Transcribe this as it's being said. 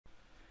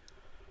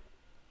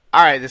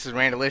All right, this is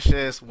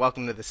Randalicious.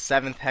 Welcome to the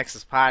 7th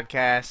Hexus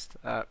podcast.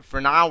 For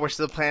now, we're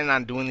still planning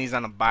on doing these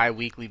on a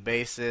bi-weekly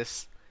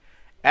basis.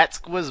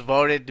 Etsk was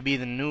voted to be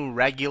the new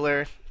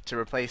regular to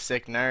replace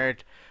Sick Nerd.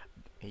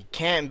 He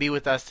can't be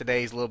with us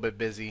today. He's a little bit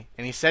busy.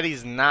 And he said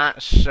he's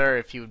not sure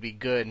if he would be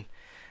good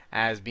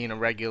as being a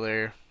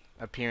regular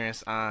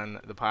appearance on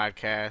the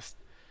podcast.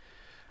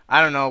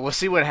 I don't know. We'll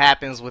see what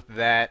happens with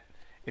that.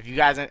 If you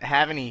guys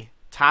have any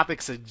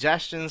topic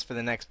suggestions for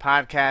the next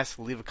podcast,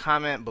 leave a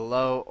comment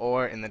below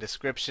or in the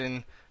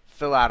description.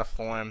 Fill out a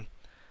form.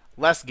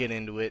 Let's get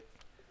into it.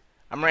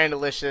 I'm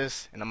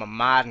Randalicious, and I'm a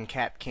mod in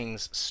Cap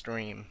King's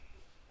stream.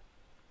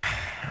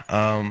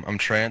 I'm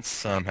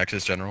Trance,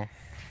 Hexus General.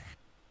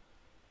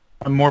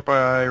 I'm Morp.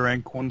 I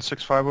rank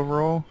 165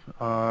 overall,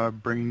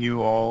 bringing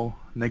you all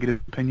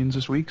negative opinions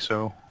this week,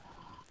 so...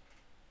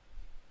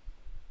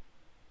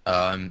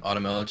 I'm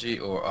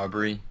Automelogy or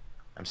Aubrey.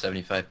 I'm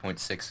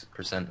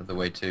 75.6% of the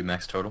way to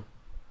max total.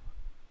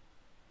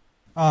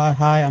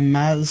 Hi, I'm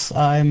Maz.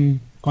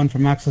 I'm going for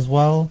Max as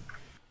well.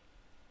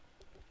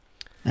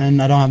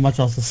 And I don't have much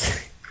else to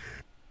say.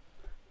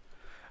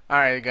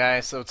 Alright,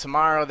 guys, so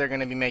tomorrow they're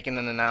going to be making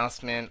an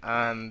announcement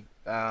on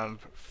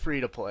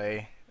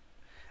free-to-play.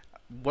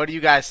 What do you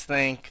guys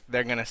think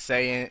they're going to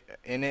say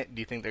in it?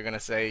 Do you think they're going to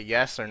say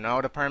yes or no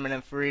to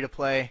permanent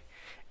free-to-play?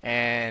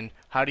 And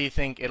how do you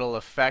think it'll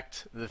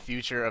affect the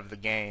future of the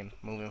game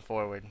moving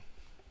forward?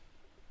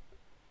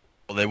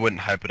 Well, they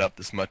wouldn't hype it up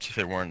this much if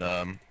it weren't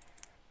gonna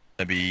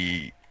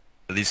be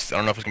at least, I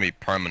don't know if it's gonna be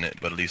permanent,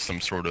 but at least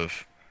some sort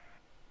of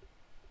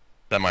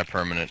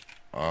semi-permanent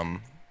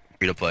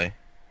free to play.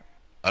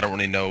 I don't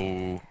really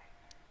know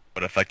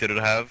what effect it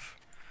would have.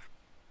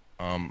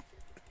 I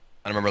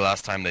remember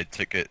last time they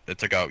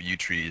took out U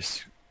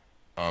trees.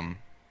 I don't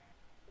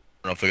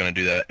know if they're gonna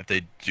do that. If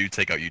they do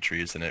take out U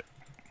trees, then it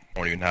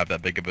won't even have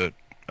that big of an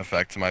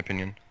effect, in my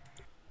opinion.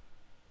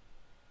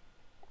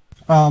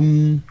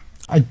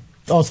 I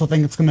also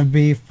think it's going to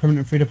be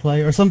permanent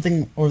free-to-play or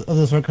something or of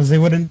the sort, because they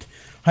wouldn't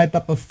hype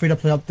up a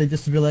free-to-play update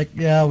just to be like,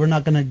 yeah, we're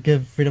not going to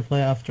give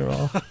free-to-play after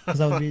all, because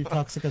that would be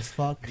toxic as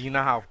fuck. Do you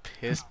know how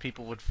pissed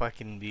people would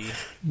fucking be?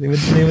 They would,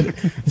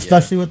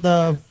 especially with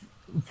the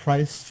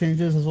price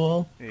changes as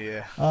well.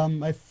 Yeah.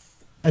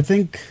 I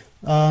think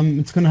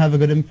it's going to have a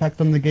good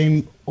impact on the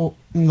game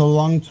in the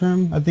long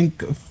term. I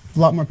think a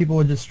lot more people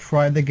would just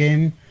try the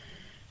game,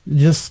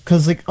 just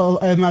because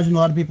I imagine a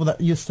lot of people that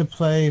used to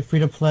play free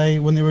to play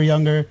when they were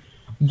younger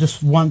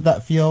just want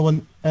that feel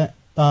when they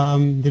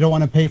don't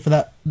want to pay for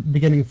that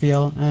beginning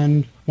feel,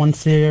 and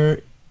once they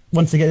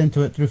get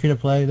into it through free to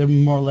play, they're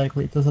more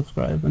likely to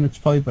subscribe, and it's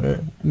probably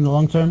better in the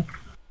long term.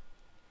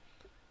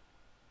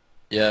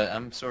 Yeah,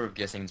 I'm sort of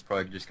guessing it's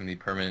probably just going to be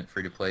permanent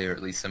free-to-play or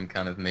at least some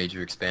kind of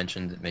major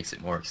expansion that makes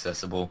it more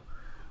accessible.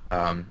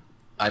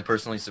 I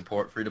personally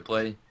support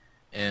free-to-play,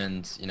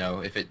 and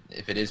if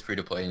it is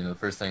free-to-play, the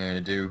first thing I'm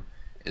going to do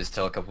is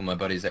tell a couple of my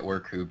buddies at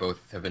work who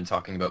both have been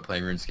talking about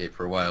playing RuneScape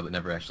for a while but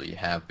never actually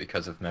have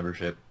because of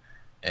membership,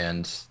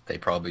 and they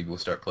probably will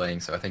start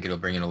playing, so I think it'll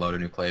bring in a lot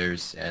of new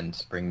players and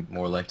bring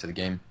more life to the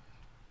game.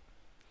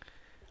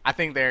 I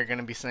think they're going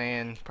to be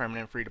saying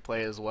permanent free to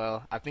play as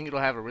well. I think it'll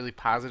have a really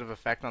positive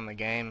effect on the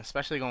game,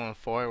 especially going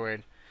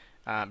forward,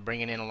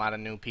 bringing in a lot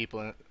of new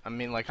people. I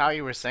mean, like how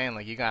you were saying,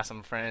 like you got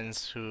some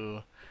friends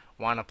who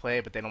want to play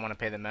but they don't want to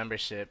pay the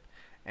membership.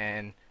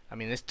 And I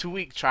mean, this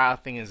 2-week trial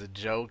thing is a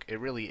joke. It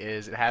really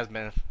is. It has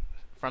been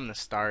from the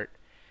start.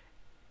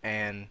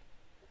 And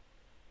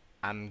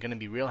I'm going to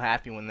be real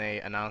happy when they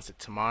announce it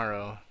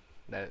tomorrow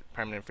that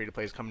permanent free to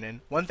play is coming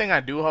in. One thing I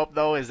do hope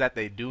though is that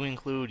they do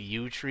include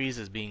U trees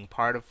as being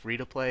part of free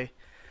to play.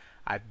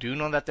 I do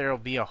know that there will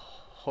be a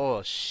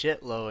whole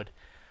shitload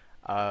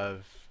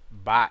of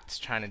bots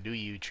trying to do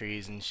U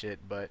trees and shit,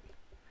 but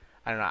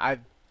I don't know.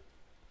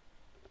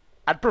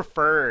 I'd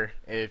prefer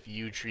if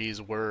U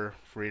trees were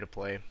free to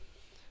play,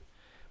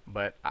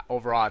 but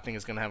overall I think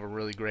it's gonna have a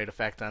really great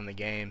effect on the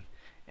game.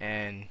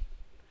 And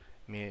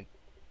I mean,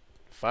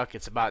 fuck,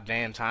 it's about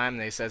damn time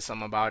they said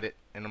something about it,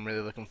 and I'm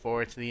really looking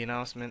forward to the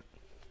announcement.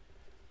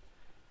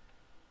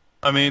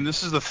 I mean,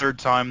 this is the third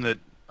time that...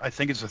 I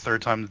think it's the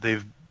third time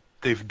that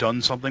they've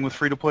done something with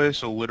free-to-play,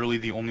 so literally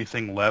the only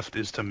thing left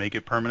is to make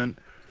it permanent.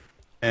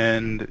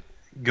 And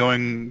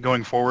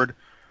going forward,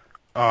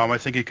 I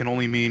think it can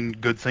only mean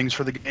good things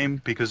for the game,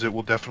 because it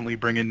will definitely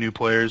bring in new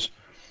players,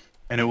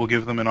 and it will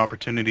give them an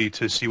opportunity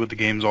to see what the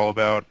game's all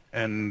about,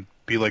 and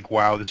be like,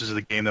 wow, this is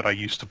the game that I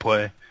used to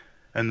play,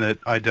 and that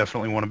I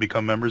definitely want to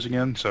become members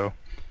again, so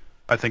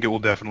I think it will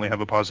definitely have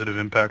a positive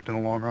impact in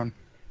the long run.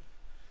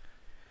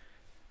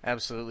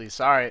 Absolutely.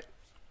 Sorry.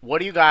 What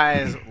do you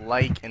guys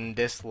like and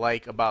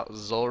dislike about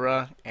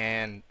Zora?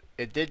 And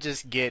it did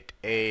just get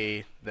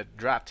the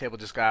drop table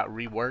just got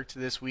reworked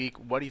this week.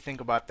 What do you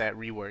think about that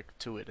rework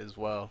to it as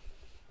well?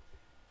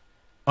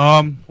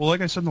 Well,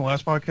 like I said in the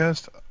last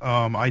podcast,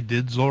 I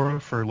did Zora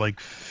for like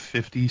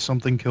 50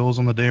 something kills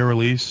on the day of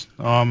release.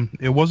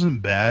 It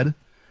wasn't bad.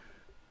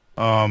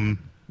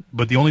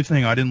 But the only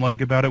thing I didn't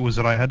like about it was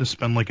that I had to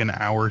spend like an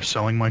hour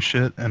selling my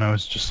shit, and I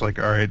was just like,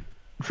 alright,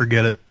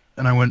 forget it.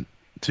 And I went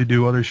to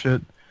do other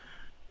shit.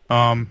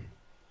 Um,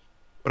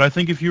 but I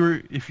think if you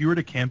were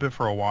to camp it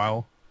for a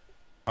while,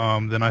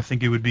 then I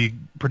think it would be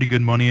pretty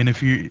good money. And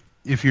if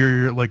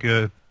you're like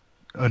a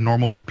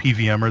normal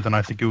PVMer, then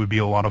I think it would be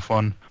a lot of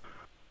fun.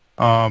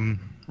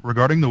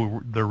 Regarding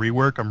the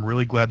rework, I'm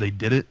really glad they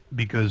did it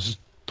because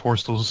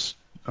Torstals,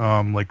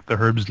 like the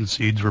herbs and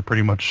seeds were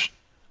pretty much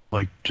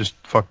like just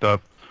fucked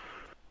up.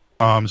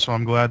 So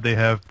I'm glad they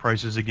have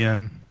prices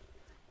again.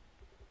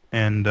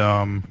 And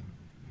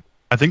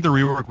I think the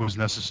rework was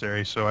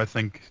necessary, so I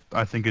think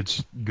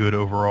it's good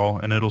overall,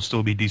 and it'll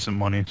still be decent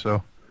money,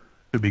 so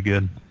it'll be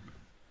good.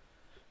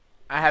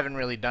 I haven't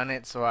really done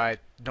it, so I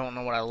don't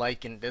know what I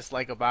like and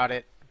dislike about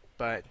it.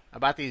 But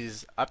about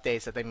these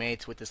updates that they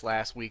made with this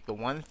last week, the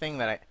one thing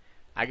that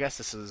I guess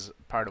this is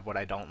part of what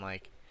I don't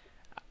like.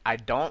 I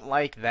don't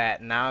like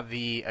that now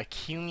the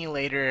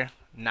accumulator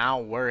now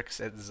works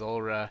at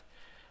Zulrah.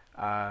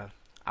 I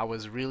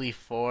was really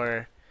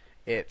for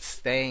it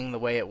staying the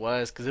way it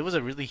was because it was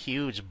a really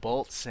huge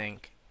bolt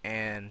sink,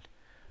 and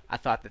I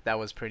thought that that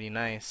was pretty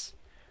nice.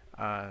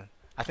 I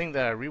think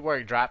the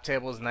reworked drop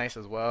table is nice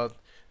as well.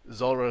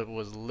 Zulrah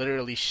was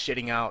literally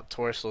shitting out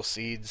Torsal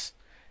seeds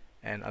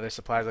and other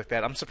supplies like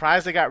that. I'm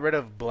surprised they got rid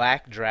of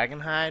black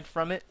dragon hide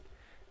from it,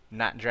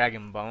 not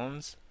dragon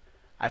bones.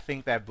 I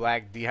think that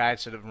black d'hide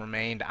should have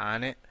remained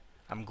on it.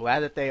 I'm glad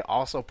that they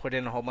also put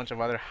in a whole bunch of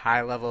other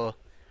high level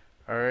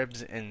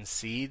herbs and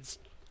seeds.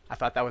 I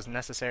thought that was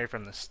necessary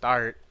from the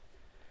start.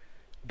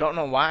 Don't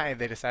know why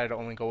they decided to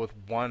only go with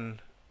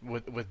one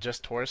with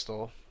just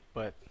Torstal,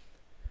 but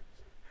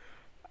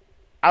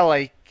I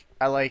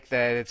like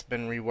that it's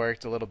been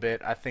reworked a little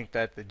bit. I think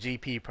that the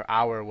GP per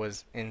hour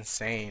was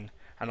insane.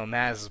 I know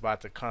Maz is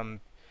about to come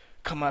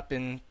up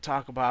and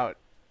talk about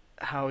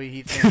how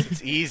he thinks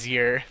it's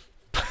easier.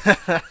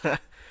 And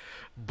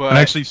But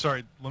actually,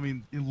 sorry, let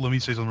me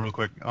say something real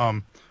quick.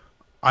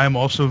 I am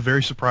also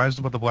very surprised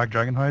about the Black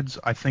Dragon hides.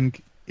 I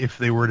think if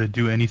they were to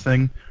do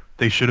anything,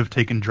 they should have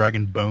taken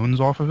dragon bones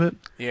off of it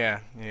yeah,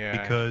 yeah.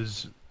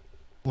 because,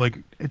 like,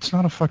 it's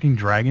not a fucking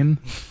dragon.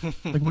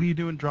 Like, what are you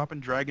doing dropping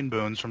dragon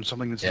bones from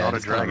something that's Yeah, not a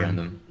it's kind of dragon?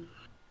 random.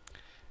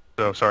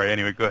 So, sorry,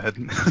 anyway, go ahead.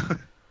 My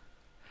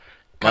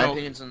Kinda-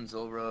 opinions on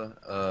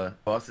Zulrah,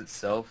 boss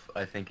itself,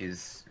 I think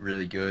is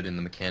really good in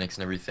the mechanics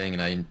and everything,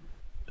 and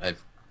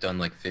I've done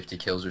like 50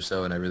 kills or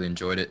so, and I really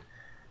enjoyed it,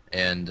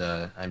 and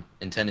I'm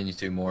intending to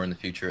do more in the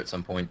future at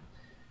some point.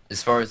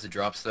 As far as the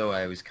drops though,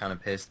 I was kind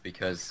of pissed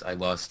because I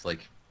lost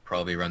like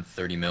probably around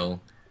 30 mil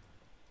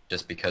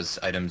just because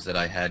items that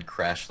I had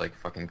crashed like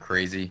fucking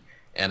crazy,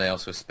 and I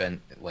also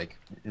spent like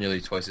nearly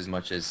twice as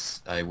much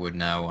as I would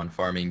now on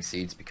farming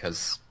seeds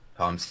because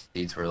palm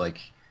seeds were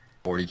like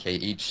 40k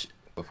each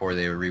before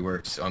they were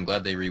reworked, so I'm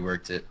glad they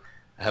reworked it.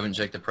 I haven't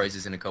checked the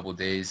prices in a couple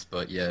days,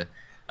 but yeah,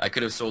 I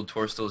could have sold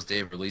Torstals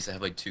day of release. I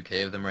have like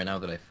 2k of them right now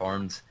that I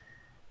farmed.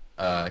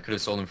 I could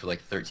have sold them for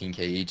like 13k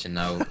each, and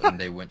now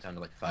they went down to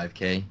like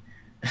 5k.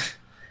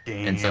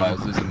 And so I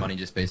was losing money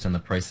just based on the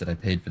price that I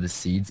paid for the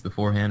seeds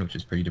beforehand, which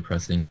is pretty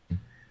depressing.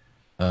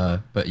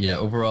 But yeah,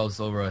 overall,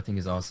 Zulrah I think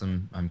is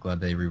awesome. I'm glad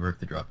they reworked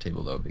the drop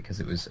table though because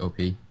it was OP.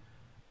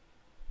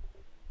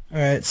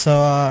 Alright,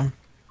 so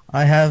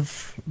I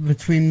have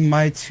between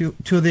my two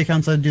of the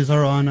accounts I do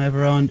Zoro on, I have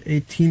around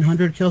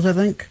 1,800 kills, I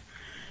think.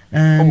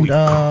 And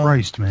Holy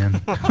Christ,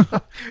 man.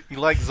 You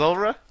like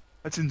Zulrah?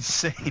 That's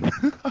insane.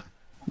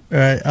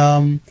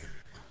 alright,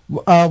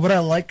 what I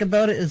like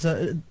about it is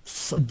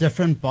it's a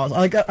different boss.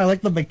 I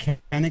like the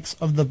mechanics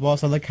of the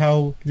boss. I like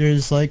how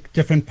there's like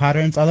different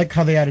patterns. I like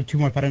how they added two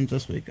more patterns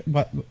this week,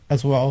 but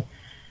as well.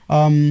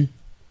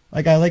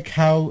 Like I like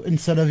how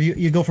instead of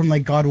you go from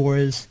like God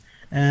Wars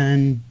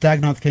and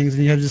Dagnoth Kings,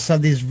 and you just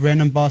have these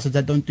random bosses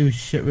that don't do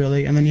shit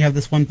really, and then you have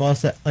this one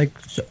boss that like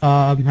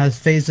has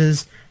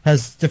phases,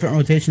 has different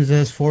rotations. It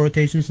has 4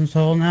 rotations in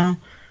total now.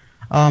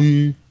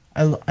 I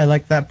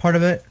like that part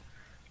of it.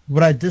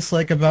 What I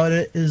dislike about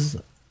it is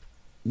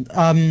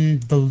the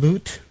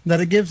loot that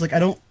it gives. Like I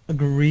don't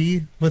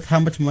agree with how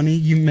much money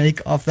you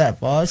make off that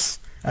boss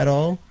at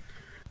all.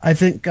 I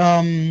think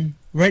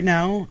right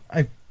now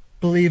I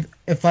believe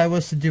if I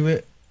was to do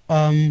it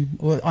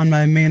on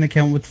my main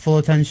account with full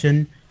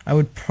attention, I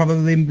would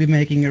probably be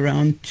making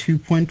around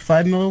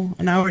 2.5 mil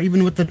an hour,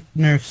 even with the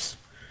nerfs.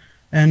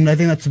 And I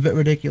think that's a bit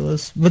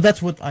ridiculous. But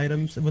that's with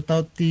items.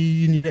 Without the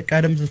unique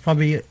items, it's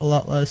probably a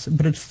lot less.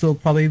 But it's still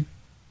probably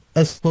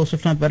as close,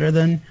 if not better,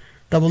 than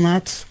double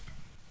knots.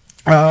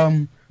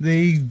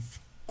 They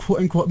quote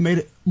unquote made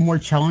it more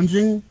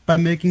challenging by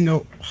making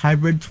a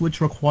hybrid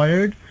switch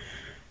required.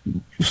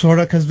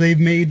 Sorta, because they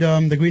made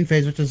the green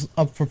phase, which is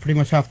up for pretty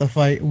much half the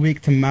fight,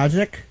 weak to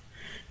magic.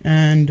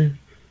 And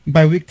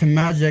by weak to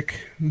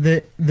magic,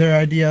 their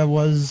idea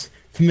was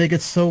to make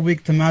it so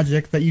weak to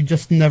magic that you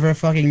just never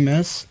fucking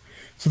miss,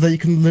 so that you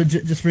can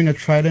legit just bring a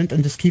trident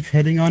and just keep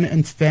hitting on it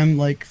and spam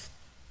like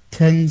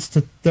 10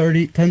 to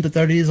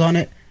 30s on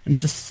it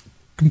and just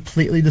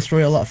completely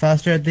destroy it a lot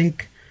faster. I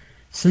think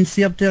since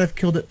the update, I've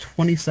killed it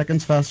 20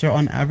 seconds faster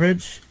on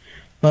average.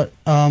 But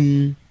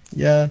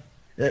yeah,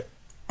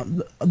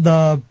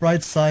 the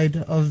bright side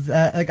of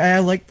that, like I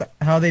like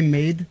how they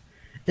made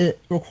it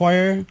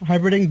require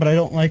hybriding, but I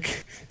don't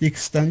like the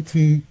extent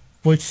to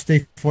which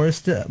they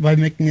forced it by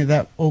making it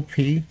that OP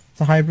to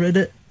hybrid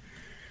it.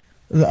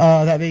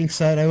 That being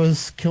said, I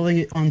was killing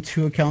it on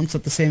 2 accounts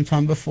at the same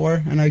time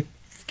before, and I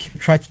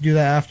tried to do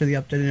that after the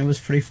update, and it was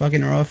pretty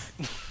fucking rough.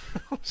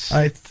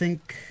 I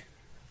think...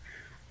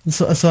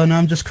 So now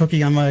I'm just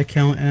cooking on my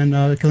account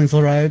and killing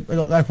Zulrah.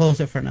 I closed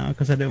it for now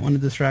because I didn't want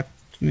to distract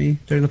me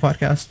during the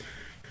podcast.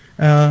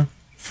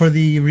 For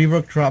the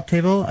rework drop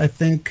table, I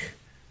think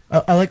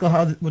I like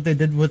what they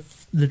did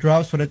with the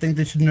drops, but I think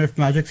they should nerf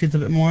magic seeds a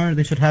bit more.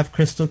 They should have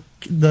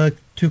the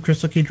 2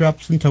 crystal key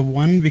drops into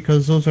 1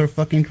 because those are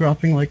fucking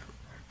dropping like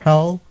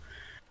hell.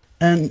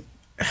 And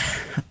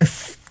I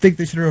think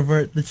they should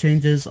revert the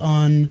changes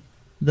on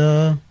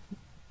the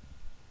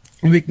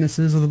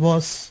weaknesses of the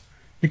boss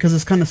because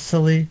it's kind of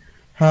silly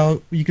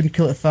how you can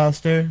kill it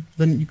faster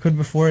than you could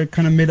before. It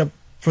kind of made up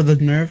for the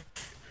nerf.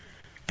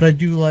 But I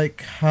do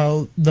like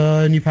how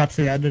the new patch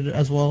they added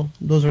as well.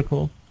 Those are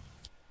cool.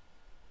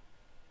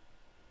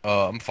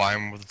 I'm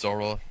fine with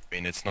Zora. I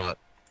mean, it's not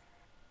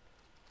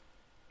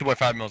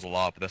 2.5 mil is a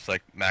lot, but that's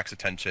like max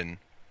attention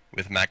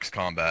with max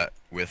combat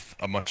with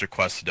a bunch of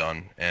quests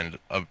done and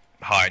a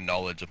high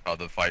knowledge of how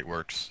the fight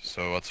works.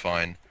 So that's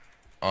fine.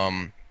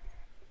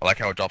 I like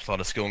how it drops a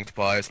lot of skilling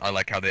supplies. I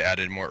like how they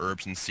added more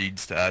herbs and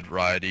seeds to add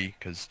variety,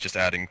 because just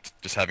having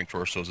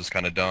torsos is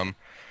kind of dumb.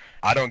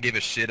 I don't give a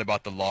shit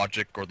about the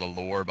logic or the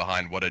lore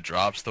behind what it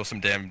drops. Throw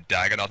some damn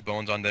Dagonoth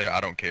bones on there. I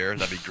don't care.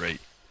 That'd be great.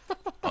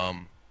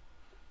 I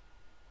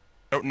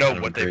don't know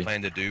what they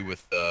plan to do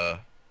with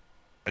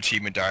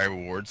achievement diary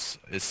rewards.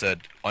 It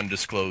said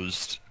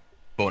undisclosed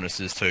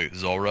bonuses to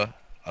Zulrah.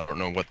 I don't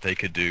know what they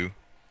could do.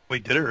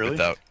 Wait, did it really?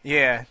 Without...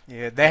 Yeah.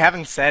 They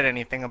haven't said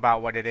anything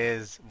about what it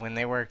is. When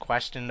they were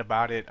questioned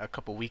about it a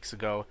couple weeks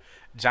ago,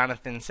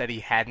 Jonathan said he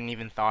hadn't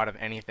even thought of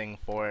anything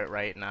for it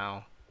right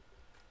now.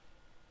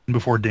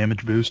 Before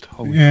damage boost.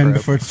 Holy And crap.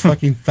 before it's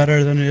fucking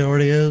better than it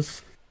already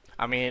is.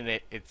 I mean,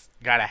 it's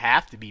gotta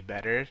have to be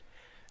better.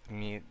 I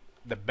mean,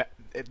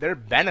 their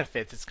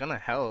benefits, it's gonna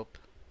help.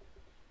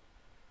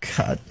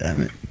 God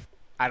damn it.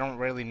 I don't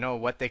really know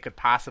what they could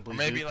possibly Or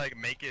maybe do. like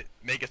make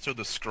it so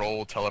the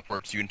scroll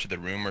teleports you into the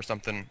room or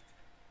something.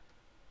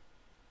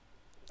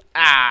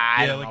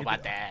 I Yeah, don't like know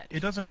about that. It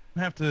doesn't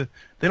have to.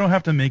 They don't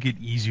have to make it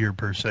easier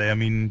per se. I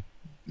mean,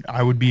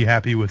 I would be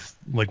happy with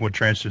like what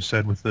Trance just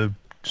said with the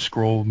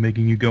scroll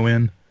making you go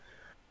in.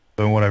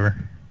 But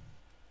whatever.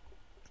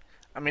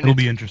 I mean, It'll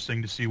be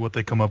interesting to see what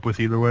they come up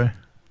with either way.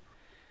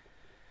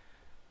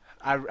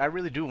 I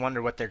really do wonder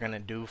what they're gonna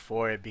do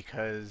for it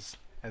because,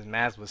 as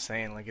Maz was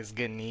saying, like it's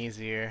getting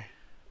easier,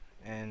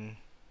 and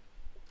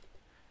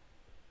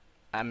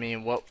I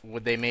mean, what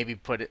would they maybe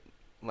put it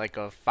like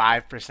a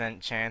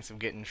 5% chance of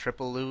getting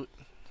triple loot,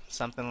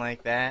 something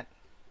like that?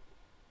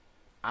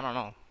 I don't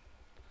know.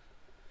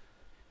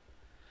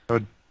 I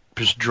would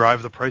just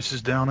drive the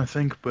prices down, I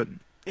think. But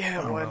Yeah,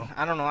 I don't know.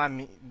 I don't know. I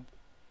mean,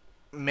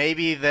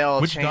 maybe they'll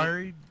which change.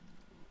 diary?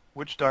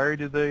 Which diary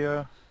did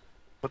they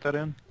put that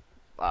in?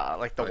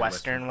 Like the Probably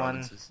Western one,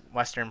 provinces.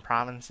 Western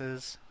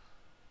provinces.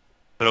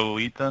 The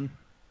elite then?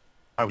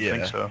 I would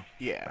think Yeah. so.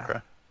 Yeah. Okay.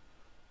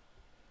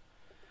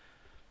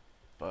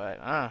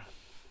 But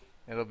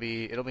it'll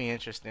be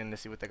interesting to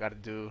see what they got to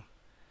do.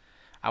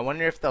 I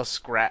wonder if they'll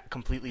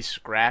completely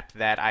scrap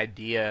that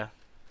idea.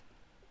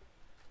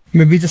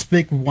 Maybe just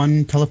make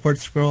one teleport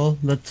scroll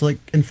that's like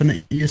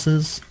infinite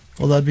uses.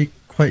 Well, that'd be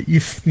quite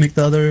make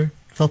the other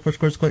teleport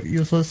scrolls quite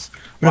useless.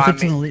 But Well, if I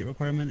it's an mean- elite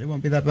requirement, it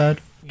won't be that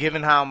bad.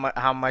 Given how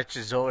much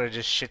Zola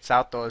just shits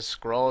out those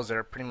scrolls that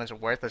are pretty much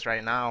worthless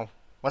right now.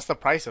 What's the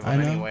price of I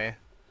them know. anyway?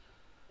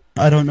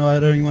 I don't know. I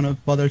don't even want to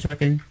bother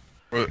checking.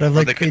 Or, But I have or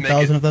they like could make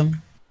 8,000 it, of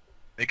them.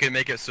 they could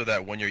make it so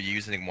that when you're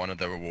using one of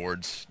the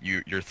rewards,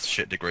 your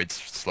shit degrades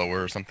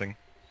slower or something.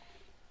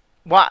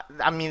 Well,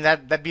 I mean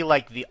that'd be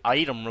like the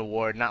item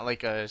reward, not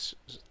like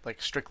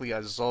like strictly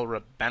a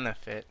Zulrah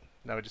benefit.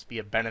 That would just be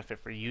a benefit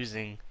for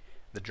using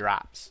the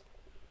drops.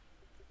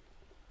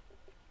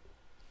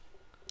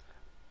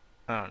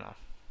 I don't know.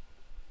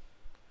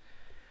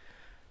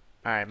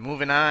 Alright,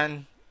 moving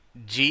on.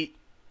 Jeet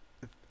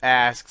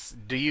asks,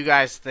 do you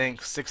guys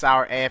think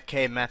 6-hour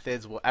AFK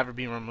methods will ever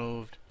be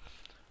removed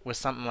with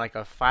something like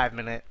a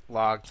 5-minute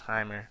log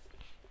timer?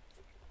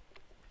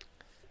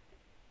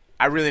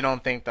 I really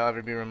don't think they'll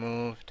ever be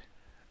removed,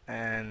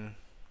 and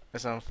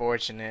it's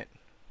unfortunate,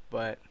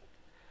 but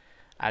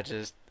I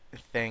just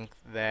think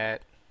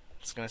that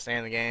it's going to stay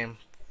in the game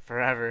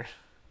forever.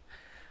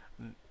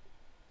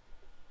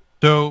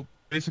 So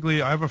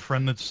basically, I have a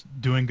friend that's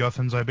doing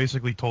Guthans. I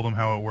basically told him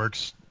how it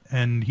works,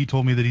 and he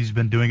told me that he's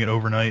been doing it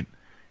overnight,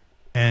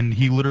 and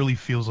he literally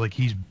feels like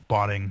he's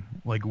botting,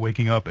 like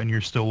waking up and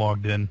you're still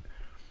logged in.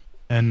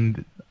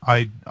 And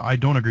I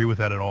don't agree with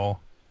that at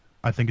all.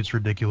 I think it's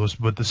ridiculous.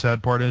 But the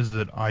sad part is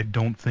that I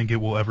don't think it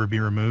will ever be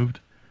removed,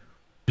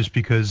 just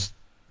because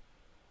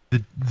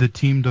the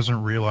team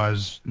doesn't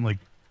realize like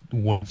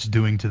what it's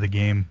doing to the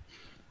game,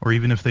 or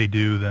even if they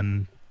do,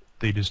 then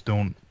they just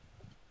don't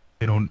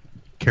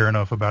care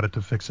enough about it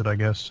to fix it, I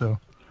guess. So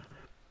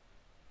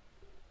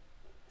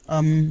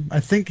I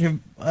think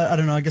I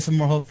don't know. I guess I'm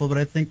more hopeful, but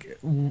I think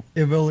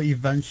it will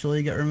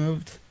eventually get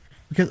removed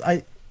because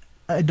I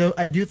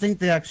do think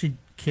they actually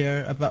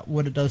care about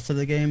what it does to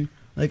the game.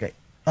 Like,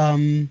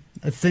 I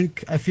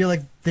feel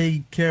like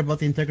they care about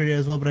the integrity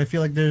as well, but I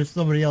feel like there's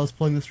somebody else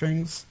pulling the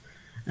strings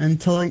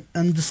and telling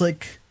and just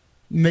like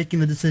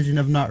making the decision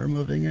of not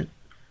removing it.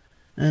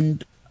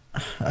 And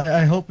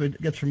I hope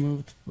it gets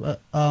removed, but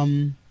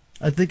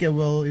I think it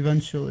will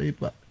eventually,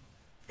 but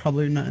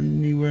probably not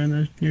anywhere in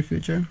the near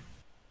future.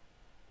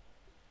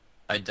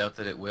 I doubt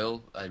that it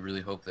will. I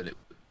really hope that it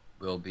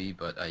will be,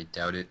 but I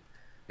doubt it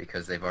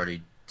because they've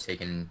already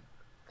taken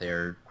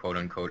their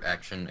quote-unquote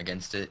action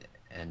against it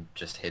and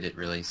just hit it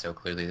really, so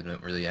clearly they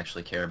don't really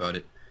actually care about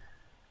it.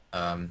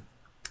 Um,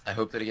 I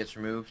hope that it gets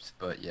removed,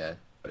 but yeah.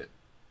 But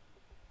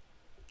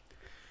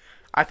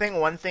I think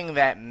one thing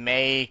that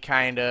may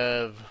kind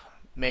of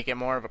make it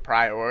more of a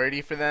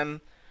priority for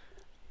them,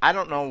 I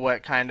don't know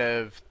what kind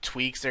of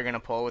tweaks they're going to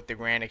pull with the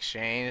Grand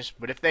Exchange,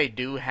 but if they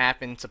do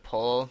happen to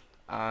pull,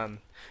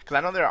 because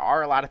I know there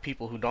are a lot of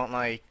people who don't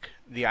like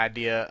the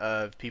idea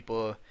of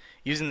people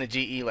using the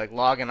GE, like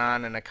logging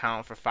on an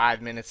account for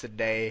 5 minutes a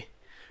day,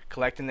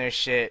 collecting their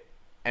shit,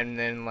 and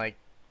then like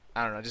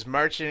I don't know, just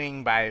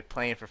merchanting by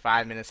playing for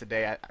 5 minutes a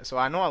day. So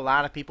I know a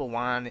lot of people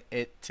want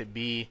it to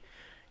be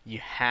you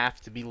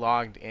have to be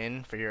logged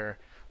in for your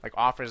like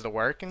offers to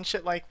work and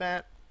shit like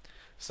that.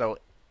 So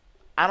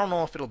I don't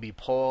know if it'll be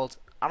pulled.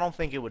 I don't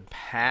think it would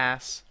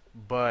pass,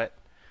 but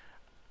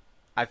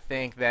I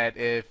think that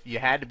if you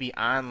had to be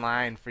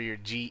online for your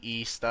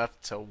GE stuff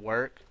to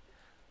work,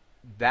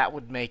 that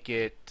would make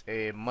it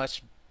a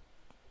much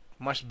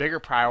bigger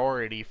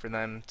priority for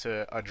them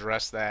to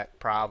address that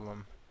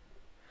problem.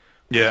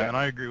 Yeah, and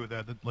I agree with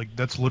that. Like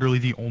that's literally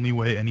the only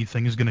way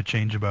anything is going to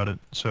change about it.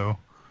 So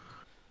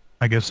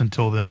I guess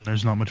until then,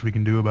 there's not much we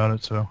can do about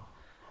it. So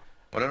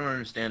what I don't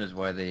understand is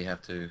why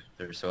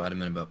they're so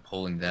adamant about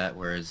pulling that,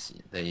 whereas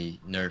they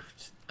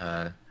nerfed,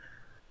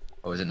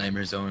 what was it,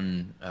 Nightmare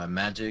Zone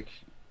Magic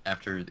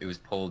after it was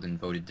pulled and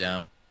voted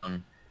down.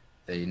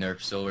 They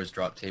nerfed Solar's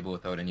drop table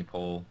without any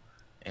pull,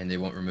 and they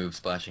won't remove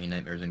Splashing in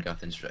Nightmares and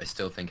Guthin's. I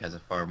still think has a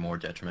far more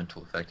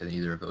detrimental effect than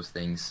either of those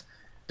things,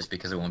 just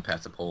because it won't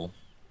pass a poll.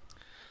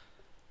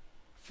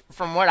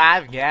 From what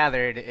I've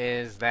gathered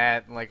is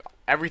that like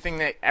everything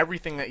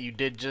that you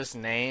did just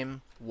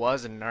name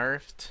was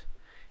nerfed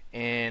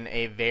in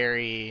a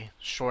very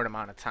short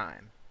amount of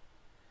time.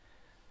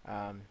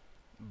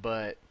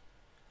 But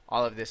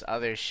all of this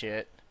other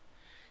shit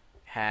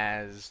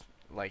has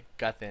like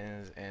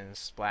Guthins and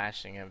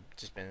Splashing have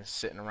just been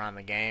sitting around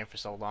the game for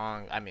so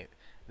long. I mean,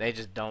 they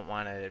just don't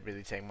want to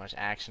really take much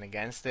action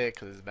against it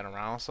because it's been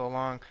around so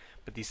long.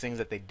 But these things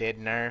that they did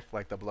nerf,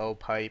 like the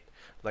blowpipe,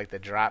 like the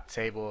drop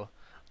table,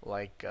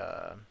 like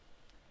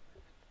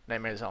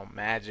Nightmares Home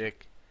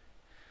Magic,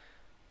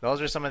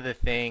 those are some of the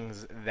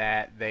things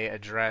that they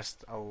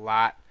addressed a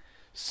lot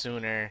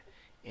sooner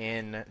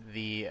in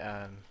the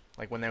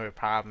like when there were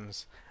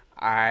problems.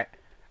 I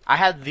I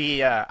had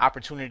the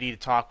opportunity to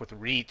talk with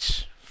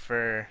Reach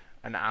for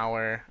an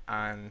hour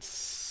on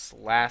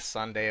last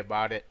Sunday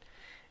about it,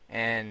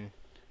 and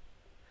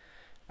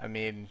I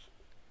mean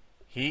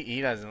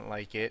he doesn't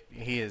like it.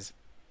 He has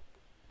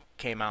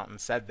came out and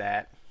said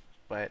that,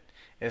 but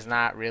it's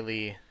not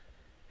really.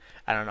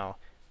 I don't know.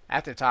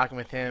 After talking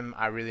with him,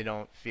 I really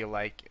don't feel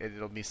like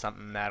it'll be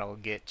something that'll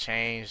get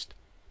changed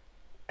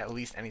at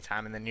least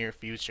anytime in the near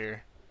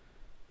future.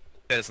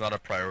 It's not a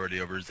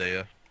priority over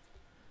Zaya.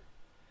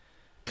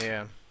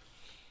 Yeah.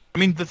 I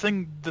mean, the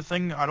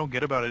thing I don't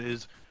get about it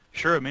is,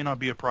 sure, it may not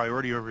be a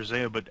priority over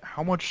Zaya, but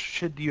how much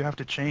shit do you have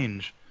to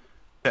change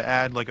to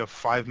add like a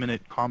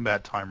 5-minute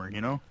combat timer?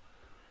 You know,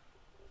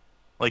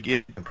 like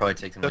It'll probably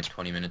take them like that's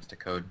 20 minutes to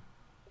code.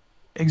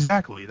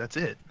 exactly that's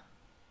it.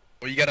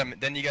 Well, you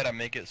gotta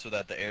make it so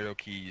that the arrow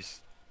keys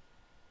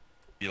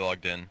be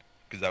logged in,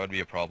 because that would be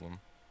a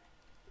problem.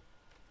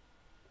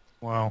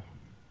 Well,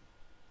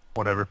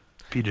 whatever.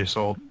 PJ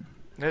Salt.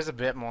 There's a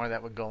bit more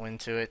that would go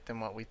into it than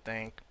what we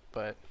think,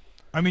 but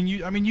I mean,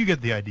 you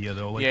get the idea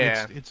though. Like,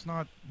 Yeah. it's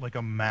not like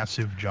a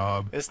massive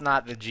job it's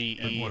not the and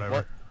GE. whatever.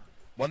 What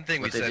One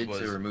thing we What they said did was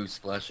to remove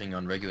splashing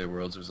on regular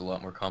worlds was a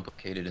lot more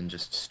complicated and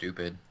just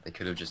stupid. They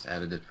could have just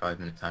added a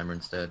 5-minute timer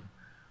instead.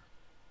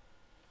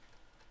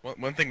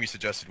 one thing we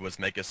suggested was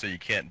make it so you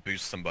can't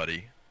boost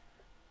somebody.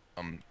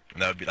 And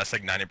that's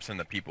like 90%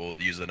 of people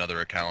use another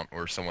account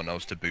or someone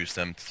else to boost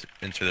them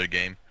into their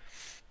game.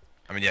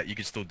 I mean, yeah, you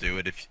can still do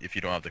it if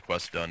you don't have the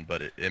quest done,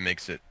 but it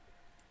makes it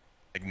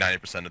like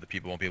 90% of the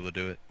people won't be able to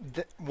do it.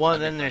 Well, I'd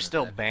be then fine there's with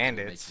still that because it makes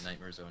bandits.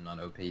 Nightmare Zone not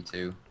OP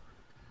too,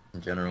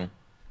 in general.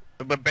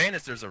 But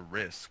bandits, there's a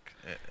risk.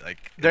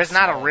 Like There's it's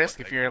not a small, risk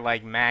but, if you're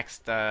like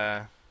maxed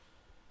the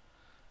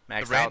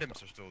out.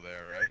 randoms are still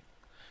there, right?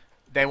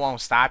 They won't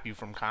stop you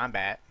from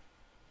combat.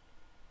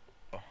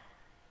 Oh.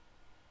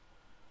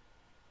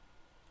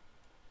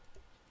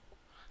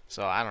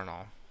 So I don't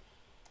know.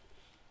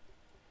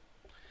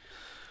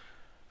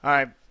 All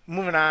right,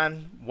 moving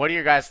on. What are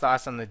your guys'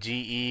 thoughts on the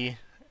GE?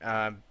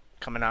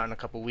 coming out in a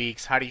couple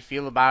weeks. How do you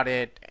feel about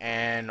it,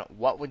 and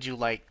what would you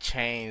like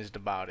changed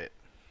about it?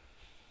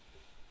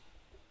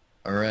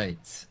 All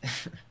right.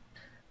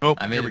 Oh,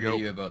 I here made a we go.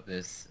 video about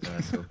this,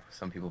 so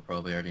some people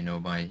probably already know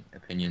my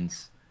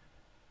opinions.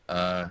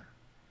 Uh,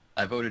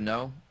 I voted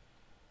no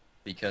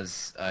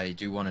because I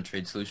do want a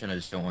trade solution. I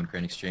just don't want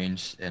Grand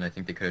Exchange, and I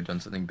think they could have done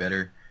something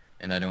better.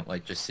 And I don't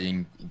like just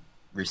seeing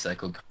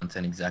recycled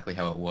content exactly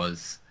how it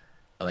was.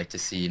 I like to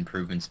see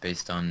improvements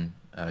based on,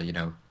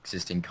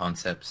 existing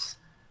concepts.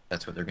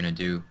 That's what they're going to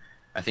do.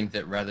 I think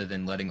that rather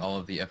than letting all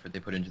of the effort they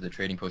put into the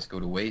trading post go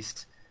to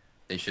waste,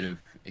 they should have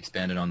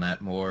expanded on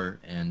that more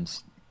and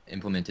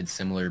implemented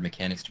similar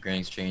mechanics to Grand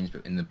Exchange,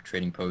 but in the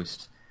trading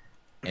post.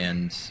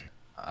 And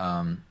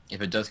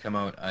if it does come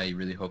out, I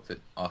really hope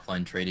that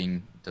offline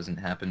trading doesn't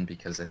happen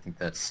because I think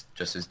that's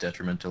just as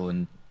detrimental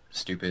and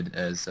stupid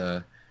as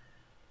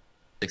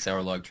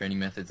 6-hour log training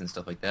methods and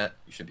stuff like that.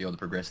 You should be able to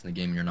progress in the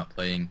game you're not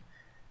playing.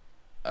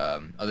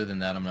 Other than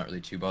that, I'm not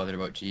really too bothered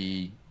about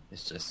GE.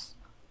 It's just,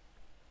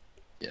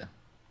 yeah.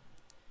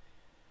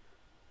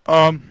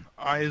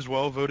 I as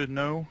well voted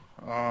no.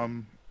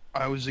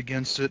 I was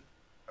against it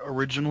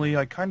originally.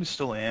 I kind of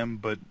still am,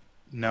 but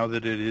now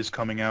that it is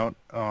coming out,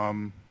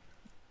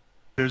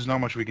 there's not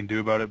much we can do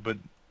about it. But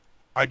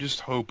I just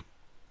hope,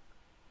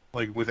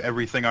 like with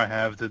everything I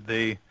have, that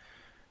they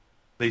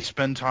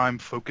spend time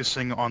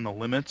focusing on the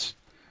limits,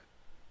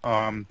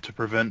 to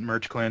prevent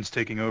merge clans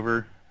taking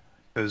over.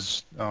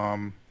 Because,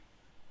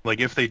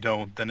 like if they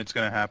don't, then it's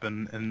going to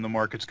happen, and the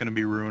market's going to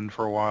be ruined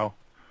for a while.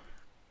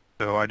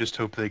 So I just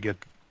hope they get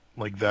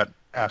like that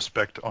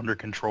aspect under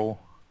control.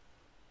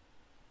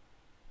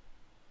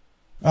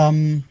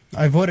 I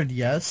voted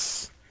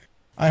yes.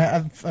 I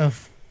have a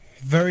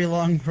very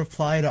long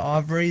reply to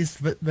Aubrey's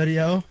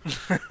video,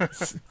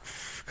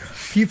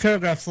 few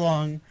paragraphs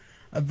long,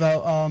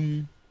 about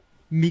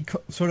me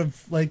sort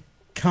of like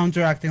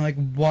counteracting like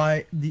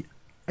why the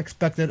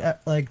expected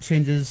like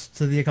changes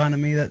to the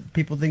economy that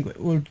people think it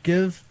would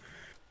give.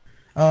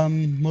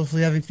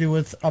 Mostly having to do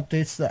with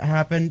updates that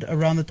happened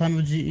around the time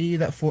of GE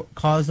that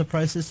caused the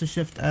prices to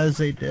shift as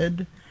they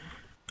did.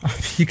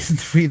 You can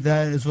read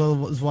that as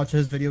well as watch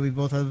his video. We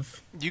both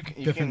have You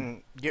different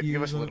can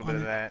give us views a little bit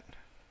on of it.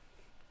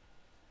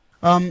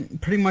 that.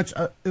 Pretty much,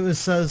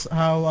 says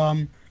how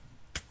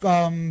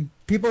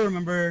people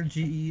remember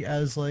GE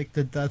as like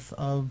the death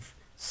of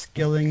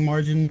skilling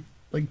margin,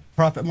 like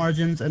profit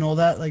margins and all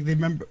that. Like they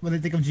remember when they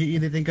think of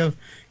GE, they think of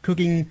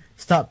cooking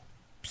stops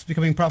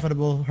becoming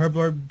profitable.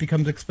 Herblore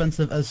becomes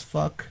expensive as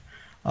fuck.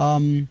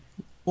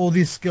 All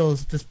these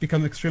skills just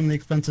become extremely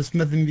expensive.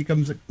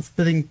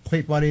 Smithing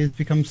plate bodies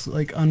becomes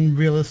like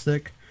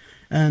unrealistic,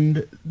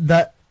 and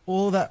that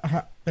all that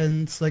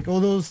happens, like all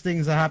those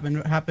things that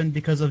happened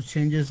because of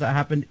changes that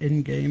happened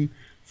in game.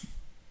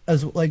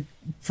 As like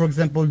for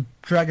example,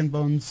 Dragon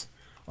Bones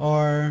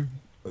are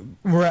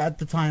were at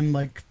the time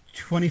like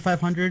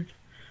 2,500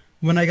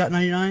 when I got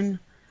 99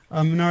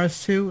 in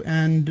RS2,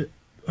 and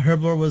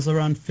Herblore was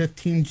around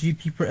 15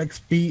 GP per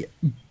XP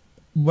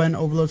when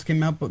Overloads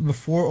came out, but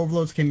before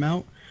Overloads came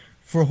out,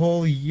 for a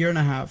whole year and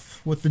a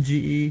half with the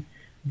GE,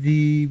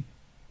 the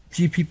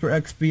GP per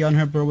XP on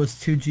Herblore was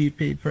 2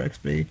 GP per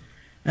XP.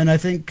 And I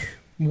think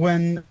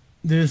when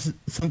there's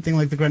something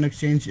like the Grand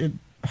Exchange, it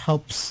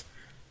helps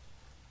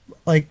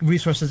like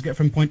resources get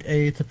from point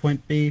A to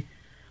point B.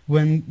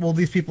 When all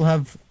these people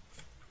have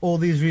all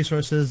these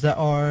resources that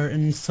are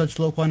in such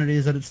low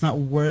quantities that it's not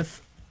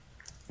worth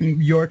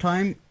your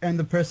time and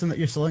the person that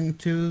you're selling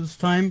to's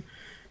time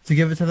to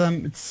give it to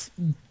them, it's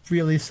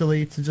really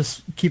silly to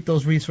just keep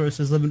those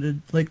resources limited,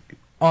 like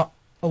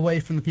away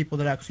from the people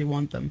that actually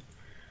want them.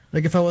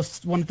 Like if I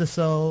wanted to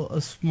sell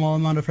a small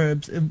amount of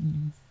herbs, it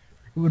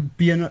would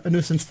be a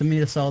nuisance to me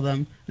to sell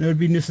them, and it would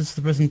be a nuisance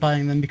to the person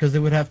buying them because they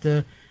would have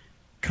to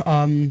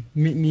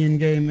meet me in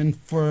game and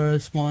for a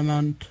small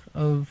amount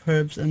of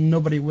herbs, and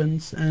nobody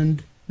wins.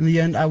 And in the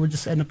end, I would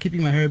just end up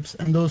keeping my herbs,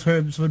 and those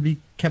herbs would be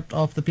kept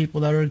off the people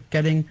that are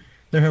getting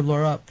their herb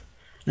lore up.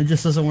 And it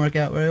just doesn't work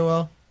out very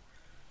well.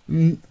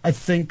 I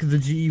think the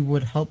GE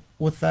would help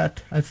with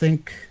that. I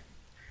think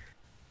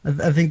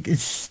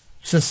it's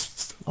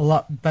just a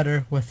lot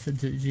better with the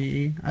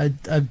GE.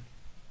 I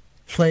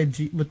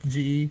played with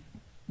the GE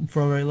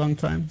for a very long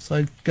time, so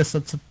I guess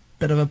that's a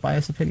bit of a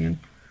biased opinion.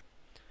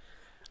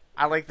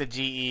 I like the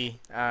GE.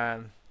 I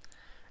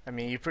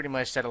mean, you pretty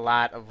much said a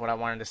lot of what I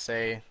wanted to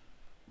say,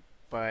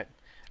 but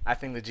I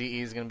think the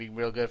GE is going to be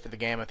real good for the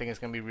game. I think it's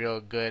going to be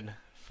real good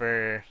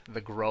for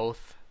the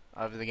growth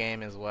of the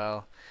game as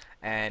well.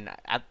 And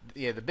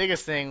yeah, the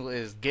biggest thing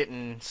is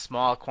getting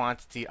small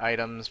quantity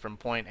items from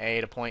point A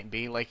to point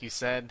B, like you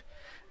said.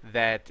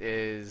 That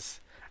is,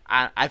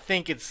 I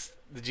think it's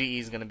the GE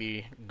is going to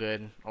be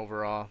good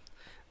overall.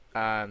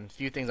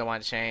 Few things I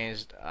want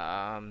changed.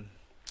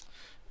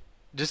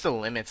 Just the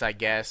limits, I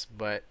guess,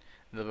 but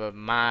the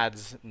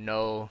mods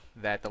know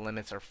that the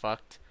limits are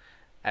fucked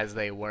as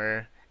they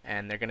were,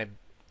 and they're gonna.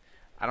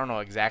 I don't know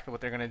exactly what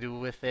they're gonna do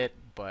with it,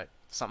 but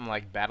something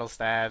like battle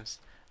staves,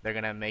 they're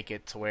gonna make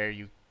it to where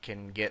you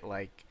can get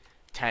like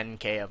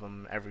 10k of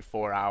them every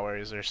 4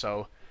 hours or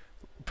so,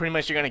 pretty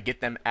much you're gonna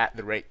get them at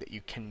the rate that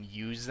you can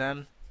use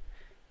them,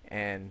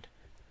 and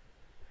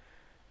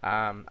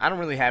I don't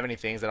really have any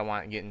things that I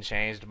want getting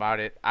changed about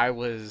it. I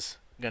was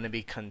gonna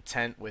be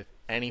content with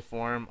any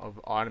form of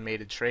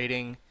automated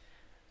trading.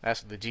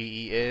 That's what the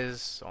GE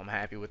is, so I'm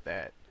happy with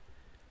that.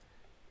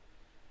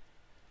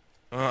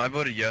 I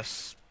voted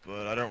yes,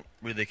 but I don't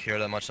really care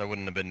that much. I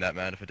wouldn't have been that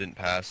mad if it didn't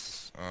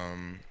pass.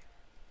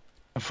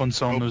 Have fun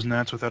selling Hope- those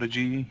Nats without a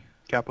GE,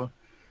 Kappa.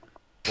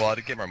 Well,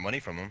 I'd get more money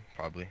from them,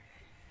 probably.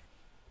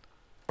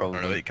 I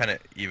don't know, Probably. it kind of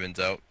evens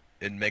out.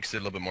 It makes it a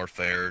little bit more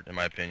fair, in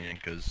my opinion,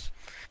 because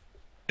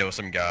you know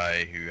some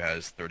guy who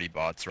has 30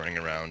 bots running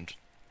around.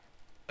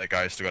 That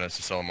guy's still gonna have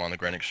to sell them on the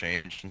Grand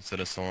Exchange instead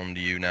of selling them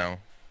to you now.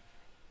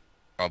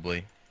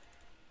 Probably.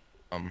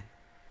 Um.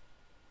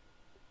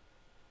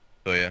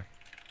 So yeah.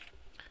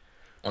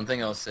 One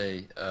thing I'll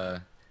say,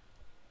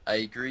 I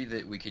agree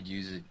that we could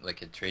use it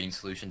like a trading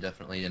solution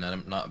definitely, and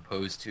I'm not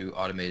opposed to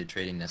automated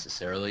trading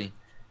necessarily.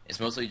 It's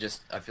mostly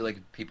just I feel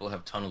like people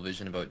have tunnel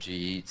vision about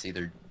GE. It's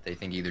either they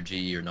think either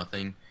GE or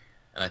nothing,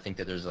 and I think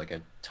that there's like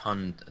a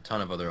ton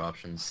of other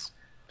options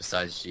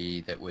besides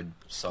GE that would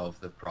solve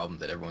the problem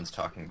that everyone's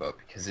talking about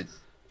because it's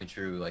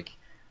true. Like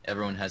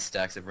everyone has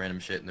stacks of random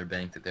shit in their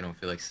bank that they don't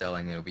feel like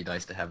selling. And it would be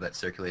nice to have that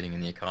circulating in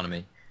the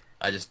economy.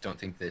 I just don't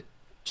think that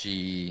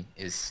GE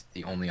is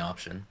the only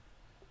option.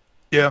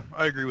 Yeah,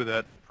 I agree with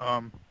that.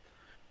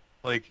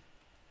 Like,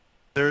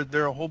 there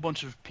are a whole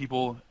bunch of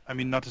people. I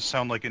mean, not to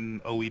sound like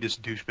an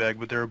elitist douchebag,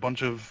 but there are a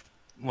bunch of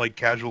like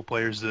casual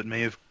players that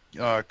may have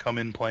come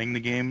in playing the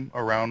game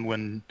around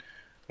when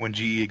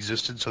GE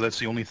existed. So that's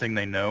the only thing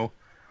they know,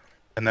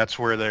 and that's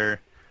where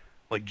their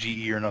like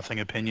GE or nothing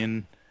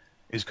opinion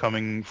is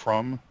coming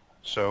from.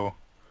 So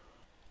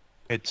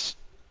it's,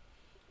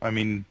 I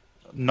mean,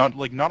 not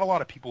a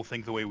lot of people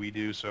think the way we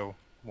do. So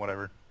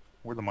whatever,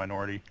 we're the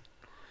minority.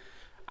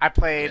 I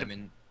Yeah, played. I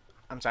mean,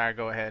 I'm sorry.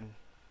 Go ahead.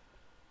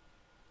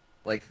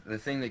 like the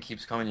thing that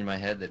keeps coming in my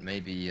head that may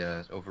be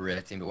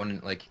overreacting, but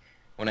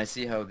when I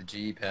see how the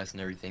GE pass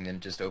and everything, then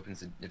it just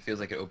it feels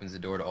like it opens the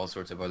door to all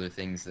sorts of other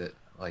things that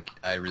like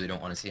I really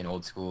don't want to see in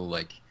old school,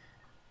 like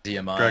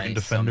Dragon DMI,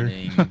 Defender.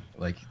 summoning,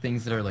 like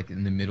things that are like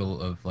in the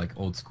middle of like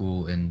old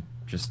school and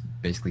just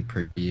basically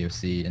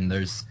pre-EOC. And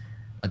there's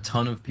a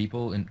ton of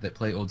people that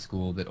play old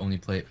school that only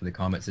play it for the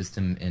combat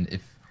system, and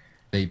if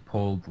they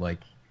pulled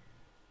like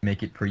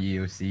make it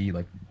pre-EOC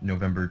like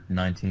November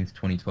 19th,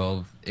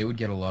 2012, it would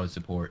get a lot of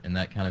support, and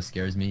that kind of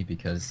scares me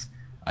because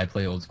I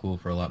play old school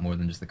for a lot more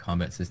than just the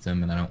combat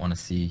system, and I don't want to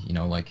see,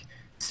 like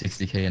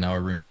 60k an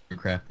hour rune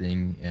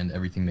crafting and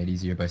everything made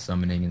easier by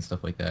summoning and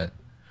stuff like that.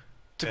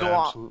 To Yeah, go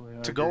off absolutely,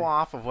 I to agree. go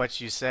off of what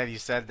you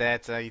said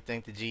that you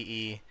think the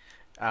GE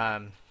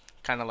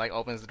kind of like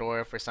opens the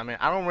door for some.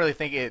 I don't really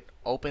think it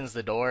opens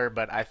the door,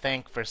 but I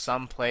think for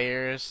some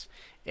players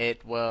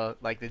it will.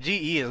 Like the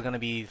GE is going to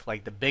be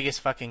like the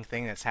biggest fucking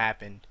thing that's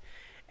happened,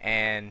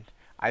 and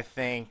I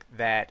think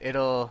that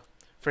it'll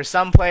for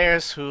some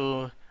players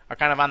who are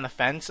kind of on the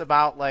fence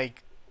about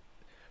like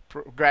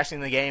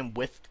progressing the game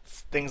with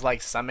things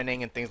like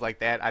summoning and things like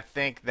that. I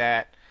think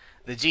that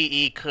the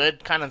GE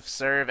could kind of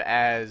serve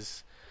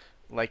as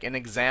like an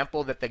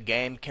example that the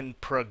game can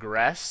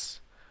progress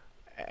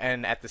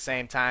and at the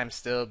same time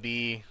still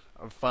be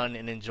a fun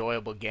and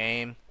enjoyable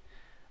game.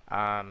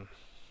 Um,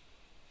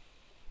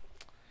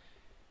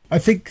 I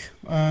think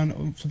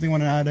something I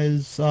want to add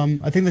is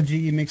I think the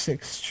GE makes it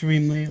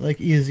extremely like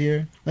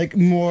easier, like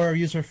more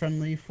user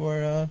friendly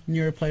for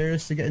newer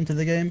players to get into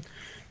the game,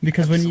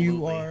 because when you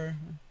Absolutely. are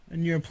a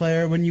newer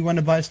player, when you want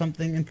to buy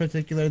something in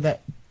particular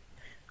that,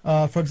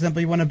 for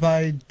example, you want to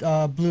buy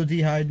blue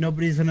d'hide,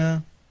 nobody's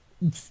gonna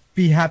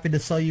be happy to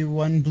sell you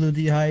one blue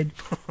d'hide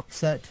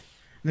set.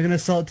 They're gonna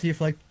sell it to you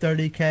for like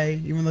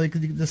 30k, even though you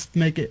could just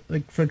make it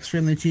like for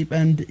extremely cheap,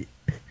 and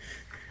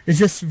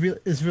it's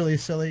really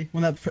silly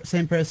when that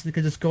same person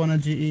could just go on a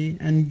GE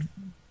and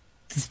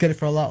just get it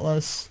for a lot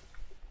less,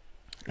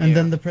 and yeah.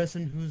 then the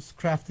person who's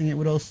crafting it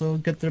would also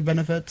get their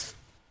benefits.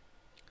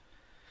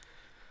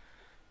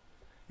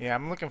 Yeah,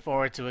 I'm looking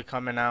forward to it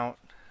coming out.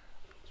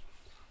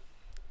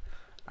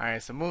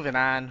 Alright, so moving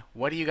on.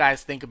 What do you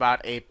guys think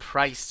about a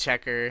price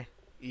checker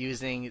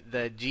using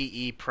the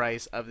GE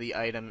price of the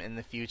item in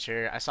the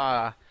future? I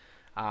saw,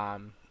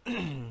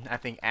 I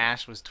think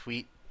Ash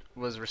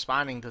was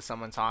responding to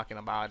someone talking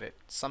about it,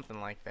 something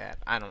like that.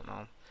 I don't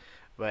know,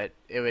 but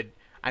it would.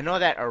 I know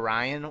that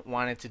Orion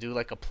wanted to do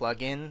like a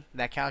plugin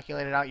that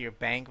calculated out your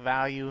bank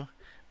value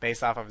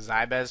based off of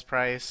Zybez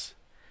price,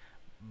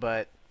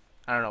 but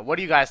I don't know. What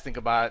do you guys think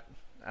about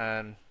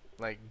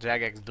like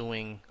Jagex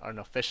doing an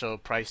official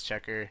price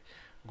checker,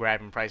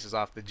 grabbing prices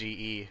off the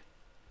GE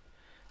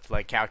to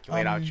like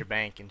calculate out Um, your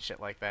bank and shit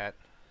like that?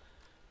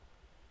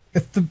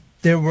 if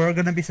there were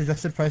gonna be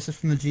suggested prices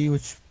from the GE,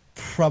 which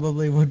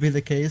probably would be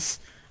the case,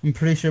 I'm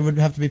pretty sure it would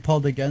have to be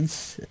pulled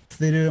against if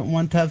they didn't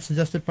want to have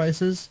suggested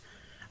prices.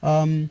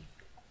 Um,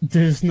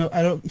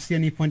 I don't see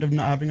any point of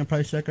not having a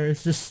price checker.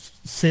 It's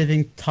just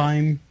saving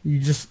time. You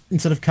just,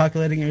 instead of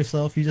calculating it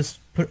yourself, you just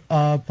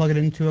plug it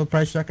into a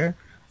price checker.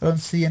 I don't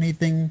see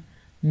anything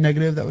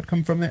negative that would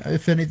come from it.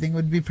 If anything,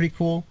 would be pretty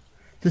cool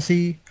to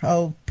see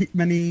how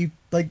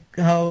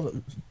how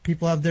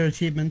people have their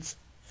achievements.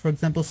 For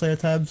example, Slayer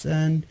tabs,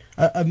 and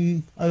I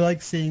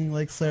like seeing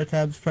like Slayer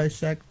tabs price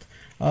checked,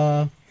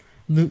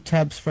 loot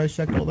tabs price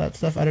checked, all that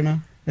stuff. I don't know.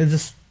 It's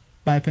just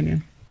my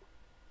opinion.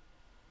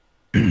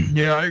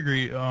 Yeah, I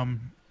agree.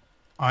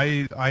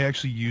 I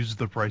actually used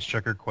the price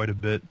checker quite a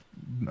bit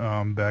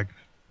back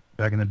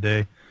in the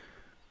day.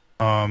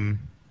 And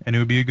it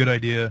would be a good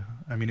idea.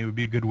 I mean, it would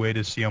be a good way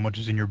to see how much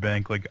is in your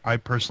bank. Like, I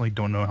personally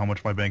don't know how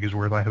much my bank is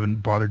worth. I haven't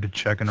bothered to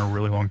check in a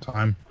really long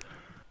time.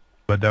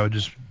 But that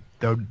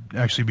would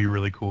actually be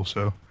really cool.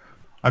 So,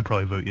 I'd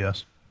probably vote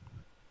yes.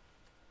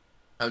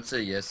 I would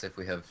say yes if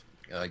we have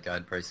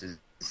guide prices.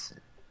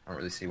 I don't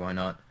really see why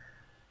not.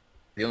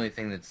 The only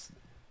thing that's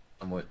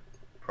somewhat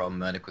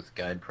problematic with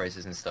guide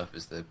prices and stuff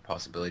is the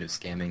possibility of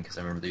scamming, because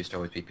I remember there used to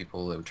always be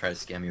people that would try to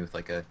scam you with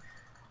like a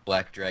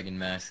black dragon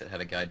mask that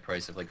had a guide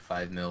price of like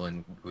 5 mil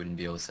and wouldn't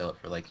be able to sell it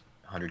for like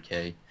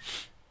 100K.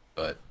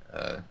 But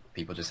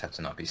people just have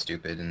to not be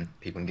stupid, and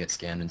people can get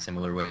scammed in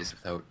similar ways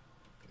without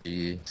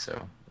GE.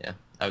 So yeah,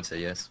 I would say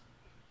yes.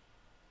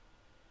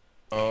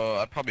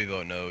 I'd probably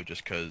vote no,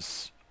 just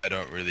because I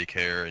don't really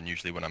care, and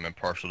usually when I'm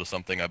impartial to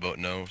something, I vote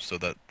no, so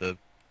that the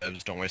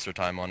devs don't waste their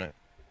time on it.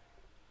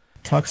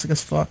 Toxic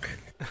as fuck.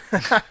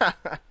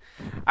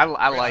 I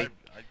Right, like.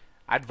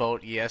 I'd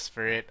vote yes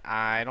for it.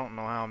 I don't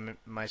know how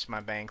much my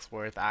bank's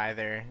worth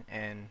either,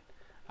 and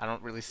I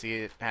don't really see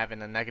it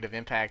having a negative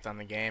impact on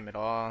the game at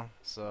all.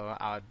 So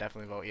I would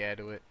definitely vote yeah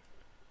to it.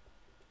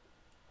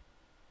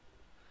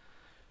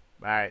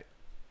 All right.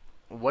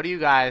 What do you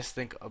guys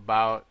think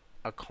about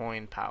a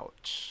coin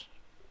pouch?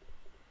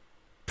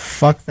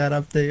 Fuck that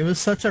update. It was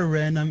such a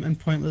random and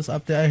pointless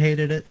update. I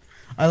hated it.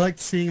 I liked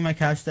seeing my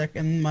cash deck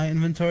in my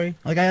inventory.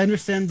 Like, I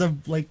understand the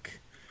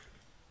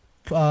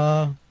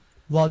uh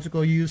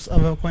logical use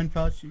of a coin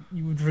pouch.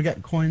 You would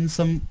forget coins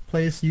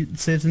someplace. You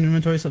saves in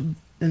inventory some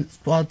in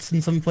spots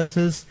in some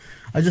places.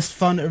 I just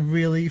found it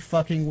really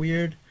fucking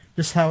weird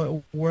just how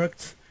it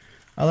worked.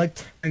 I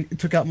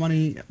took out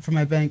money from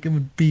my bank. It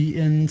would be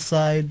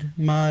inside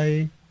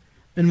my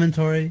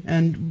inventory,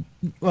 and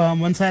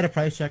once I had a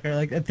price checker,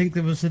 like I think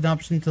there was an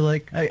option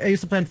to I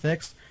used to plan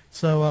fixed,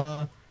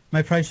 so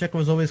my price checker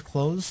was always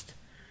closed.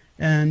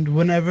 And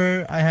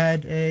whenever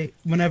I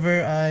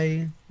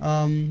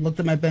looked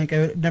at my bank,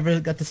 never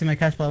got to see my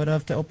cash flow. I would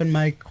have to open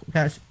my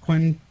cash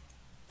coin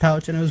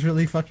pouch, and it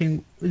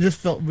just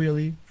felt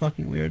really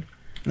fucking weird,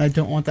 and I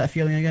don't want that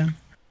feeling again.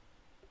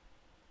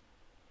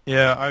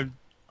 Yeah,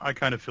 I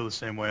kind of feel the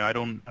same way. I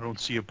don't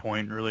see a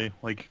point really.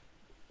 Like,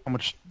 how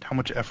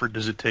much effort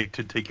does it take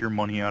to take your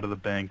money out of the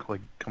bank?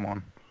 Like, come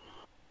on.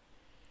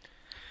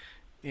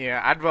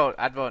 Yeah, I'd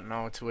vote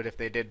no to it if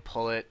they did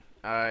pull it.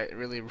 It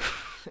really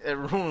it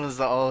ruins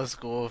the old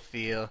school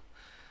feel.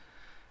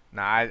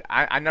 Nah,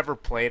 I never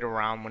played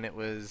around when it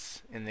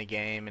was in the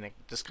game, and it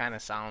just kind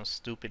of sounds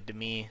stupid to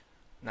me.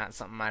 Not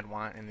something I'd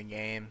want in the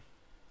game.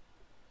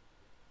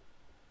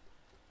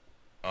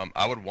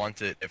 I would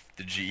want it if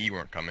the GE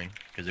weren't coming,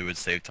 because it would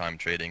save time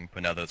trading,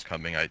 but now that it's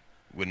coming, I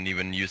wouldn't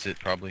even use it,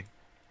 probably.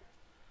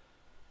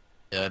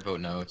 Yeah, I'd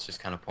vote no. It's just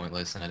kind of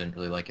pointless, and I didn't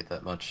really like it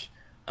that much.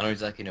 I don't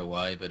exactly know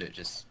why, but it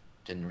just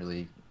didn't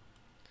really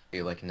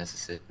feel like a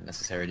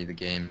necessary to the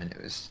game, and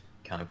it was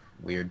kind of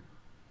weird.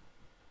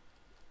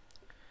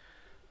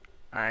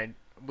 Alright,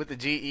 with the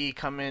GE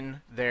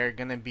coming, they're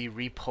gonna be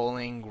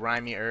repulling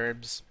grimy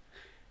herbs.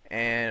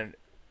 And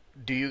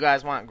do you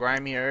guys want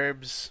grimy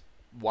herbs?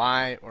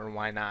 Why or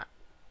why not?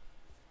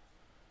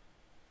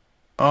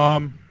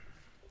 Um,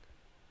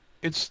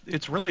 it's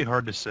really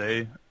hard to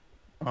say.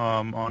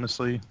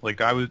 Honestly, like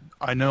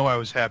I know I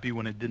was happy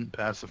when it didn't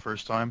pass the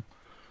first time,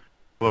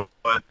 but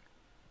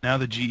now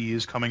the GE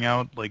is coming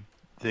out. Like,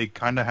 they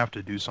kind of have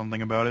to do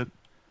something about it.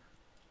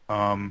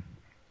 Um,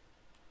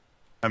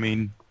 I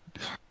mean,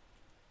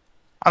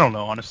 I don't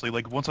know, honestly.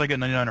 Like, once I get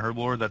 99 Herb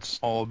Lore, that's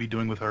all I'll be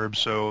doing with herbs.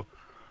 So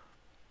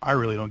I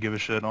really don't give a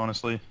shit,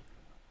 honestly.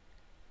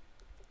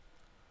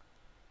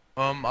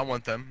 I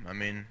want them. I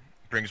mean,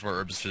 brings more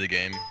herbs to the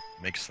game,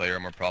 makes Slayer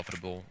more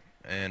profitable,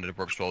 and it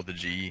works well with the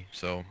GE,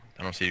 so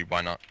I don't see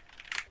why not.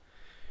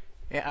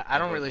 Yeah, I I'd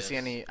don't vote really see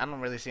yes. any. I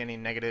don't really see any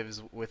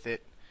negatives with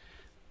it.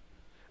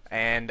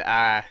 And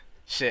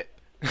shit.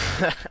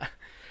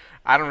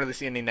 I don't really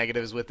see any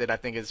negatives with it. I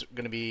think it's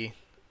gonna be.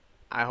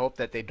 I hope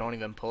that they don't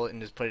even pull it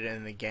and just put it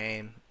in the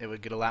game. It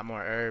would get a lot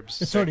more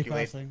herbs It's already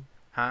circulate. passing.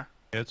 Huh?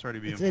 Yeah, it's already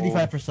being It's pulled.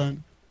 85%.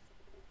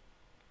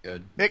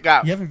 Good. It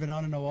got. You haven't been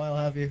on in a while,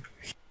 have you?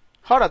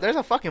 Hold up. There's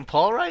a fucking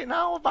poll right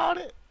now about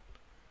it.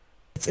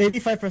 It's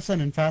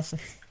 85% in passing.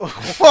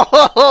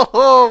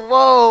 Whoa,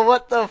 whoa,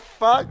 what the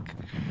fuck?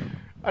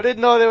 I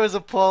didn't know there was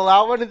a poll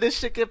out. When did this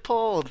shit get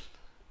pulled?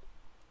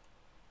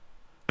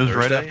 It was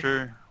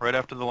Thursday? right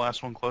after the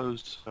last one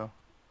closed. So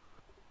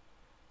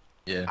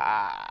Yeah.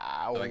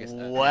 So I guess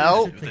that-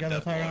 Well, With the Together,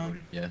 death log. Tyrone.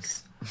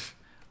 Yes.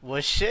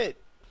 well, shit.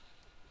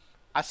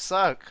 I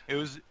suck. it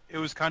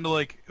was kind of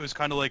like,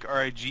 all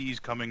right, GE's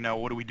coming now.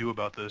 What do we do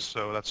about this?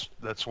 So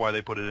that's why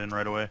they put it in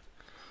right away.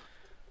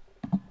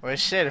 Well,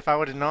 shit, if I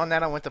would have known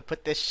that, I went to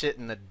put this shit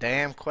in the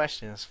damn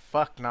questions.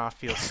 Fuck, now I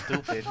feel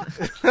stupid.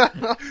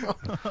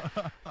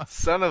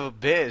 Son of a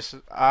bitch.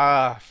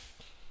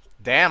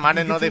 Damn, You I can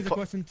didn't know they change the put.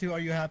 question to, are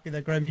you happy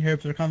that Grammy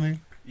Herbs are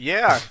coming?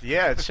 Yeah,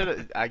 yeah, it should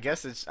have. I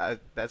guess it's.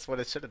 That's what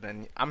it should have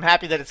been. I'm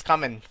happy that it's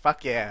coming.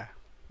 Fuck yeah.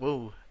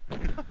 Woo.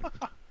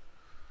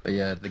 But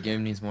yeah, the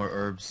game needs more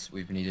herbs.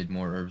 We've needed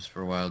more herbs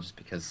for a while just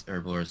because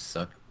herblores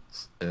suck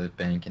the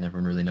bank and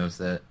everyone really knows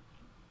that.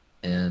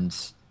 And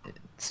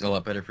it's a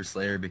lot better for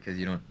Slayer because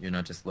you're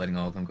not just letting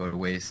all of them go to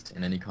waste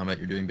in any combat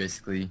you're doing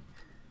basically.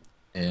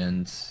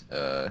 And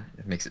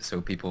it makes it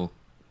so people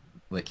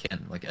like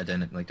can't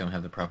don't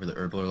have the proper the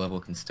herblore level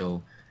can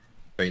still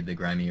trade the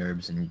grimy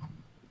herbs and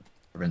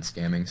prevent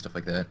scamming, stuff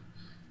like that.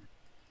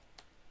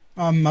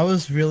 I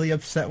was really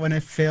upset when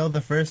it failed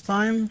the first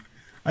time.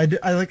 I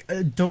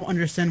don't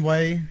understand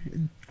why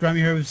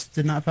Grammy Herbs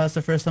did not pass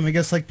the first time. I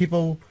guess like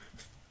people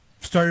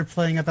started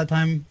playing at that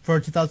time for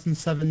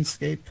 2007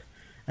 Scape,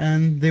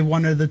 and they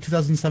wanted the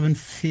 2007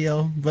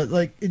 feel. But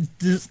like it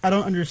just, I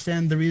don't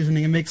understand the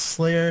reasoning. It makes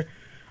Slayer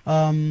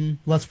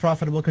less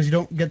profitable because you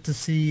don't get to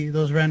see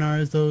those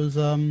Ranars, those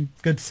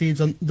good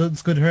seeds, on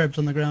those good herbs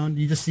on the ground.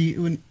 You just see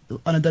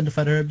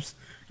unidentified herbs,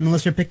 and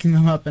unless you're picking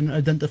them up and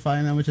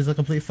identifying them, which is a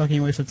complete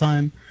fucking waste of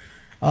time.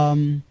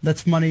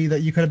 That's money that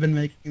you could have been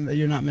making that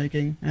you're not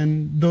making,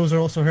 and those are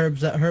also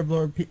herbs that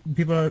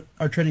people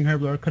are trading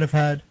herblore could have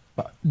had,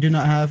 but do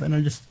not have, and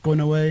are just going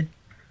away.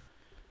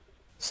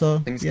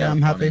 So Things yeah, got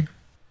I'm funny. happy.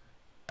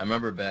 I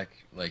remember back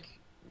like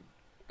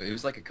it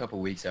was like a couple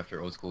weeks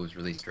after Old School was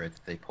released, right?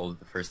 That they pulled it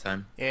the first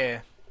time.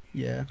 Yeah,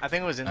 Yeah. I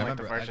think it was in I like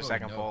the remember I first or voted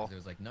second no poll. 'cause it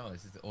was like, no,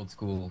 this is the Old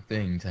School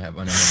thing to have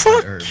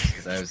unidentified herbs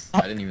because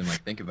I didn't even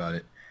like think about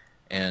it,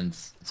 and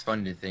it's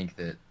funny to think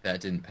that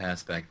that didn't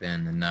pass back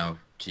then, and now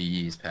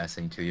GE is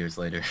passing 2 years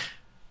later.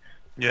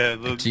 Yeah,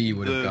 Like, GE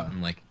would have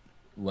gotten like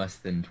less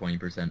than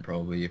 20%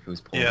 probably if it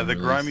was pulled yeah, on the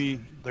release.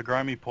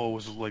 grimy poll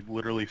was like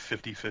literally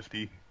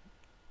 50-50.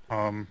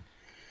 Um,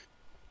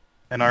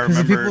 and I Because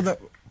the people remember, that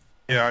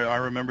yeah, I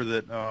remember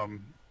that.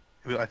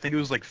 I think it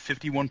was like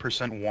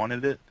 51%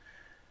 wanted it,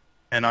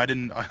 and I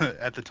didn't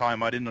at the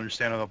time. I didn't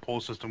understand how the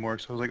poll system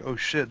works. I was like, oh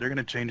shit, they're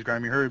gonna change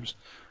grimy herbs.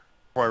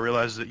 Before I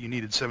realized that you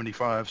needed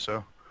 75.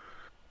 So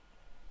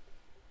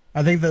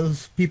I think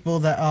those people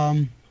that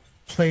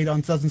played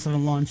on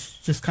 2007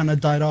 launch just kind of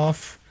died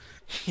off.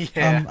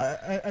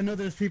 Yeah. I know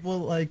there's people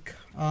like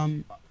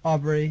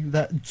Aubrey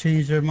that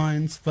changed their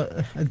minds,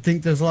 but I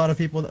think there's a lot of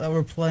people that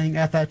were playing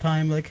at that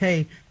time like,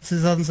 hey, this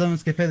is 2007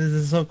 Escape, this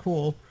is so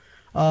cool.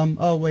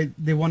 Oh wait,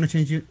 they want to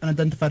change you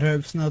unidentified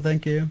herbs. No,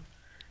 thank you.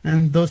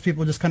 And those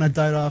people just kind of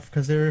died off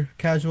because they're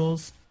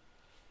casuals.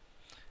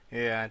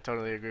 Yeah, I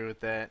totally agree with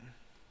that.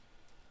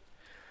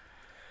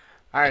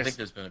 I Alright, think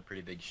there's been a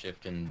pretty big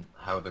shift in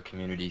how the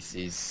community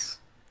sees,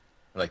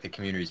 like the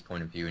community's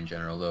point of view in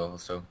general, though.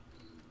 So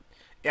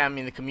yeah, I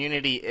mean the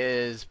community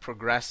is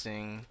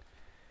progressing,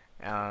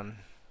 um,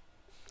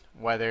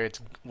 whether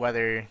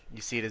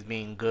you see it as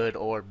being good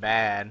or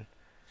bad,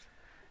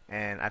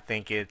 and I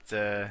think it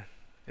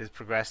is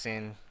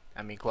progressing.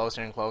 I mean,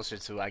 closer and closer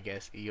to I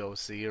guess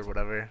EOC or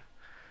whatever.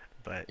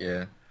 But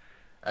yeah,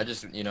 I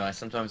just I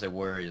sometimes I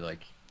worry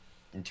like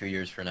in 2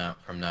 years from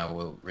now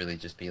will really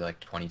just be like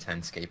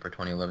 2010 Scape or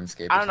 2011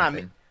 Scape I or don't know. I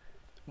mean, something.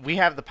 we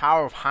have the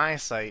power of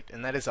hindsight,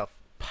 and that is a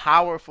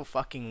powerful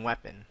fucking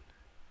weapon.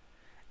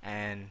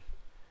 And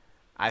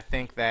I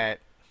think that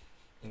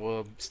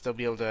we'll still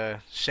be able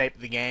to shape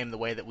the game the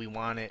way that we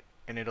want it,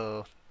 and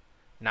it'll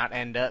not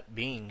end up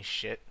being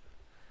shit.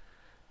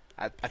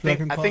 I think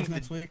Dragon I Claws think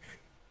next week.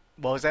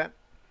 what was that?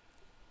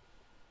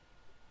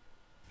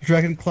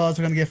 Dragon Claws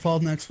are gonna get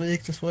followed next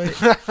week. Just wait.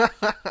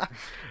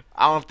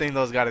 I don't think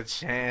those got a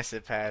chance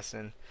at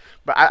passing.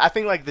 But I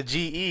think like the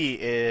GE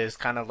is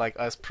kind of like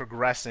us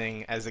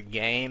progressing as a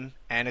game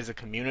and as a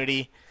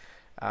community.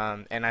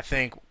 And I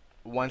think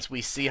once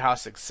we see how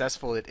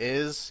successful it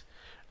is,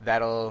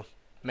 that'll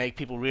make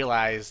people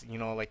realize,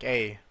 like,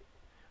 hey,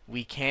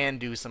 we can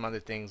do some other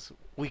things.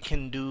 We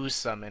can do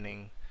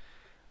summoning.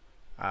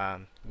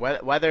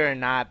 Whether or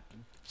not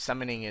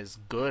summoning is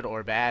good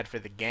or bad for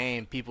the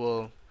game,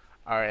 people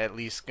are at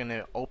least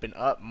gonna open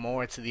up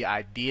more to the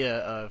idea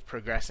of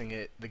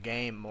progressing the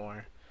game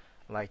more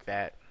like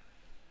that.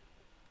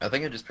 I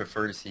think I just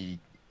prefer to see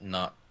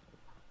not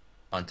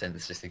content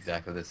that's just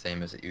exactly the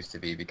same as it used to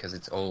be because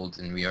it's old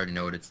and we already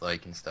know what it's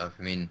like and stuff.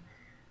 I mean,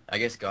 I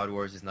guess God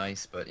Wars is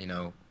nice, but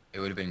it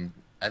would have been.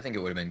 I think it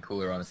would have been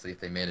cooler, honestly, if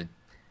they made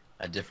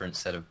a different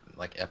set of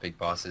like epic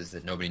bosses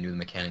that nobody knew the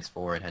mechanics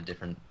for and had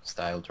different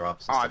style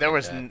drops and Oh, stuff there like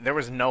was that. there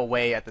was no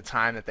way at the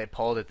time that they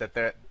pulled it that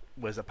there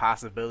was a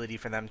possibility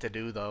for them to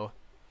do though.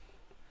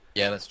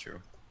 Yeah, that's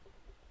true.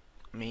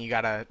 I mean, you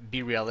gotta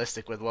be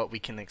realistic with what we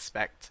can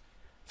expect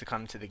to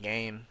come to the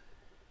game.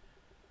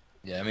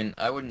 Yeah, I mean,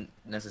 I wouldn't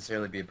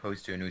necessarily be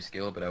opposed to a new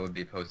skill, but I would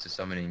be opposed to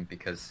summoning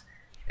because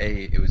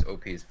A, it was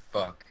OP as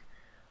fuck,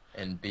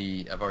 and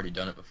B, I've already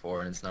done it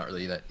before and it's not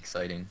really that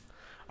exciting.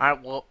 All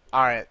right, well,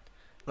 all right.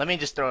 Let me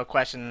just throw a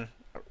question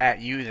at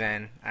you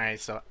then. All right,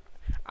 so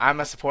I'm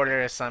a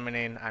supporter of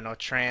summoning. I know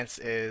Trance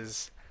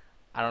is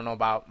I don't know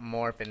about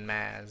Morph and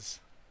Maz,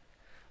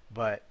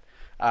 but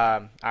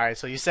all right.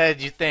 So you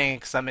said you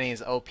think summoning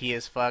is OP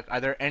as fuck. Are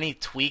there any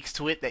tweaks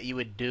to it that you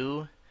would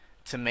do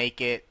to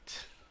make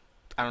it,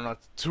 I don't know,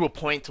 to a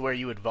point to where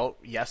you would vote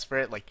yes for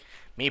it? Like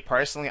me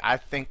personally, I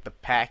think the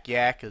Pack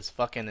Yak is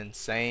fucking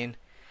insane,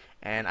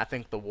 and I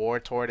think the War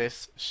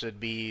Tortoise should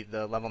be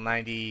the level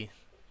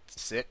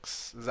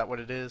 96. Is that what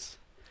it is?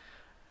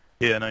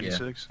 Yeah, Yeah.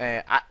 96.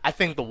 And I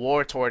think the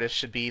War Tortoise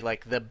should be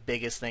like the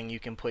biggest thing you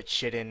can put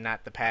shit in,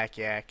 not the Pack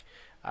Yak.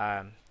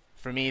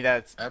 For me,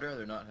 that's I'd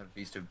rather not have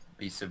Beast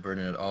of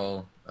Burden at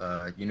all.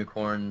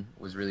 Unicorn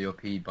was really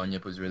OP.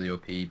 Bunyip was really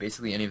OP.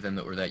 Basically, any of them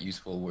that were that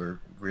useful were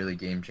really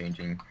game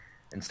changing,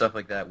 and stuff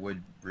like that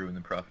would ruin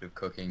the profit of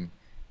cooking,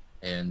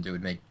 and it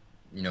would make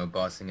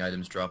bossing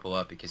items drop a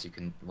lot because you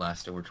can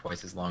last over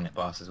twice as long at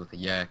bosses with a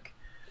yak.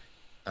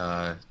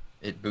 Uh,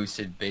 it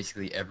boosted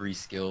basically every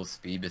skill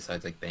speed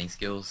besides like bank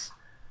skills.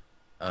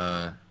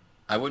 Uh,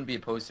 I wouldn't be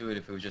opposed to it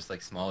if it was just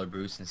like smaller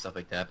boosts and stuff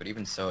like that, but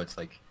even so, it's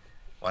like,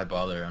 why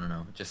bother? I don't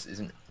know. It just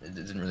isn't. It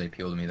doesn't really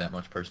appeal to me that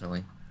much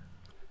personally.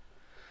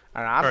 I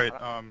don't know.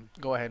 All right,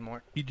 Go ahead,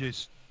 more.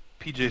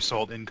 PJ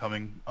Salt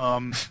incoming.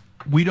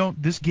 We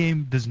don't. This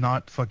game does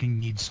not fucking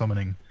need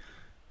summoning.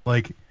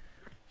 Like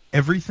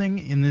everything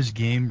in this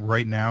game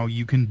right now,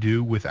 you can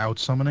do without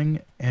summoning,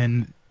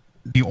 and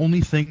the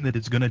only thing that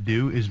it's gonna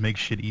do is make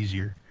shit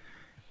easier.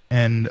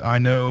 And I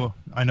know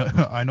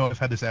I've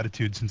had this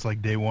attitude since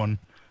like day one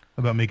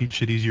about making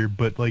shit easier,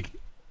 but like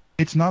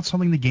it's not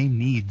something the game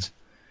needs.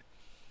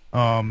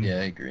 Yeah,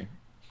 I agree.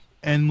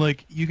 And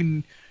like you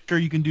can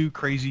do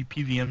crazy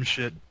PVM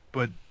shit,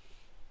 but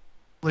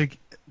like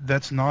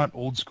that's not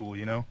old school,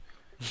 you know?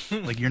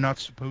 Like you're not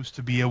supposed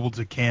to be able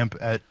to camp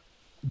at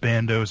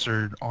Bandos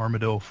or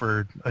Armadillo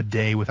for a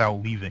day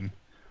without leaving.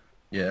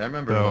 Yeah, I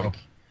remember So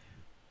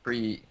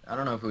like I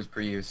don't know if it was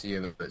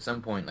pre-UC, but at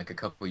some point like a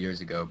couple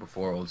years ago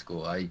before old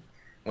school, I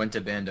went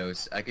to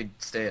Bandos. I could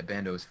stay at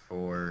Bandos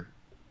for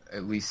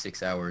at least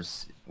 6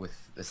 hours with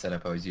the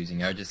setup I was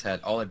using. I just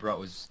had all I brought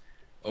was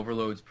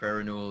overloads, prayer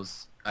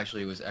renewals.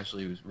 Actually it was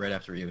right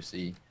after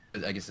EOC.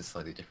 I guess it's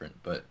slightly different,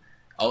 but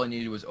all I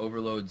needed was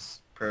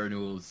overloads, prayer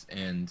renewals,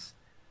 and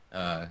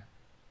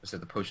was it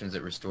the potions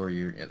that restore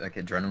your like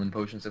adrenaline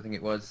potions? I think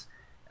it was.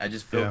 I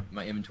just filled yeah.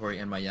 my inventory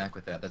and my yak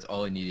with that. That's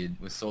all I needed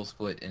with Soul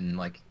Split and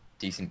like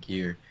decent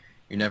gear.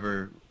 You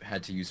never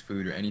had to use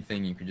food or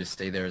anything. You could just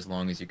stay there as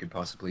long as you could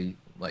possibly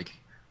like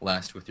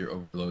last with your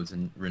overloads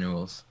and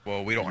renewals.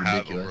 Well, we It's don't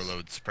have ridiculous.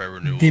 overloads, spare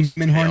renewals,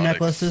 Demon horn chaotics,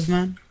 necklaces,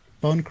 man.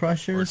 Bone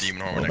or crushers.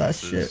 demon All horn that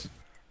necklaces. shit.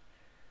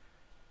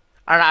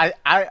 I, don't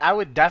know, I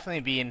would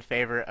definitely be in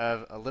favor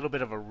of a little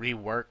bit of a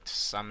reworked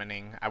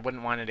summoning. I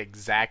wouldn't want it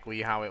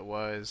exactly how it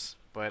was,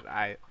 but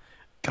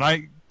Can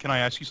I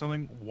ask you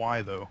something?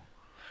 Why though?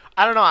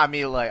 I don't know. I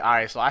mean, like, all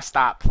right, so I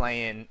stopped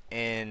playing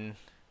in.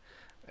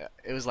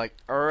 It was like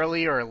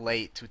early or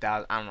late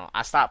 2000. I don't know.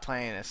 I stopped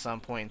playing at some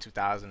point in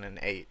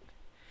 2008,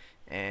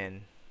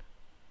 and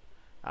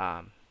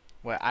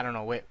well, I don't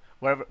know.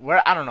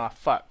 Where I don't know.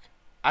 Fuck.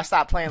 I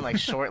stopped playing like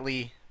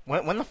shortly.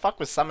 When the fuck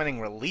was summoning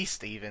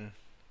released even?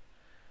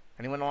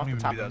 Anyone know I off don't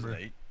the even top of remember.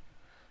 2008,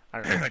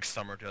 I don't know. like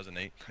summer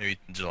 2008, maybe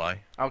July.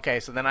 Okay,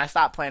 so then I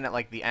stopped playing at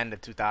like the end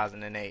of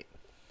 2008,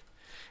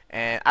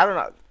 and I don't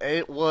know.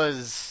 It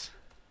was.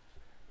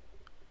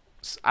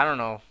 I don't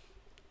know.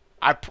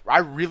 I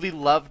really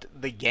loved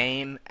the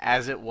game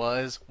as it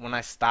was when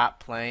I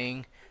stopped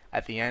playing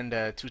at the end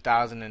of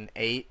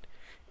 2008,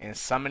 and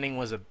summoning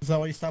was a. Is that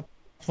why you stopped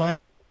playing?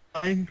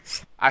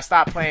 I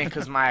stopped playing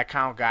because my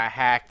account got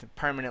hacked,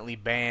 permanently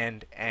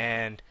banned,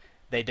 and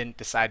they didn't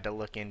decide to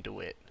look into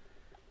it.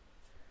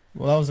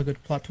 Well, that was a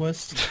good plot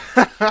twist.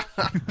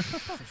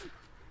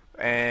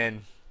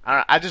 And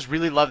I just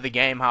really loved the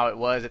game how it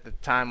was at the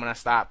time when I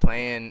stopped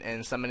playing,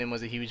 and summoning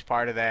was a huge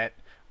part of that.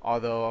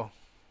 Although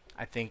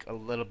I think a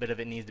little bit of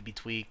it needs to be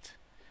tweaked.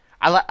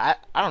 I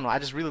don't know. I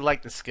just really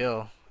like the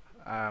skill.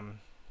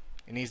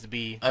 It needs to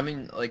be. I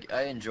mean, like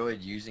I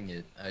enjoyed using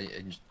it.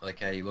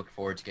 I looked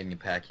forward to getting a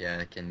pack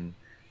yak, and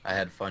I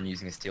had fun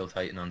using a Steel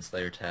Titan on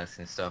Slayer tasks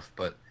and stuff.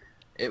 But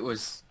it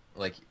was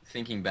like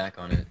thinking back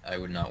on it, I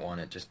would not want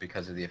it just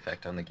because of the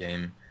effect on the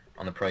game,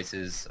 on the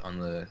prices, on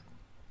the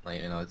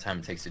the time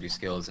it takes to do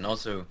skills, and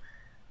also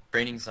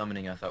training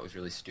summoning. I thought was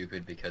really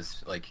stupid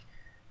because like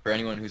for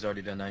anyone who's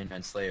already done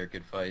 99 Slayer,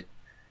 good fight.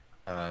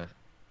 Uh,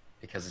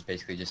 because it's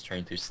basically just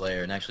trained through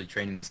Slayer, and actually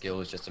training the skill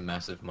is just a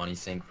massive money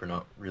sink for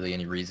not really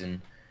any reason.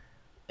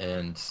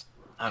 And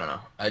I don't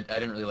know, I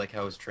didn't really like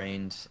how it was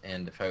trained,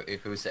 and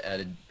if it was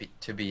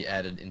to be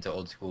added into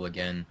old school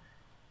again,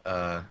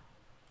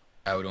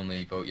 I would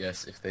only vote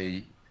yes if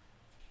they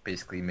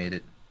basically made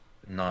it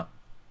not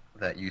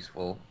that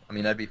useful. I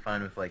mean, I'd be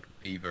fine with like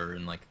Beaver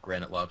and like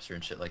Granite Lobster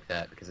and shit like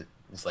that because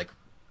it's like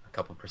a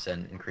couple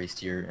percent increase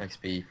to your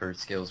XP for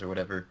skills or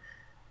whatever,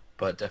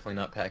 but definitely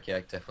not Pack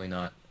Yak, definitely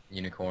not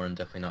Unicorn,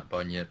 definitely not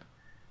Bunyip,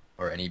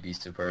 or any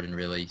Beast of Burden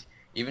really.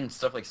 Even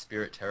stuff like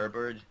Spirit Terror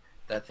Bird,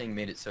 that thing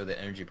made it so that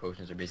energy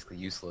potions are basically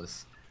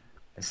useless.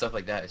 And stuff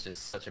like that is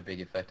just such a big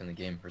effect in the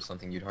game for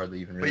something you'd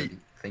hardly even really Wait.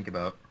 think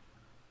about.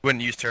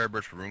 Wouldn't use Terror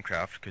Bird for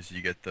Runecraft because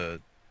you get the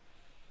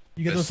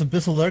You get this those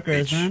Abyssal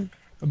Lurkers, H. man.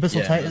 Abyssal Yeah, and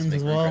those Titans make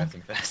as well.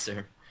 runecrafting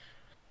faster.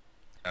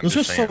 I'm Those are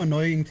just so saying.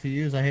 annoying to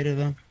use. I hated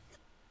them.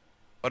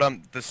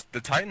 But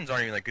the Titans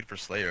aren't even that good for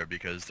Slayer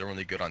because they're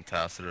only good on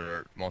tasks that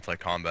are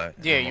multi-combat.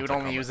 Yeah, and you would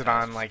only multi-combat use it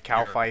on tasks, like cow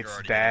you're fights,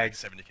 already getting, like,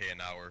 dags. 70k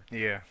an hour.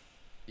 Yeah.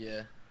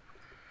 Yeah.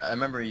 I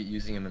remember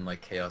using them in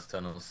like Chaos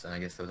Tunnels, and I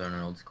guess those aren't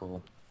old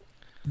school.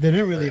 They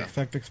didn't really Yeah.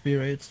 affect XP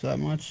rates that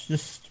much.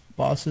 Just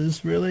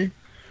bosses, really.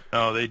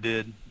 No, they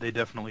did. They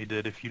definitely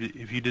did. If you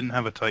didn't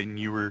have a Titan,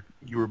 you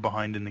were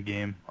behind in the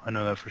game. I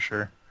know that for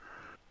sure.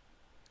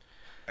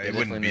 They It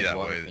wouldn't definitely be make that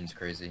water way. fiends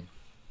crazy.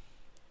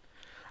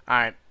 All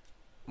right,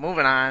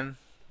 moving on.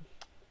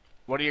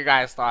 What are your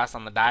guys' thoughts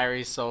on the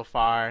diaries so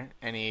far?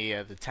 Any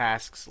of the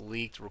tasks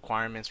leaked,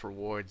 requirements,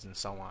 rewards, and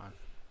so on?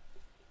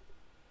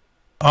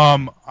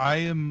 I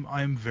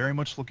am very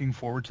much looking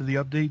forward to the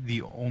update.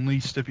 The only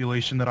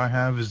stipulation that I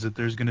have is that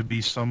there's going to be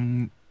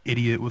some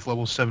idiot with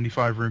level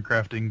 75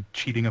 runecrafting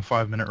cheating a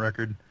 5-minute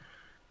record,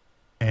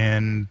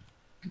 and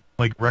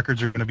like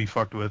records are going to be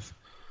fucked with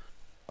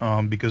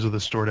because of the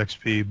stored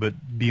XP. But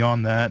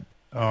beyond that,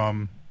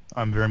 I'm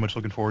very much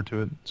looking forward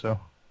to it. So,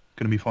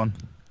 going to be fun.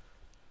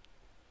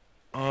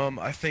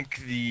 I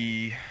think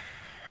the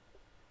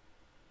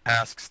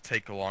tasks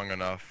take long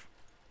enough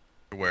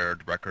where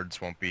the records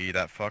won't be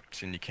that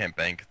fucked, and you can't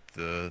bank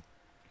the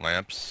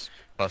lamps.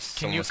 Plus, Can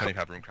someone you was saying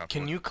have Runecraft.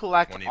 Can you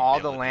collect won't even all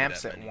be the able to do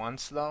lamps that at many.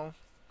 once, though?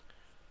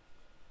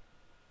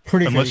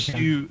 Pretty Unless sure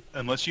you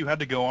unless you had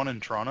to go on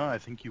Intrana, I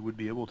think you would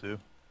be able to.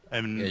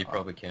 And Yeah, you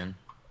probably can.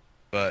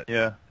 But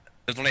yeah,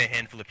 there's only a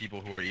handful of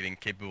people who are even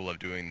capable of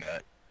doing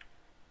that.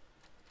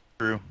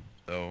 true.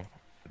 So,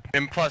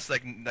 and plus,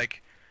 like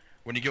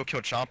when you go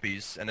kill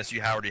Chompies, unless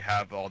you already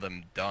have all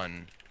them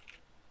done,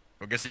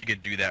 I guess you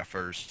could do that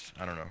first.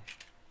 I don't know.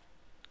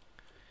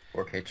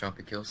 4K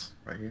Chompy kills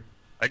right here.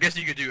 I guess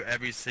you could do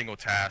every single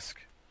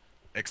task,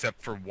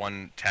 except for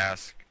one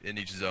task in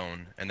each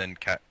zone, and then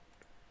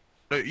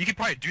So you could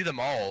probably do them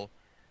all,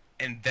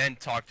 and then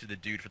talk to the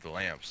dude for the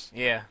lamps.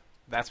 Yeah,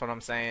 that's what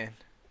I'm saying.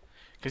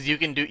 Because you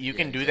can do Yeah,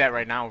 that exactly.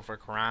 right now for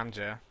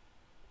Karanja.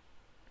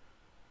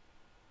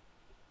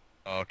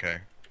 Oh, okay.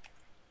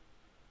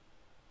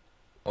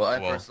 Well, I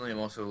Well- personally am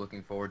also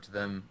looking forward to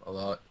them a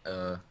lot.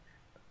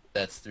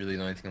 That's really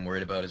the only thing I'm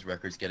worried about is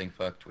records getting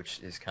fucked, which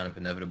is kind of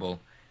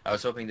inevitable. I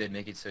was hoping they'd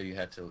make it so you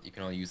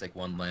can only use like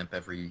one lamp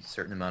every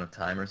certain amount of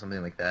time or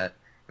something like that.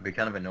 It'd be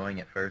kind of annoying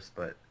at first,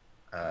 but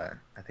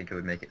I think it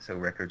would make it so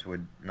records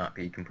would not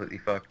be completely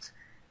fucked.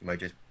 You might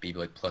just be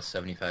like plus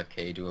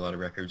 75k, do a lot of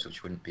records,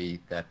 which wouldn't be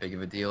that big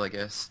of a deal, I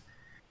guess.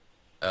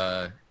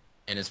 And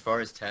as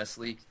far as tasks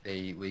leaked,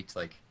 they leaked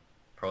like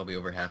probably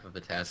over half of the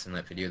tasks in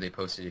that video they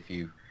posted if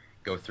you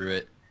go through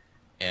it.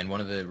 And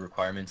one of the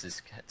requirements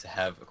is to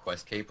have a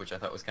quest cape, which I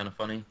thought was kind of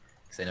funny,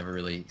 because they never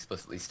really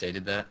explicitly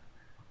stated that.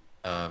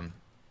 Well,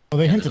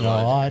 they Yeah, hinted there's a of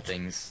different lot.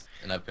 things,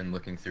 and I've been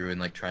looking through and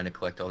like trying to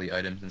collect all the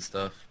items and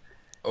stuff.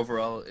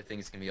 Overall, I think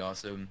it's gonna be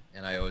awesome,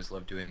 and I always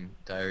love doing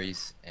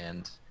diaries,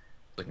 and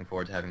looking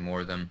forward to having more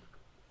of them.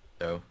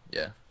 So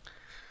yeah,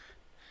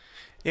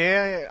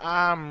 Yeah,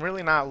 I'm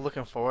really not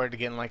looking forward to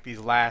getting like these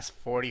last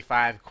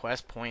 45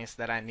 quest points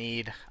that I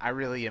need. I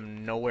really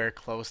am nowhere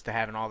close to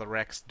having all the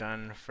recs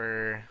done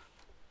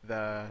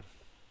the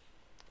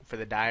for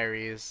the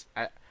diaries.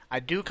 I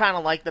do kind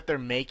of like that they're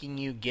making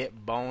you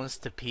get bones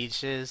to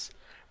Peaches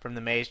from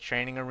the Maze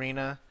Training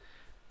Arena.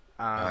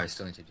 I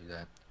still need to do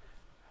that.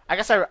 I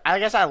guess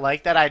I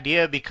like that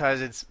idea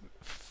because it's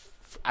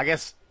I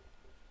guess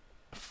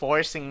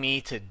forcing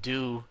me to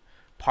do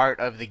part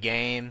of the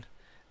game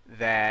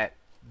that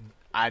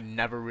I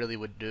never really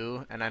would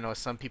do, and I know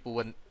some people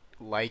wouldn't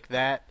like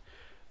that,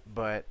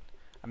 but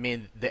I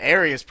mean the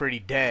area is pretty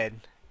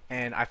dead,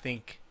 and I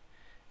think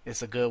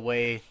it's a good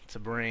way to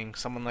bring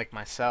someone like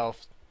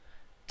myself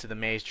to the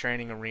Maze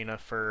Training Arena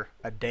for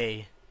a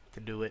day to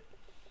do it.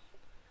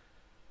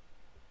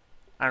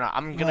 I don't know.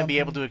 I'm gonna be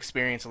able to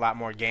experience a lot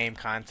more game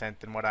content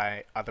than what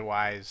I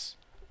otherwise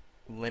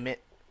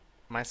limit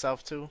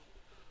myself to.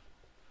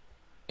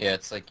 Yeah,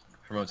 it's like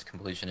promotes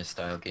completionist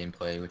style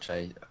gameplay, which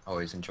I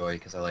always enjoy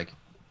because I like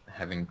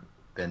having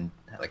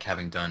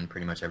done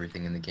pretty much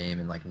everything in the game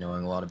and like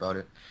knowing a lot about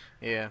it.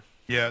 Yeah.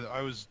 Yeah,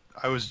 I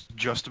was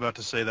just about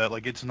to say that.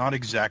 Like, it's not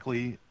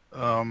exactly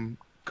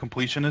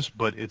completionist,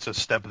 but it's a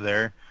step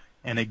there,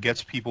 and it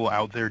gets people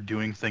out there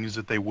doing things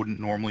that they wouldn't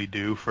normally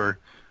do for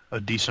a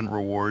decent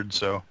reward.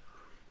 So,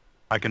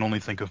 I can only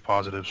think of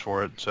positives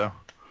for it. So,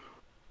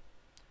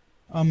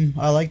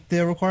 I like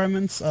their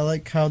requirements. I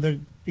like how they're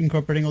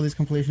incorporating all these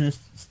completionist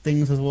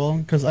things as well,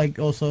 because I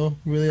also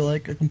really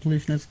like a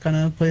completionist kind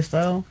of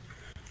playstyle.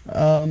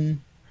 I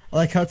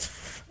like how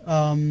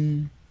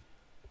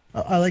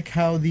I like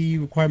how the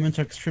requirements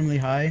are extremely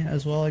high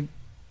as well. Like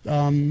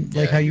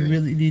I how you agree.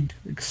 really need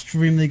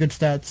extremely good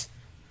stats.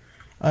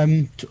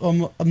 I'm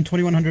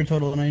 2100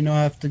 total, and I know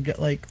I have to get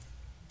like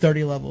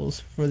 30 levels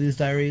for these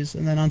diaries,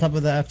 and then on top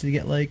of that, I have to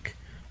get like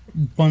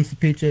bunch of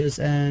peaches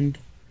and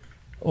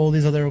all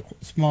these other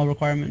small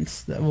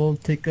requirements that will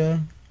take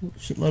a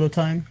shitload of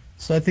time.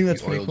 So I think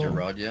that's You pretty oiled cool. your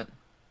rod yet?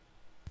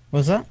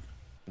 What's that?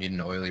 You need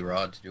an oily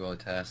rod to do all the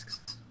tasks.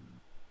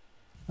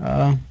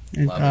 I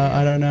Eel.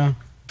 don't know.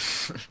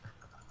 It's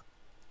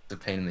a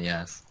pain in the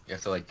ass. You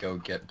have to like go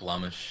get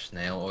Blamish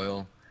snail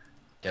oil,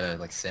 get a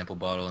like sample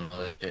bottle and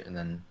all that shit, and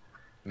then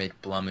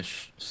make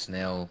Blamish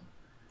snail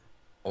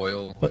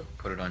oil, What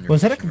put it on your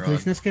was that a fishing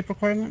completion rod. escape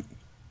requirement?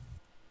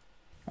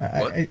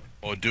 What?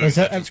 Or doing Was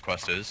that Legends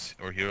Quest is,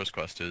 or Heroes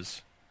Quest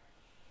is.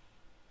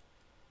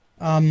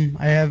 I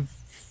have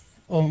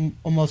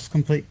almost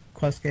complete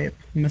Questscape.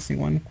 I'm missing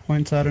one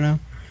point, so I don't know.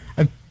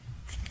 I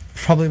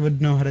probably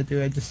would know how to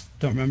do it. I just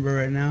don't remember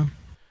right now.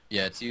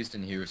 Yeah, it's used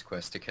in Hero's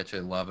Quest to catch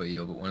a lava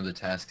eel, but one of the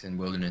tasks in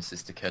Wilderness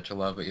is to catch a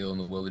lava eel in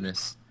the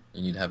wilderness.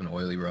 You need to have an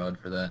oily rod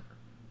for that.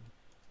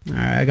 All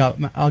right,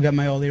 I'll get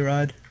my Oli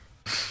rod.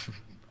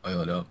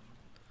 Oil it up.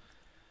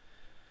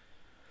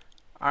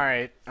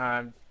 Alright,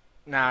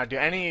 now, do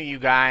any of you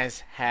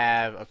guys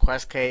have a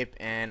quest cape,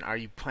 and are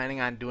you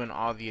planning on doing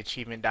all the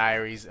achievement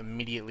diaries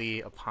immediately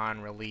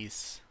upon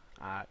release?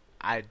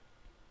 I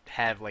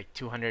have like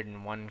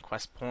 201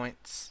 quest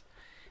points,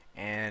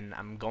 and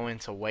I'm going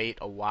to wait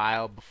a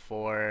while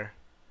before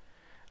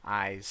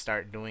I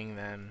start doing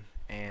them.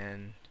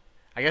 And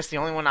I guess the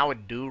only one I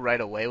would do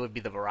right away would be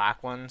the Varrock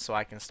one, so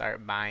I can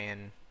start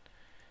buying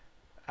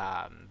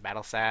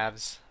battle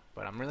salves.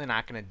 But I'm really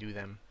not going to do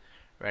them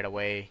right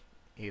away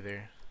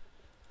either.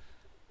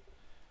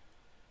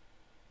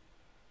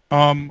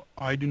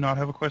 I do not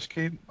have a quest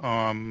cape.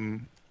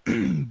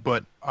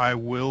 But I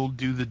will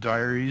do the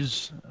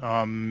diaries.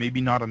 Maybe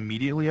not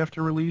immediately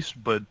after release,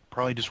 but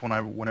probably just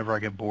whenever I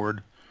get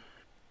bored.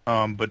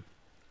 But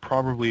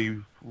probably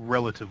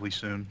relatively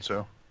soon.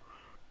 So.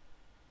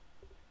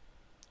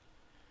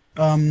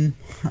 I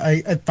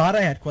thought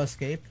I had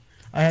Questscape.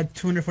 I had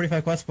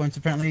 245 quest points.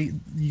 Apparently,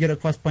 you get a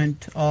quest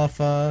point off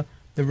the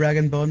Rag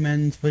and Bone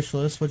Man's wish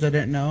list, which I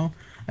didn't know.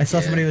 I saw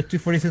Yeah. somebody with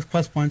 246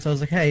 quest points. I was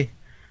like, hey,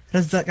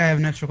 does that guy have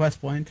an extra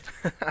quest point?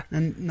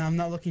 And now I'm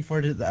not looking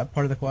forward to that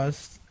part of the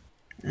quest.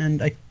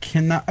 And I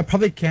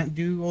probably can't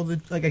do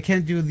I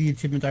can't do the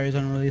achievement diaries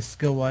on release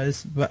skill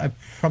wise, but I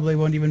probably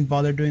won't even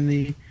bother doing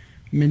the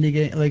mini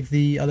game, like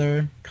the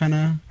other kind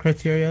of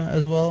criteria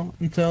as well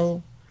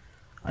until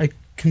I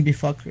can be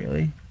fucked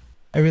really.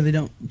 I really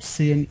don't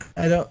see any.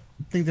 I don't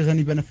think there's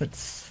any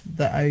benefits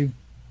that I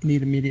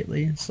need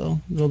immediately, so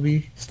they'll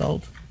be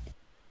stalled.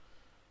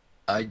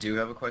 I do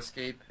have a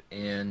Questscape,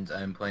 and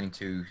I'm planning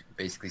to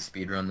basically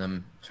speedrun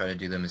them, try to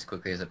do them as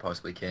quickly as I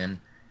possibly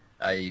can.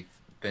 I've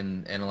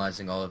been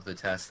analyzing all of the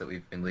tasks that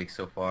we've been leaked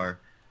so far.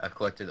 I've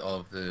collected all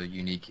of the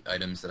unique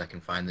items that I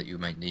can find that you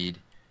might need,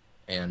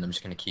 and I'm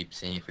just going to keep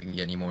seeing if we can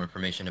get any more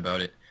information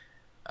about it.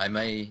 I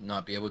may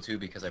not be able to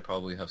because I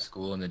probably have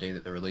school on the day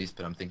that they're released,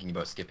 but I'm thinking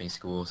about skipping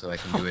school so I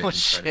can do it Oh, and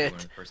try to be shit. one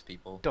of the first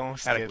people.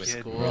 Don't Atta skip kid.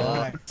 school.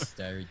 Relax.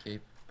 Diary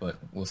cape, but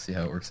we'll see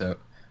how it works out.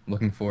 I'm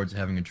looking forward to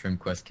having a trim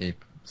quest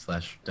cape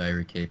 /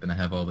 diary cape, and I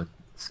have all the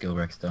skill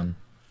recs done.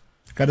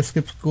 Gotta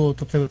skip school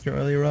to play with your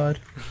early rod.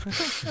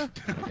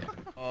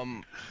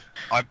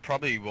 I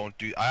probably won't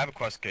do. I have a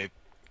quest cape.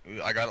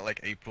 I got it like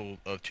April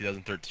of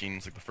 2013.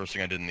 It's like the first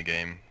thing I did in the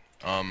game.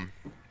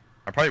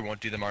 I probably won't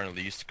do them on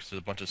release because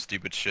there's a bunch of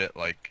stupid shit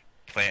like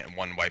plant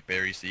one white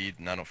berry seed,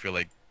 and I don't feel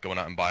like going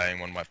out and buying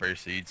one white berry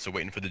seed. So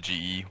waiting for the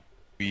GE will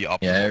be optimal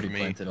Yeah, I already for me.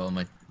 planted all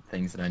my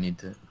things that I need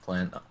to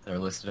plant. They're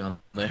listed on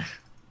there.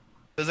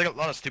 There's like a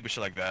lot of stupid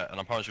shit like that, and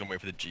I'm probably just gonna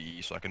wait for the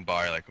GE so I can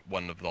buy like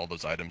one of all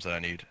those items that I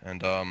need.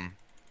 And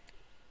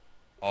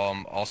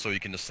also you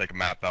can just like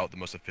map out the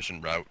most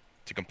efficient route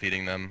to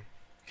completing them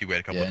if you wait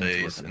a couple Yeah, of I need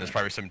to work days. on And there's that.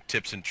 probably some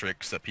tips and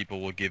tricks that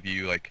people will give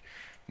you, like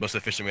most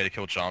efficient way to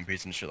kill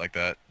zombies and shit like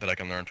that, that I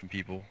can learn from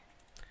people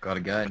Got a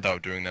guide.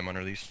 without doing them on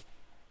release.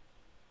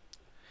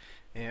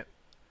 Yep.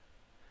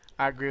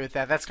 I agree with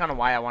that. That's kind of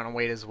why I want to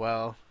wait as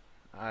well.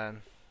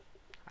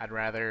 I'd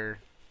rather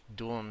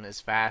do them as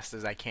fast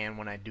as I can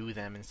when I do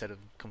them instead of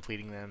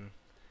completing them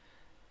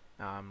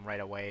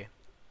right away.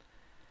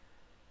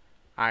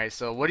 Alright,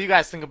 so what do you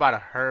guys think about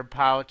a herb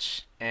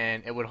pouch?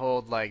 And it would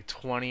hold like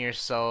 20 or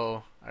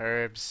so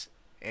herbs,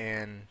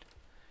 and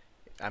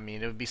I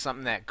mean, it would be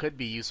something that could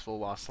be useful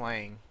while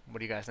slaying. What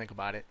do you guys think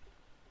about it?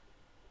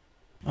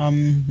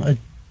 I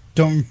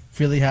don't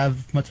really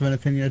have much of an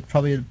opinion. I'd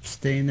probably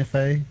abstain if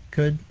I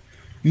could.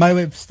 My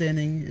way of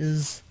abstaining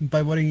is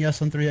by voting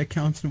yes on 3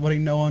 accounts and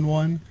voting no on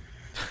 1.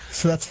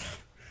 So that's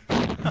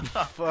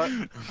Fuck.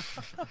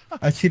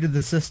 I cheated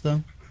the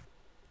system.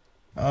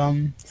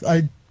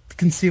 I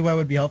can see why it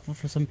would be helpful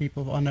for some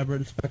people on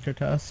Ever Spectre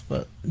tests,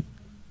 but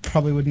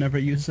probably would never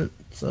use it.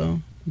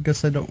 So I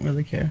guess I don't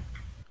really care.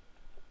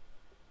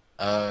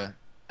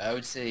 I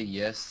would say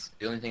yes.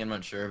 The only thing I'm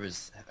not sure of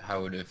is how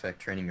it would affect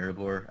training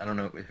Herblore. I don't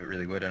know if it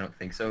really would. I don't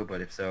think so, but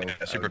if so, Yeah,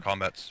 I super would-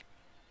 combats.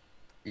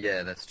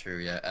 Yeah, that's true.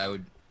 Yeah,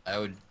 I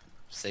would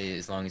say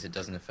as long as it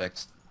doesn't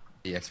affect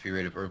the XP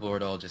rate of Herblore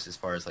at all, just as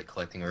far as like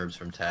collecting herbs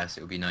from tasks,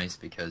 it would be nice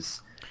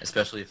because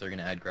especially if they're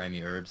gonna add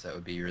grimy herbs, that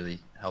would be really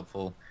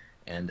helpful.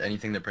 And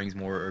anything that brings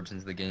more herbs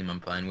into the game, I'm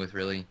fine with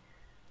really.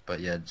 But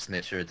yeah, just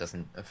make sure it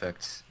doesn't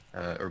affect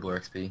Herblore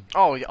XP.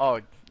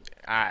 Oh,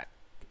 I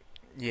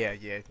Yeah,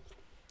 yeah.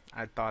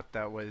 I thought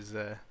that was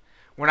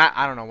when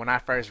I don't know when I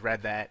first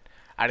read that,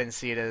 I didn't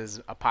see it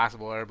as a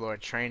possible herblore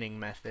training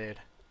method.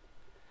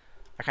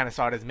 I kind of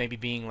saw it as maybe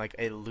being like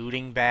a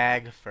looting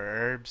bag for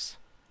herbs.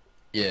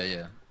 Yeah,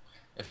 yeah.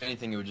 If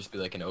anything, it would just be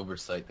like an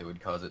oversight that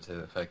would cause it to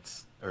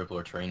affect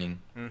herblore training.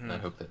 And I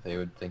Hmm. hope that they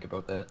would think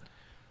about that.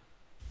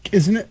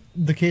 Isn't it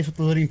the case with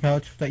the looting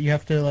pouch that you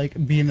have to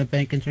like be in the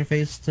bank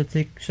interface to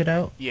take shit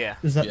out? Yeah.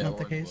 Is that Yeah, not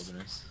the or in the case?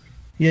 wilderness.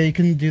 Yeah, you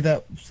can do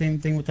that same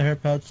thing with the hair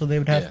pouch, so they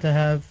would have Yeah. to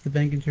have the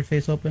bank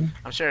interface open.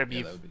 I'm sure it'd Yeah,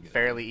 be that would be a good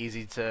fairly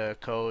easy to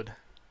code.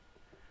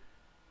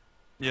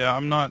 Yeah,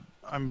 I'm not.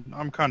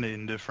 I'm kind of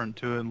indifferent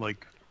to it.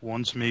 Like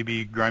once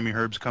maybe grimy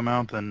herbs come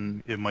out,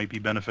 then it might be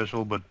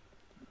beneficial. But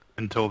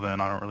until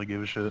then, I don't really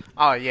give a shit.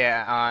 Oh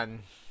yeah,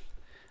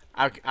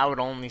 I would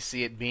only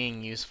see it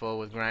being useful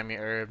with grimy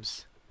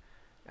herbs.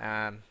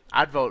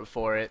 I'd vote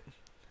for it,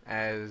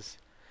 as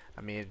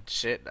I mean,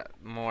 shit,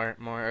 more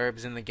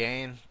herbs in the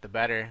game, the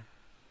better.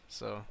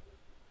 So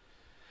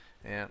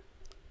yeah.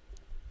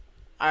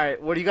 All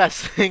right, what do you guys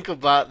think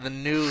about the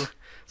new?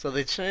 So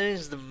they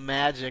changed the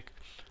magic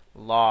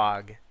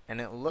log,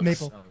 and it looks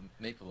Maple.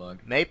 Maple log.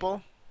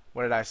 Maple.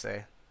 What did I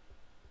say?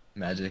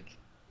 Magic.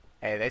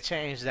 Hey, they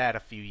changed that a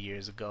few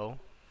years ago.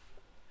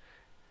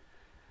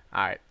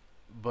 All right,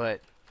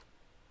 but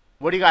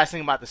what do you guys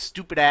think about the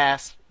stupid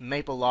ass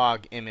maple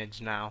log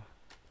image now?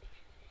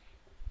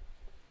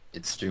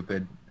 It's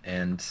stupid,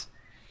 and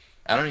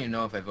I don't even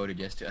know if I voted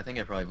yes to. I think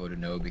I probably voted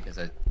no because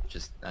I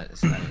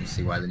don't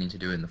see why they need to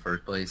do it in the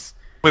first place.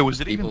 Wait,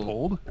 was it even People-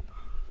 pulled?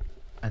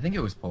 I think it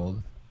was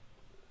pulled.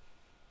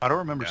 I don't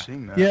remember Yeah.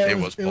 seeing that. Yeah, It it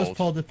was was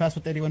pulled to pass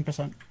with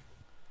 81%.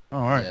 Oh,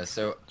 all right. Yeah,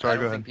 so Sorry, I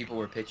go don't ahead. think people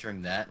were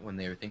picturing that when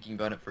they were thinking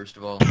about it, first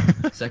of all.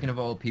 Second of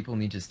all, people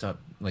need to stop,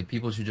 like,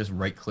 people should just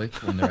right-click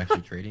when they're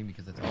actually trading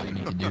because that's all you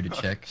need to do to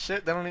check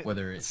Shit, they don't need,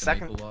 whether it's a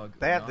second. maple log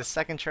They or have not. the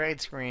second trade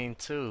screen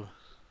too.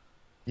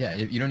 Yeah,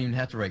 you don't even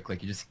have to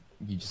right-click. You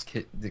just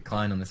hit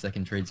decline on the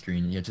second trade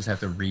screen. You just have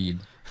to read.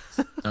 It's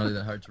not really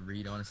that hard to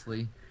read,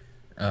 honestly.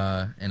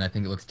 And I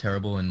think it looks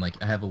terrible. And like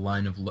I have a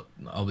line of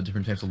all the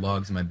different types of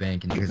logs in my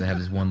bank, and because I have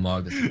this one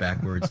log that's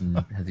backwards and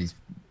has these,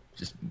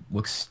 just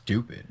looks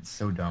stupid. It's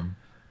so dumb.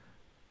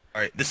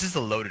 All right, this is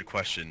a loaded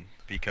question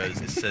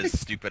because it says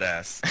 "stupid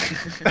ass"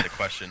 in the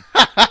question.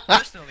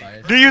 Personally,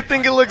 Do you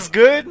think it looks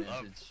good?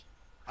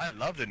 I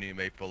love the new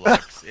Maple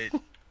Logs.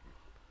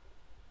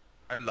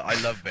 I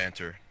love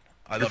banter.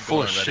 I You're love full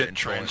going of on Reddit shit, and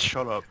trolling. Trans.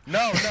 Shut up.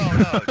 No,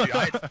 dude.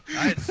 I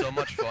had so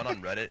much fun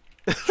on Reddit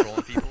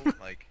trolling people.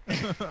 Like,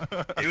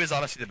 it was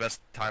honestly the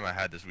best time I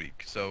had this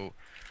week. So,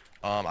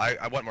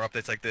 I want more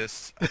updates like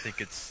this. I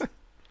think it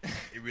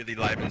really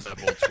livens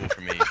up old school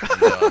for me.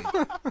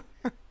 And,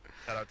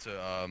 shout out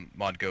to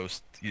Mod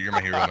Ghost. You're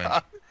my hero,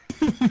 man.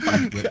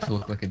 Whip to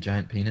look like a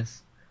giant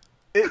penis.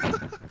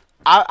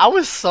 I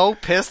was so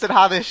pissed at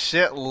how this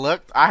shit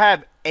looked. I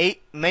had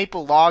 8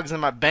 maple logs in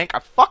my bank. I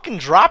fucking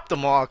dropped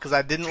them all because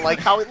I didn't like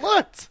how it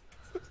looked.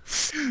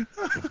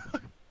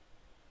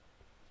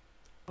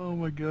 Oh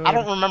my god. I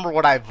don't remember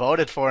what I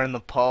voted for in the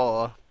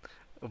poll,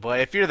 but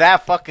if you're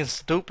that fucking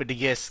stupid to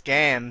get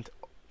scammed,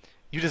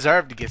 you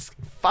deserve to get.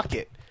 Fuck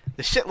it.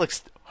 The shit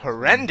looks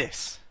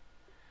horrendous.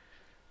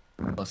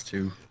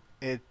 +2.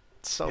 It's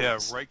so. Yeah,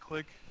 right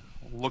click,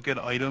 look at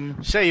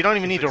item. Shit, you don't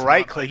even If need to it's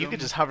right not click. You item- could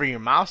just hover your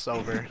mouse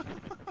over.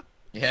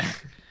 Yeah.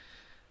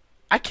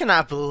 I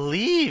cannot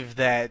believe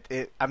that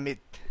it. I mean,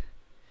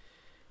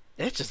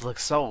 it just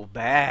looks so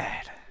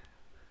bad.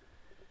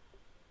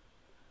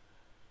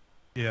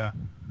 Yeah.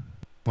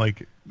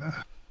 Like,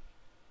 I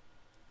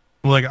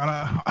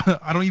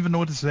don't even know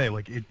what to say.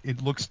 Like,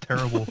 it looks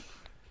terrible.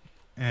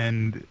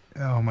 And,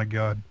 oh my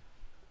god.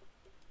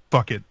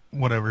 Fuck it.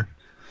 Whatever.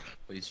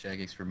 Please,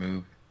 Jagex,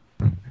 remove.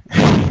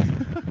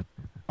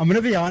 I'm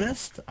gonna be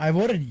honest. I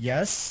voted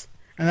yes,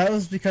 and that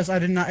was because I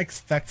did not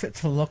expect it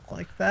to look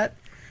like that.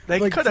 They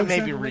Like, could have for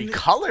maybe example, when they-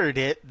 recolored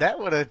it. That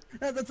would have.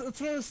 That's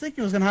what I was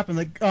thinking was gonna happen.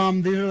 Like,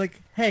 they were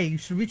like, "Hey,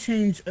 should we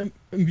change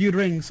imbued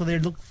rings so they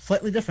look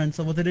slightly different?"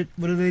 So what do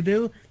they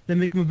do? They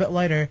make them a bit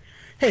lighter.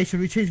 Hey, should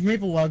we change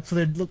maple logs so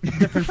they look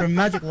different from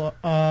magic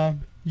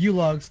U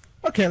logs?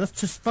 Okay, let's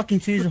just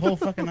fucking change the whole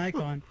fucking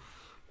icon.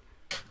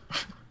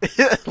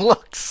 It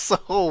looks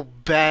so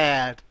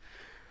bad.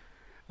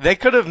 They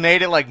could have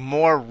made it like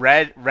more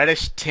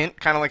reddish tint,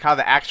 kind of like how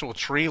the actual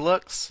tree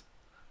looks.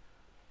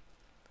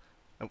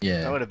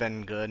 Yeah. That would have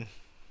been good.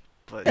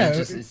 But Yeah,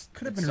 It's it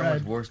could have it's been so much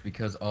red. worse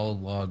because all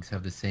logs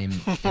have the same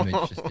image,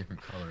 just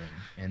different coloring.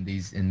 And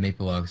these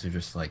maple logs are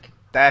just like.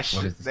 that What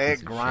shit, is this piece that of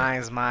shit?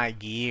 grinds my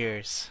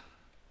gears.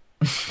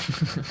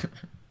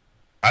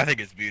 I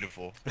think it's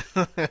beautiful.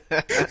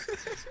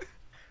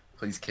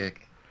 Please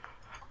kick.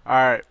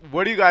 Alright,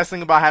 what do you guys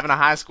think about having a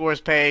high scores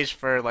page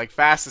for like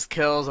fastest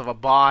kills of a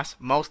boss,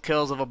 most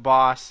kills of a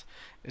boss,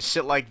 and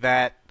shit like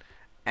that?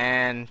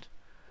 And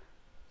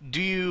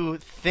do you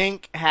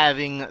think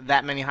having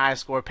that many high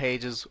score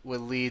pages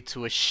would lead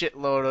to a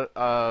shitload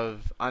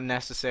of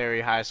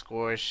unnecessary high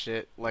score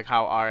shit like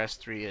how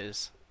RS3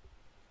 is?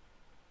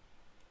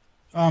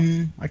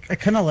 I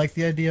kind of like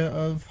the idea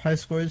of high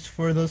scores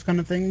for those kind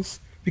of things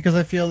because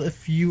I feel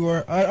if you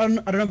are, I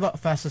don't know about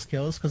fastest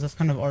kills because that's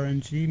kind of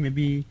RNG.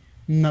 Maybe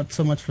not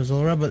so much for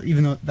Zora, but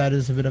even though that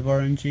is a bit of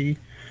RNG,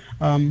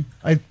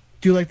 I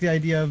do like the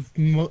idea of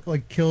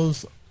like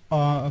kills,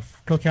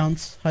 kill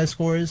counts, high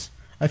scores.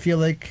 I feel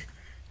like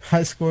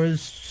high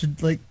scores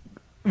should like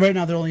right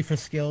now they're only for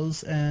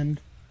skills, and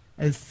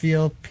I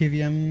feel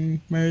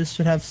PVMers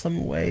should have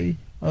some way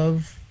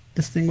of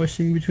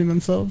distinguishing between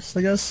themselves.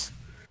 I guess.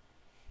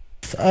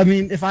 I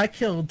mean, if I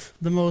killed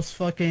the most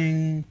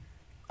fucking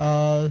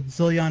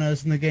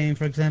Zillianas in the game,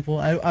 for example,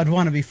 I'd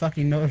want to be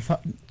fucking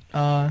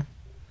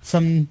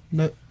some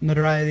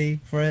notoriety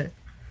for it.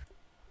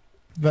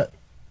 But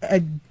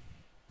I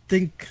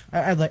think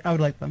I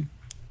would like them.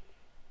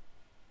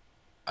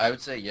 I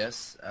would say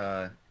yes,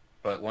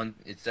 but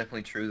it's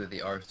definitely true that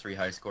the R3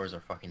 high scores are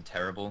fucking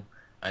terrible.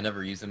 I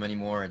never use them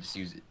anymore. I just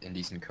use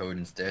indecent code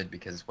instead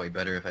because it's way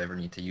better if I ever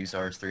need to use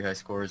RS3 high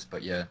scores.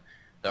 But yeah,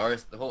 the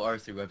whole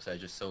RS3 website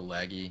is just so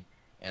laggy,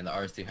 and the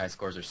RS3 high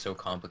scores are so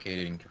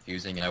complicated and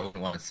confusing, and I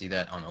wouldn't want to see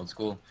that on old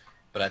school.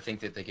 But I think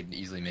that they could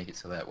easily make it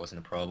so that wasn't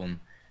a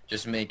problem.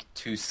 Just make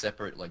two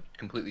separate, like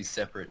completely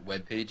separate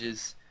web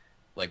pages,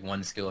 like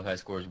one skill of high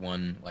scores,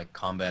 one like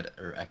combat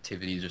or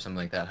activities or something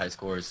like that high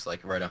scores,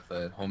 like right off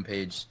the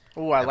homepage.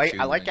 Ooh, Have I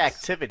two like links.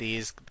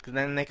 activities. 'Cause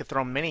then they could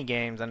throw mini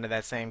games under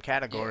that same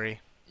Yeah,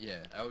 category.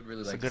 yeah. I would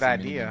really It's a like to good see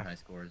minigame idea. high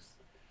scores.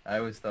 I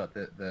always thought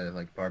that the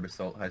like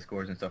Barbasalt high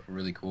scores and stuff were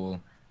really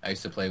cool. I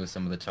used to play with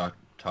some of the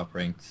top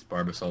ranked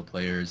Barbasalt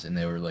players, and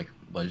they were like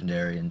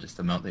legendary, and just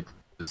the amount they played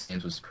those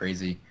games was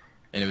crazy.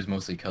 And it was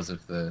mostly because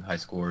of the high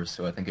scores.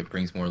 So I think it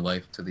brings more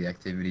life to the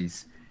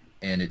activities,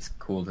 and it's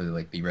cool to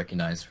like be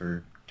recognized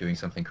for doing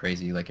something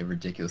crazy like a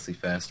ridiculously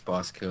fast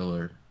boss kill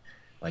or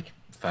like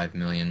 5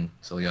 million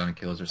Zillion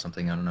kills or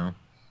something. I don't know.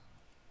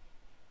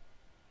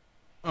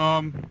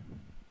 Um,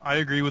 I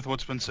agree with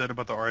what's been said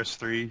about the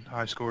RS3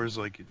 high scores.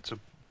 Like, it's a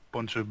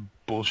bunch of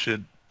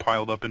bullshit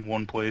piled up in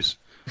one place.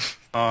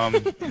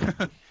 Um,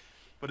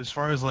 but as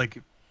far as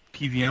like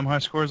PVM high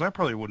scores, I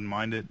probably wouldn't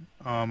mind it.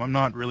 I'm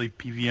not really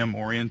PVM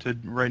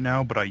oriented right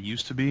now, but I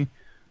used to be.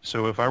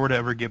 So if I were to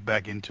ever get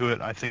back into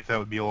it, I think that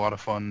would be a lot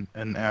of fun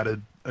and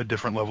added a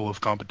different level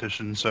of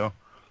competition. So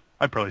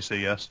I'd probably say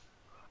yes.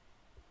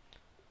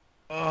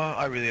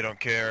 I really don't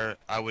care.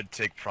 I would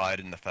take pride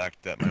in the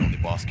fact that my only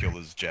boss kill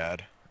is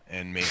Jad,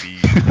 and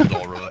maybe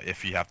Zora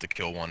if you have to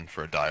kill one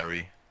for a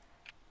diary.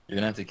 You're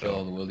gonna have to kill So,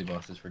 all the wildy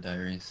bosses for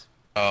diaries.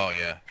 oh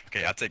yeah,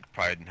 okay. I take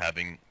pride in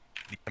having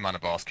the amount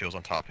of boss kills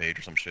on top page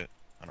or some shit.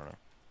 I don't know.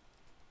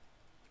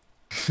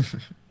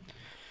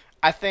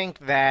 I think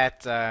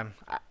that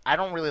I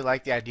don't really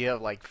like the idea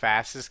of like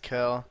fastest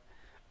kill,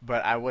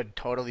 but I would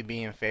totally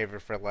be in favor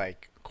for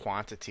like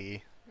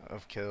quantity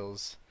of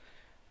kills.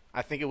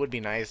 I think it would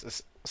be nice.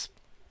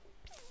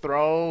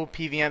 Throw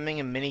PVMing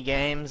and mini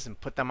games and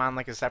put them on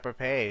like a separate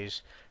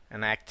page,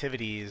 an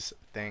activities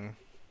thing.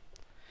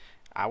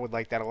 I would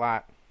like that a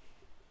lot.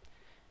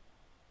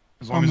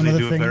 As long as they Another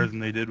do it better thing, than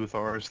they did with the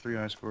RS3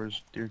 high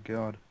scores, dear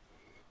God.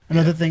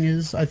 Yeah. another thing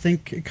is I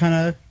think it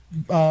kind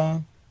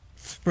of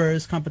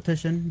spurs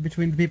competition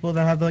between the people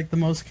that have like the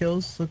most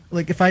kills. So,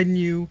 like if I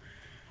knew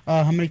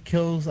how many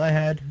kills I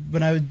had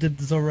when I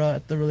did Zora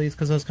at the release,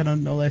 because I was kind of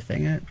no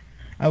lifing it,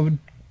 I would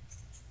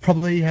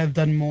probably have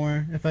done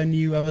more if I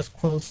knew I was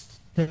close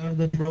to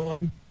the number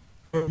one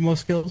for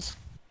most kills.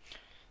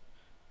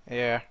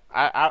 Yeah,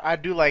 I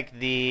do like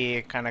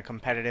the kind of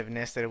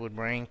competitiveness that it would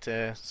bring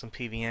to some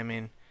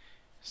PVMing,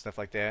 stuff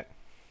like that.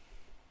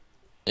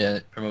 Yeah,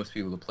 it promotes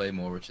people to play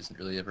more, which isn't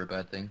really ever a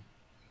bad thing.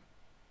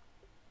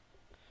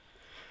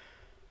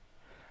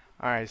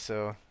 Alright,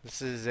 so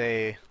this is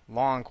a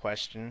long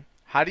question.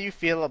 How do you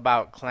feel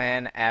about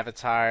clan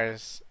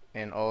avatars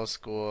in old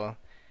school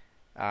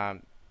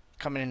um,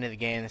 coming into the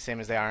game the same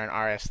as they are in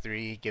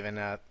RS3, given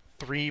a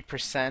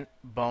 3%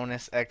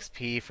 bonus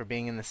XP for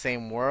being in the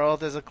same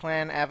world as a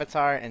clan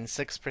avatar and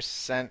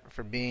 6%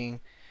 for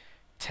being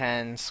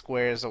 10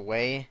 squares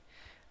away?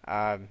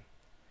 Um,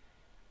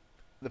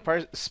 the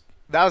person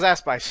that was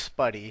asked by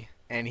Spuddy,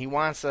 and he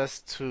wants us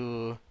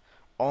to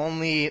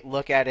only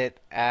look at it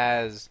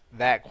as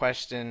that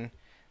question,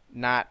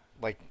 not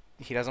like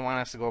he doesn't want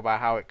us to go about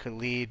how it could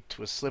lead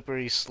to a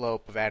slippery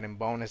slope of adding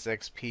bonus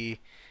XP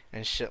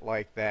and shit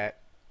like that.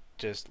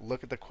 Just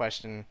look at the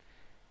question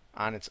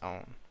on its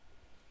own.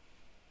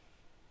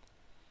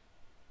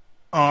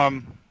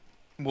 Um,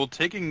 well,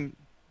 taking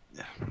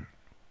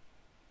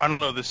I don't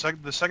know the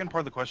second part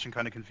of the question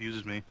kind of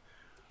confuses me.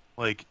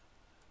 Like,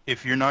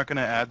 if you're not going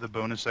to add the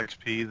bonus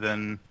XP,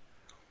 then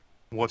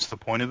what's the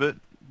point of it?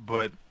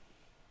 But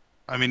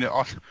I mean,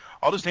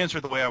 I'll just answer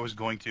it the way I was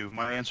going to.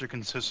 My answer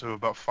consists of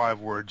about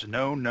 5 words: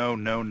 no, no,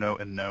 no, no,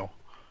 and no.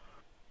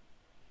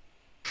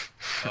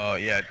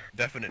 Yeah,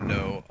 definite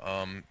no.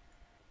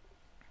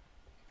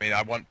 I mean,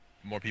 I want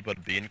more people to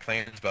be in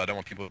clans, but I don't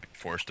want people to be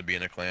forced to be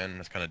in a clan.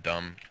 That's kind of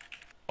dumb.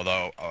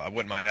 Although I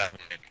wouldn't mind having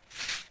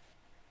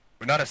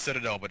not a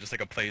citadel, but just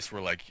like a place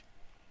where like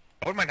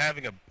I wouldn't mind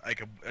having a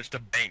just a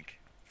bank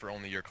for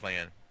only your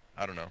clan.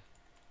 I don't know.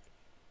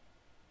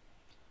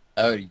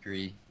 I would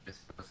agree with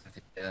both of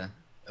the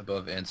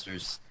above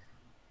answers.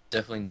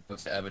 Definitely no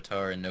to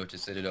Avatar and no to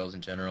Citadels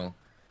in general.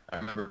 I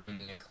remember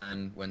being a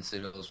clan when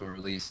Citadels were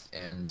released,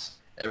 and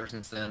ever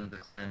since then the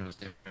clan was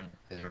different.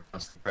 They were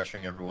constantly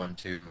pressuring everyone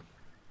to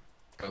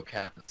go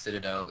cap the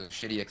Citadel. It was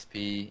shitty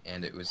XP,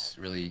 and it was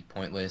really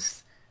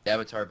pointless. The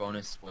Avatar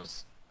bonus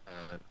was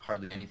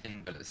hardly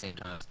anything, but at the same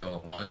time, it's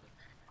still a want.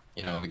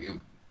 You know,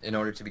 in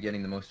order to be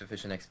getting the most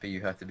efficient XP,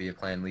 you have to be a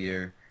clan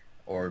leader,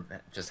 or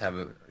just have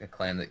a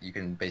clan that you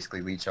can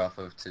basically leech off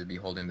of to be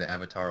holding the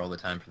Avatar all the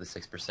time for the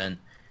 6%.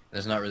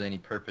 There's not really any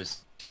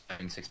purpose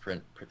having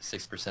 6%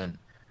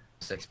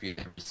 XP at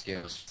every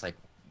skill. It's just like,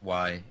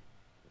 why?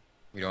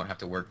 We don't have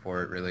to work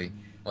for it, really.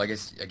 Well, I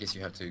guess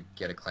you have to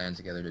get a clan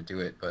together to do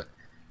it, but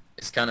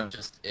it's kind of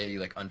just a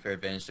like unfair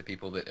advantage to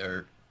people that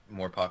are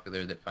more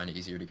popular, that find it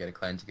easier to get a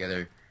clan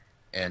together,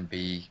 and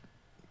be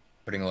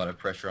putting a lot of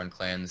pressure on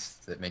clans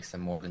that makes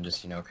them more than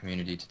just, a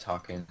community to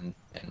talk in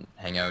and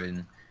hang out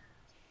in.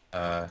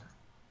 Uh,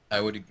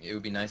 it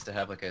would be nice to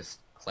have like a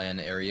clan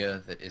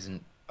area that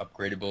isn't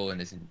upgradable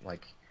and isn't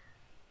like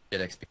get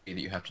XP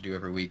that you have to do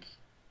every week.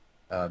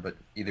 But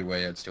either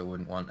way, I still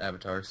wouldn't want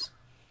avatars.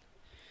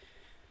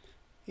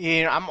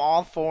 I'm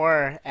all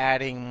for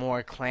adding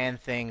more clan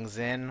things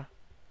in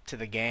to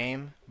the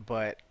game,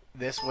 but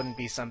this wouldn't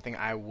be something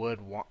I would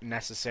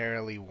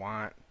necessarily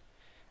want.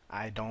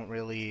 I don't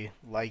really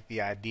like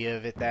the idea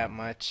of it that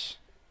much,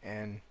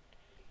 and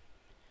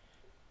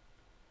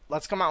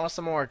let's come out with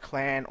some more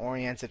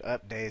clan-oriented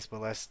updates,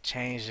 but let's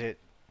change it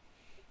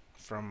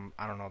from,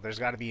 I don't know, there's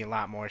got to be a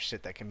lot more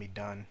shit that can be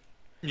done.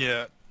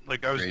 Yeah,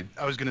 like Agreed.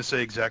 I was gonna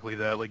say exactly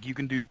that. Like you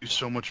can do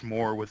so much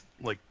more with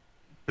like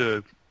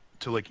to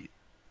like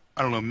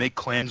I don't know, make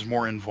clans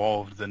more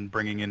involved than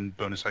bringing in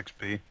bonus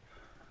XP.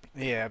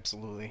 Yeah,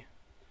 absolutely.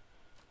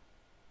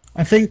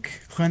 I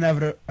think clan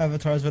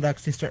avatars would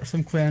actually start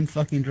some clan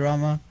fucking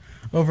drama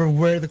over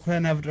where the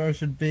clan avatar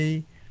should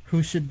be,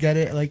 who should get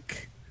it,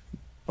 like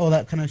all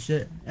that kind of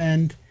shit.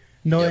 And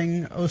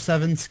knowing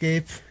 '07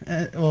 Scape,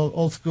 well,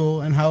 old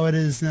school, and how it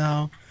is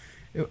now,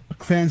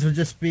 clans would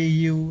just be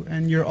you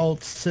and your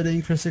alt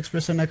sitting for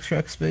 6%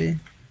 extra XP.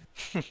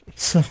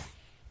 So,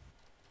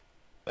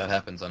 That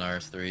happens on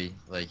RS3.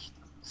 Like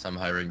some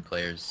high-rated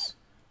players,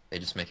 they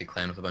just make a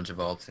clan with a bunch of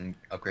alts and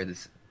upgrade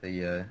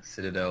the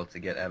Citadel to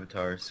get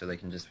avatars, so they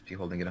can just be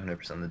holding it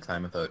 100% of the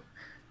time without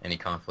any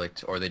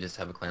conflict. Or they just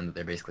have a clan that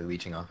they're basically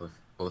leeching off of,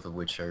 both of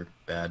which are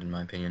bad in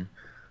my opinion.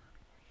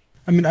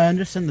 I mean, I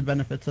understand the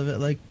benefits of it.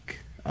 Like,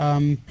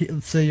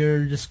 let's say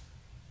you're just,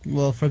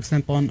 well, for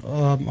example, on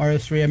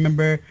RS3, I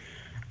remember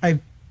I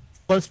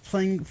was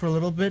playing for a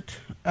little bit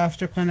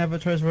after clan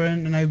avatars were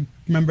in, and I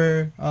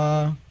remember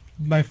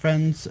my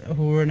friends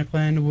who were in a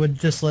clan would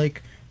just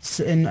like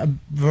sit in a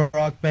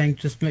rock bank,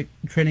 just make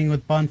training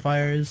with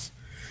bonfires,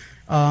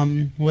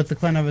 with the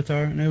clan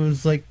avatar, and it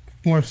was like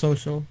more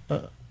social.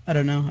 But I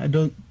don't know. I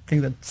don't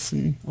think that's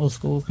an old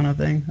school kind of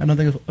thing. I don't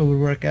think it would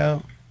work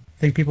out.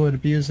 I think people would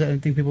abuse it. I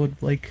think people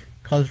would like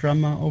cause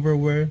drama over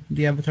where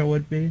the avatar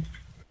would be.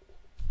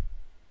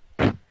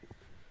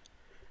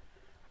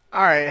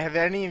 Alright, have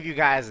any of you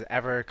guys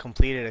ever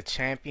completed a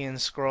champion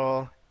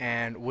scroll,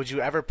 and would you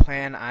ever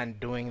plan on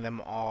doing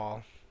them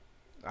all?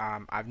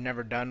 I've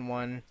never done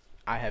one.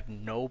 I have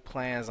no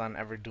plans on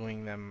ever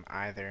doing them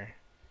either.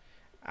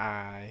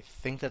 I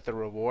think that the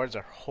rewards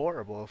are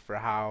horrible for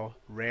how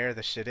rare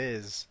the shit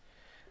is,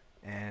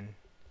 and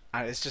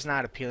it's just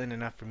not appealing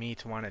enough for me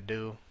to want to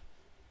do.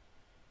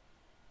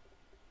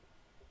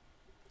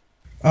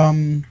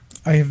 I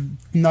have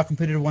not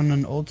completed one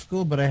on old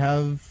school, but I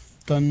have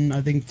done,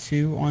 I think,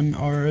 two on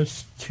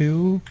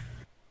RS2.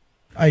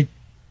 I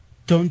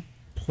don't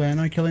plan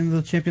on killing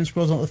the champion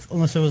scrolls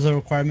unless it was a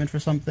requirement for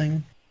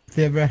something. If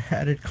they ever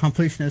had a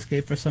completion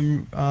escape for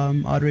some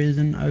odd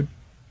reason, I would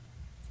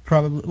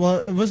probably...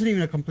 Well, it wasn't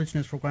even a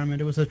completionist requirement,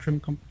 it was a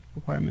trim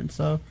requirement,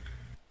 so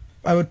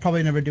I would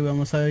probably never do it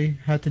unless I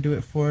had to do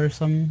it for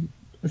some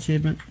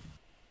achievement.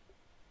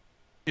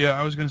 Yeah,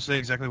 I was gonna say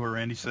exactly what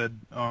Randy said.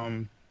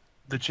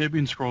 The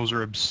champion scrolls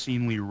are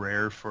obscenely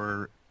rare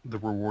for the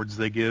rewards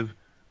they give.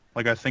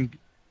 Like I think,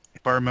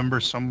 if I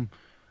remember, some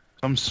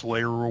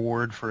Slayer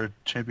reward for a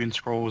champion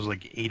scroll was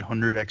like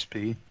 800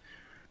 XP.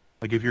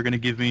 Like if you're gonna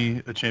give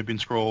me a champion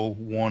scroll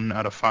 1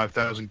 out of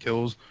 5,000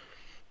 kills,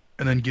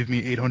 and then give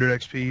me 800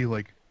 XP,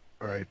 like,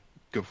 all right,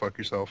 go fuck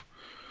yourself.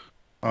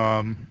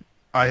 I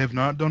have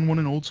not done one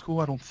in old school,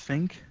 I don't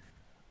think,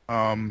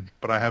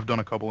 but I have done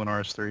a couple in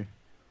RS3.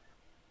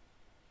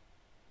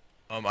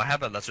 I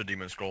have a Lesser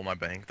Demon Scroll in my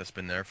bank that's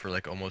been there for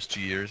like almost 2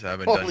 years. I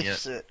haven't done Holy yet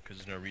shit. because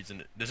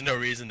there's no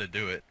reason to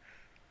do it.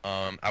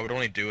 I would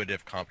only do it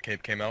if Comp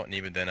Cape came out, and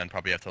even then I'd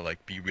probably have to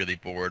like be really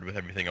bored with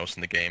everything else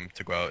in the game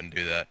to go out and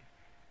do that.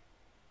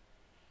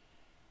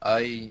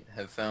 I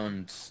have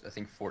found, I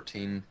think,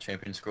 14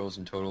 champion scrolls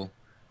in total.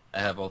 I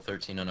have all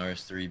 13 on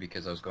RS3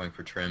 because I was going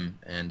for trim,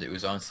 and it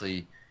was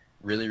honestly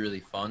really, really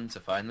fun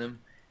to find them,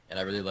 and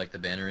I really like the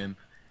banner imp,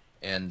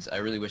 and I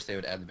really wish they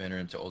would add the banner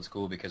imp to old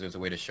school because it was a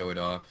way to show it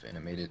off, and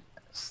it made it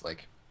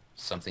like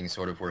something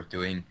sort of worth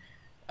doing.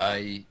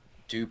 I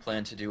do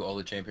plan to do all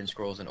the champion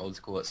scrolls in old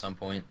school at some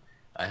point.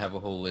 I have a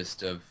whole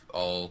list of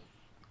all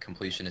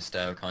completionist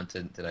style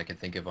content that I can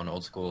think of on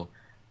old school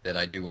that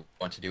I do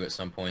want to do at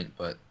some point,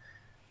 but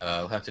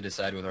I'll have to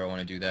decide whether I want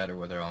to do that or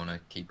whether I want to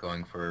keep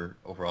going for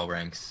overall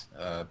ranks.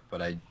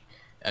 But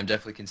I'm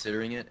definitely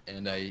considering it,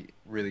 and I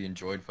really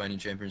enjoyed finding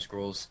champion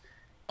scrolls.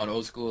 On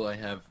old school, I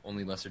have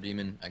only Lesser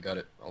Demon. I got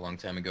it a long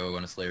time ago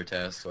on a Slayer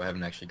task, so I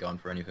haven't actually gone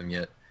for any of them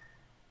yet.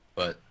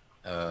 But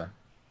I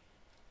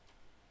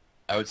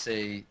would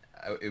say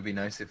it would be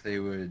nice if they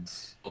would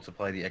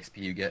multiply the XP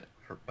you get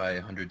by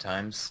 100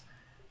 times.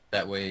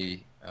 That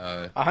way,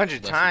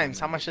 100 Lesser times?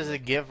 How Demon much does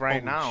it give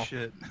right Holy now?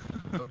 shit.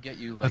 will get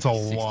you like That's a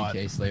 60k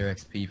lot. Slayer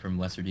XP from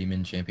Lesser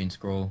Demon Champion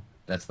Scroll.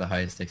 That's the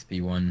highest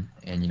XP one,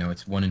 and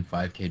it's 1 in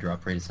 5k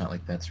drop rate. It's not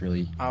like that's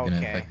really gonna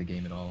Okay. affect the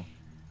game at all.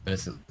 But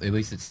at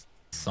least it's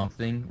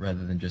something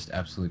rather than just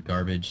absolute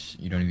garbage.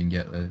 You don't even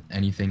get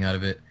anything out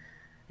of it.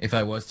 If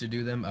I was to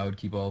do them, I would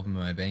keep all of them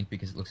in my bank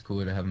because it looks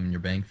cooler to have them in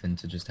your bank than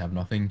to just have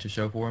nothing to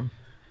show for them.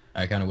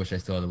 I kind of wish I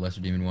still had the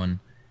Lesser Demon one,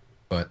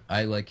 but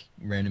I like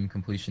random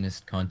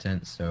completionist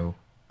content, so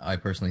I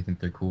personally think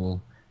they're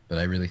cool, but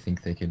I really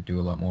think they could do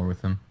a lot more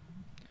with them.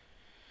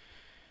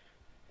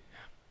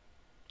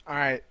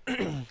 Alright.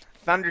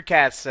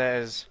 Thundercat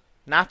says,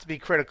 not to be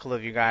critical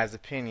of you guys'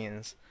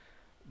 opinions,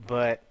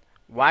 but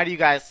why do you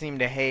guys seem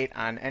to hate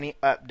on any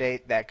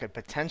update that could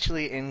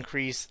potentially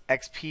increase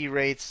XP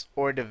rates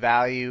or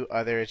devalue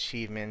other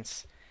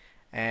achievements?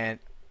 And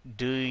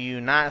do you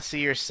not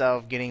see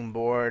yourself getting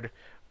bored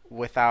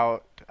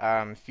without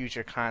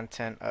future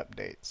content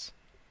updates?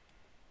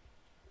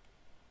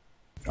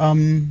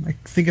 I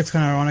think it's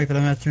kind of ironic that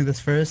I'm answering this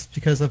first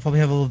because I probably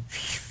have a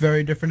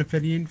very different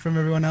opinion from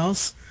everyone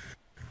else.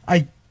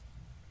 I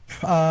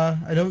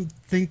I don't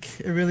think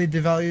it really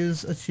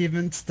devalues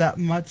achievements that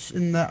much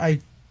in that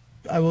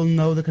I will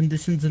know the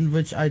conditions in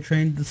which I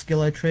trained the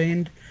skill I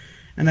trained,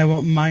 and I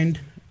won't mind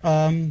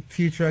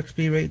future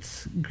XP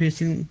rates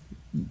increasing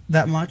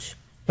that much.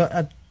 But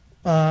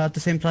at the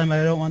same time,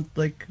 I don't want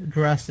like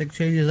drastic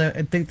changes.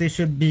 I think they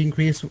should be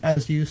increased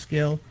as you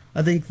scale.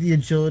 I think the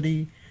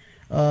agility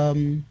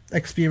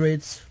XP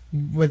rates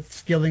with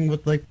scaling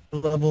with like the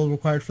level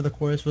required for the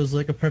course was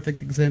like a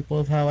perfect example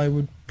of how I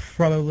would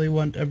probably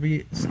want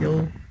every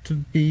skill to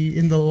be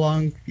in the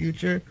long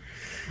future,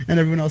 and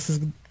everyone else is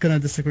gonna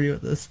disagree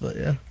with this, but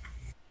yeah.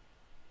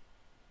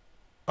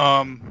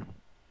 All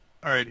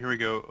right, here we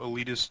go.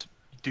 Elitist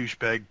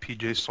douchebag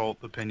PJ Salt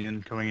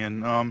opinion coming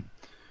in.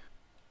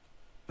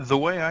 The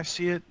way I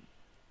see it,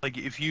 like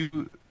if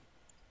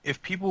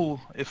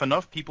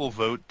enough people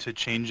vote to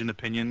change an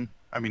opinion,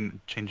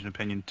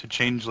 to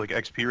change like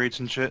XP rates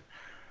and shit,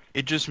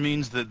 it just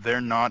means that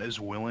they're not as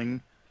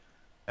willing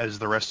as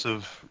the rest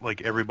of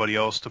like everybody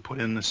else to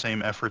put in the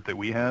same effort that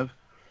we have.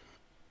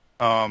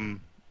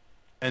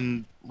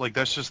 And like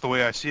that's just the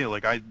way I see it.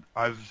 Like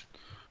I've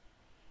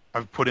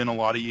put in a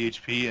lot of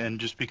EHP, and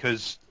just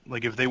because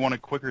like if they want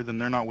it quicker, then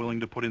they're not willing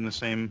to put in the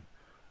same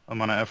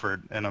amount of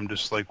effort, and I'm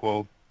just like,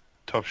 well,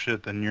 tough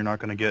shit. Then you're not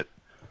gonna get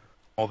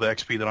all the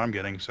XP that I'm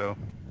getting. So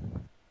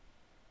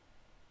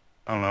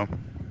I don't know.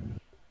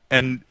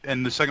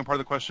 And the second part of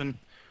the question,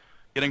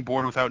 getting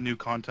bored without new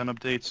content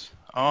updates.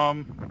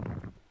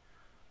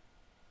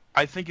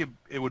 I think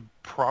it would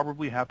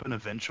probably happen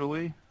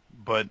eventually,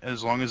 but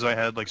as long as I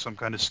had like some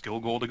kind of skill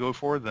goal to go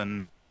for,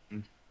 then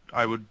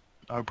I would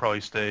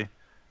probably stay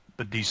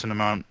a decent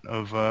amount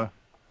of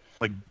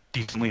like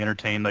decently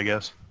entertained, I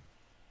guess.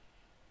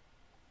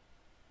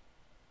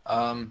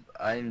 I'm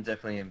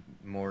definitely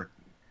more,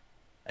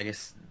 I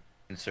guess,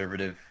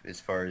 conservative as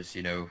far as,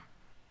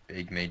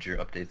 big major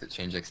updates that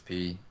change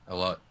XP a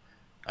lot.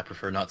 I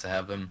prefer not to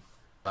have them.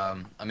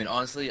 I mean,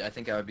 honestly, I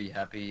think I would be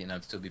happy and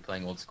I'd still be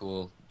playing old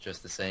school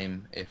just the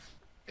same if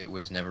it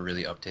was never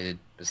really updated,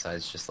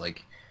 besides just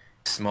like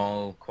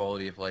small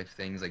quality of life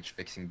things like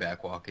fixing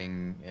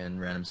backwalking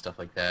and random stuff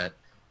like that.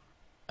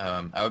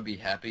 I would be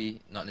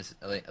happy, not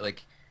necessarily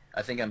like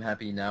I think I'm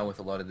happy now with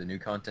a lot of the new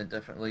content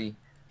definitely.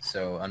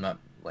 So I'm not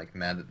like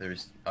mad that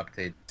there's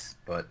updates,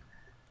 but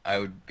I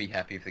would be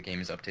happy if the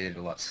game is updated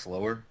a lot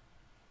slower.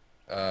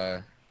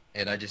 Uh,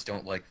 and I just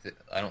don't like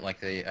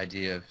the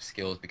idea of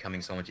skills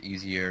becoming so much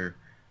easier,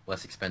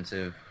 less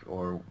expensive,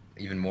 or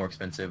even more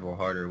expensive or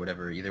harder,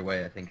 whatever. Either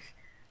way, I think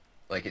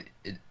like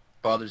it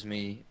bothers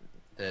me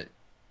that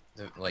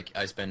like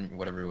I spend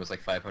whatever it was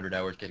like 500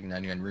 hours getting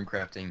 99 rune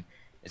crafting.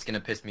 It's gonna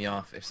piss me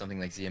off if something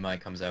like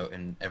ZMI comes out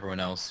and everyone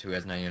else who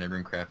has 99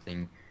 rune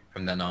crafting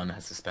from then on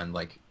has to spend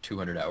like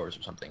 200 hours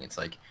or something. It's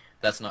like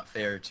that's not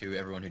fair to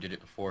everyone who did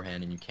it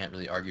beforehand, and you can't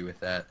really argue with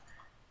that.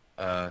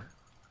 Uh,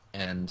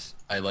 and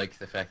I like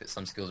the fact that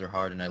some skills are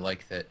hard, and I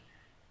like that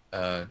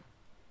uh,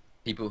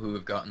 people who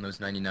have gotten those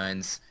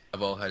 99s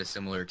have all had a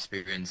similar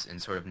experience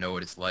and sort of know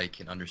what it's like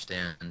and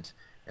understand.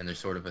 And there's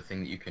sort of a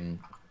thing that you can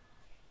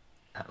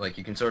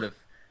sort of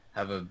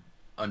have a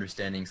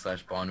understanding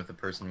slash bond with a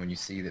person when you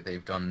see that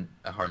they've done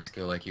a hard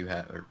skill like you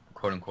have, or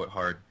quote unquote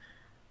hard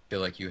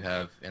skill like you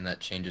have, and that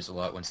changes a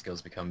lot when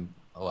skills become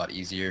a lot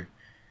easier.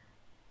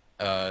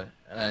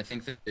 And I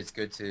think that it's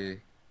good to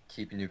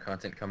keep new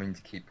content coming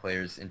to keep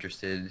players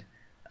interested.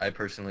 I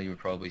personally would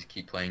probably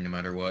keep playing no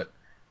matter what,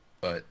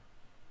 but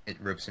it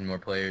ropes in more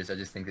players. I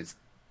just think it's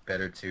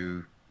better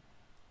to,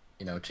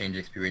 change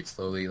XP rates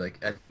slowly.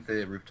 Like, I think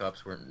the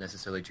rooftops weren't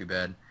necessarily too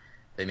bad.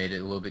 They made it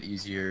a little bit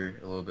easier,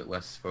 a little bit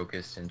less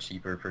focused and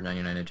cheaper for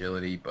 99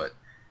 agility, but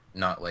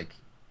not like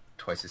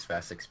twice as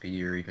fast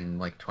XP or even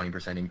like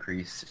 20%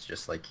 increase. It's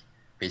just like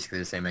basically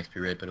the same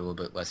XP rate, but a little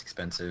bit less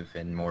expensive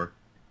and more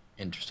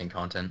interesting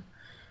content.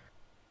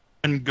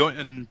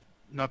 And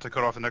not to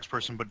cut off the next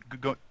person, but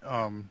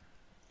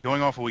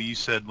going off of what you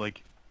said,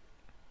 like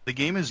the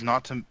game is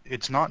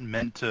it's not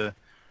meant to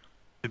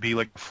be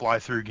like a fly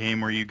through game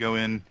where you go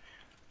in,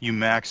 you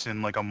max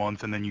in like a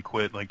month and then you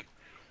quit. Like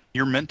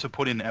you're meant to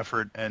put in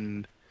effort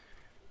and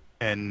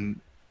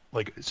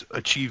like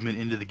achievement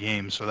into the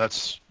game. So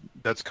that's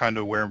kind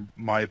of where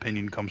my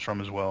opinion comes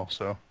from as well.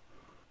 So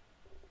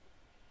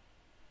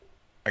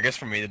I guess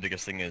for me the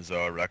biggest thing is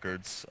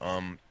records.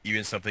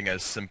 Even something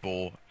as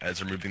simple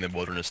as removing the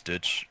wilderness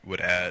ditch would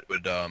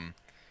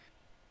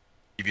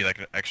give you like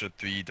an extra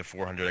 3 to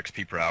 400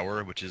 XP per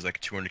hour, which is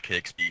like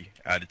 200k XP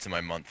added to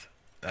my month.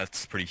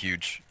 That's pretty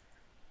huge.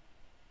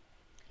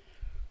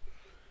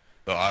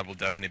 So I will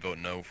definitely vote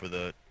no for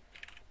the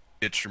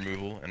ditch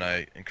removal, and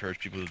I encourage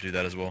people to do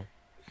that as well.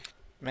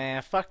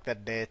 Man, fuck the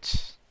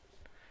ditch.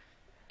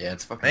 Yeah,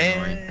 it's fucking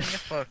annoying. Man,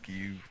 fuck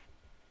you.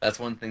 That's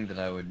one thing that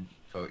I would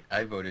vote.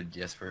 I voted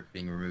yes for it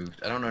being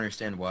removed. I don't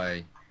understand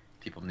why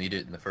people need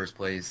it in the first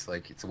place.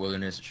 Like, it's a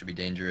wilderness, it should be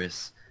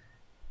dangerous,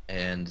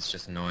 and it's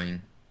just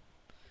annoying.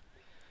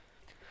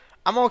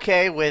 I'm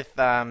okay with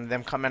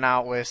them coming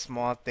out with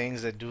small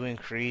things that do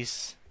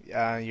increase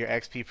your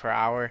XP per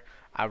hour.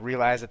 I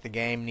realize that the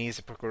game needs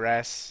to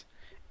progress,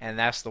 and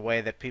that's the way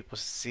that people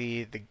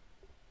see the.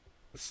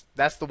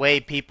 That's the way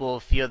people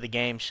feel the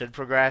game should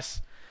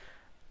progress.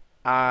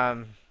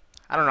 I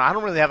don't know. I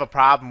don't really have a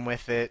problem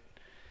with it.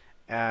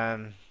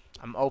 I'm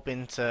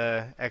open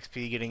to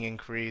XP getting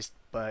increased,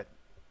 but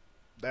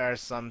there are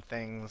some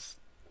things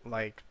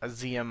like a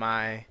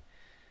ZMI.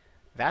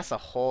 That's a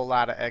whole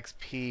lot of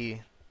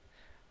XP.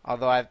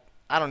 Although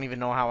I don't even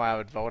know how I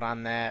would vote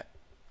on that.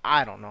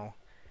 I don't know.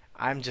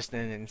 I'm just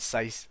an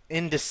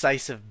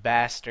indecisive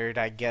bastard,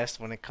 I guess,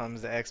 when it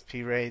comes to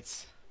XP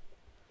rates.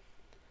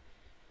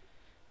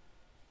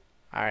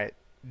 Alright.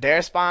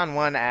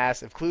 Darespawn1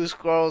 asks, if clue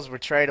scrolls were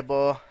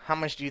tradable, how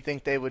much do you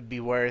think they would be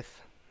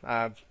worth?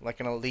 Like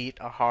an elite,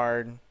 a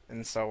hard,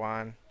 and so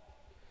on.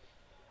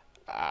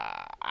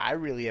 I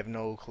really have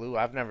no clue.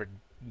 I've never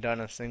done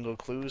a single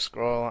clue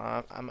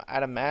scroll.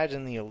 I'd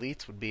imagine the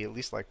elites would be at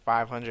least like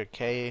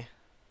 500k,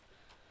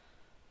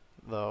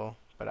 though,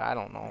 but I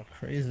don't know.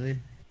 Crazy.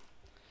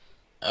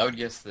 I would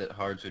guess that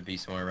hards would be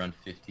somewhere around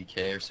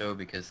 50k or so,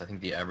 because I think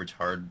the average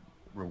hard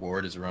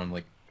reward is around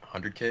like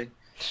 100k.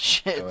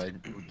 Shit. So I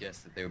would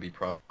guess that they would be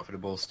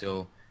profitable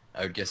still.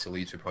 I would guess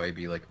elites would probably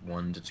be like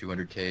 1 to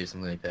 200k,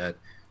 something like that,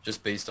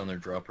 just based on their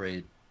drop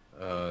rate.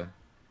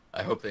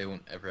 I hope they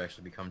won't ever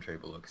actually become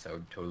tradable, because that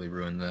would totally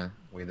ruin the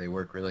way they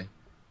work, really.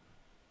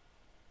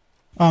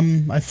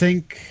 I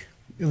think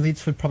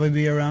elites would probably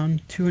be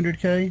around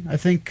 200k. I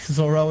think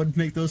Zora would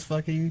make those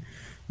fucking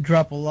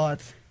drop a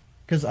lot.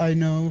 Because I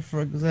know, for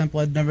example,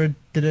 I never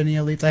did any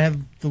elites. I have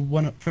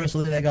the first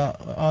elite I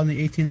got on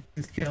the 18th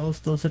kill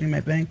still sitting in my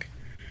bank.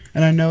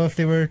 And I know if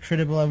they were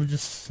tradable, I would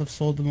just have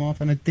sold them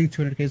off. And I think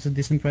 200k is a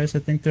decent price. I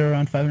think they're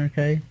around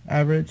 500k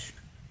average.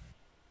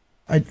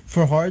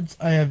 For hards,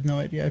 I have no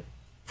idea. I'd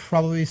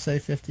probably say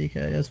 50k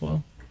as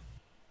well.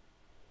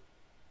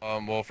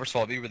 Well, first of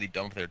all, it'd be really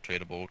dumb if they're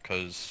tradable,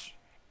 because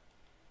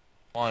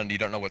one, you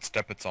don't know what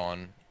step it's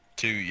on.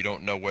 Two, you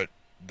don't know what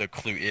the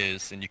clue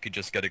is, and you could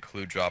just get a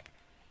clue drop.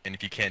 And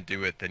if you can't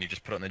do it, then you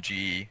just put it on the GE.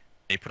 And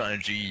you put it on a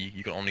GE,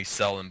 you can only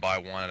sell and buy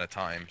one at a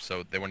time,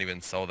 so they won't even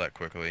sell that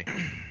quickly.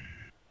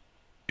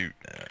 Dude,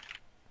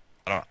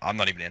 I'm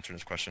not even answering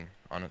this question.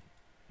 On it.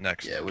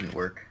 Next. Yeah, it wouldn't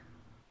work.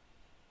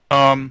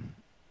 I'm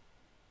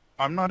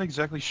not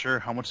exactly sure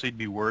how much they'd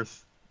be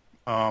worth.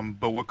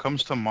 But what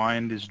comes to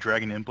mind is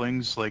Dragon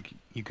Implings. Like,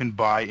 you can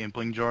buy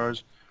Impling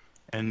jars,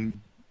 and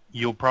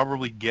you'll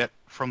probably get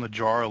from the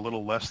jar a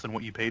little less than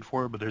what you paid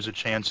for, but there's a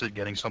chance at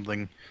getting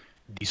something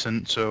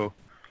decent. So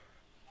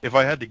if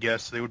I had to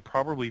guess, they would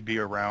probably be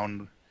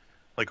around,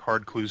 like,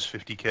 hard clues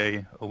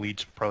 50k,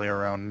 elites probably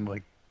around,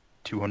 like,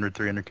 200,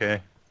 300k.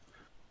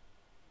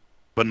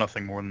 But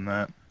nothing more than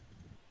that.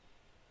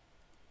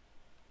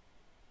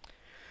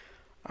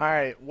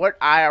 Alright, what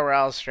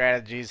IRL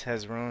strategies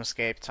has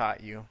RuneScape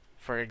taught you?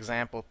 For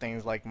example,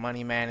 things like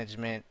money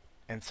management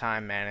and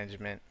time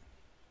management.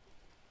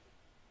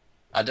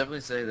 I'd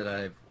definitely say that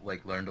I've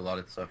learned a lot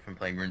of stuff from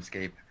playing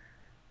RuneScape.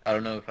 I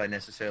don't know if I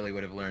necessarily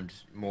would have learned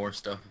more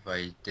stuff if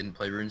I didn't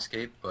play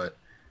RuneScape, but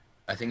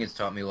I think it's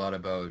taught me a lot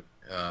about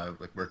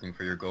working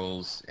for your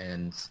goals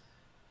and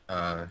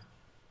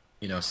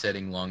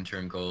setting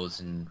long-term goals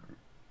and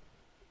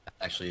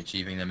actually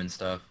achieving them and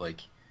stuff.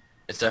 Like,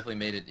 it's definitely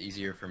made it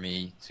easier for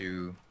me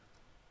to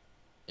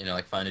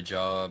find a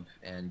job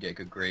and get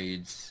good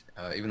grades,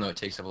 even though it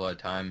takes up a lot of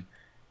time,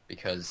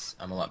 because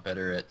I'm a lot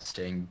better at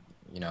staying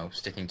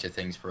sticking to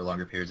things for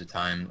longer periods of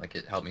time. Like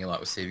it helped me a lot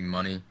with saving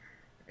money,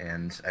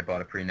 and I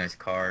bought a pretty nice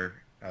car,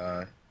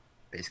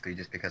 basically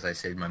just because I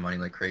saved my money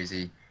like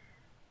crazy.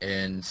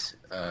 And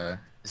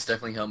it's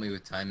definitely helped me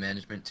with time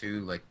management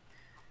too. Like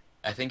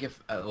I think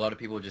if a lot of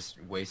people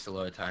just waste a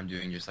lot of time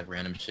doing just like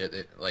random shit,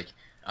 like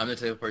I'm the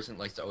type of person that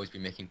likes to always be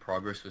making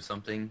progress with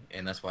something,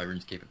 and that's why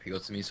RuneScape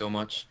appeals to me so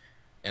much.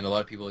 And a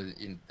lot of people,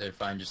 they're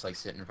fine just like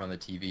sitting in front of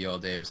the TV all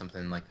day or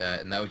something like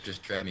that, and that would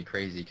just drive me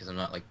crazy because I'm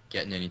not like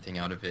getting anything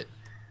out of it,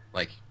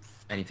 like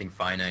anything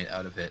finite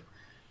out of it.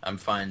 I'm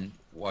fine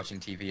watching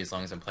TV as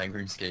long as I'm playing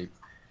RuneScape,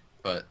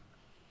 but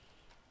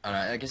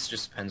I guess it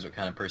just depends what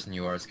kind of person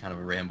you are. It's kind of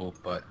a ramble,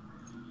 but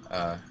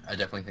I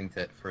definitely think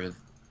that for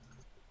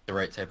the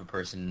right type of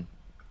person, you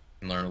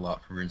can learn a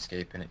lot from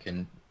RuneScape, and it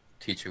can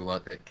teach you a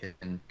lot that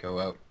can go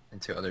out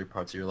into other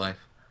parts of your life.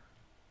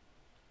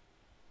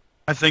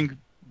 I think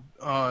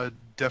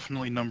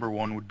definitely number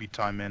one would be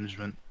time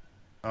management.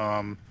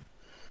 Um,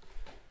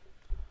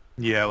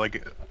 yeah,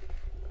 like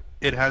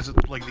it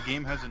hasn't, like the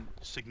game hasn't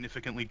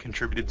significantly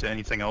contributed to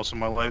anything else in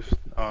my life,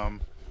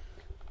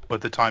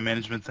 but the time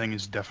management thing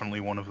is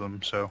definitely one of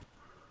them. So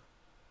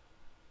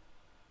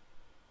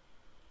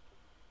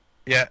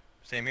Yeah,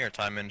 same here.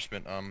 Time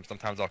management.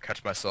 Sometimes I'll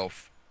catch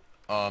myself,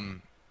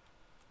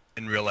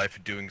 in real life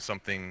doing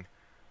something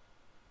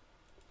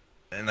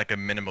in like a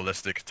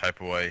minimalistic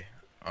type of way.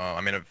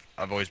 I mean,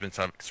 I've always been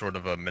sort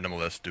of a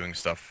minimalist, doing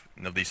stuff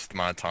in the least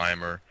amount of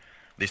time or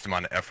least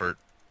amount of effort.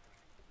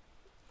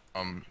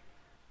 Um,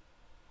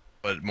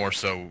 but more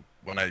so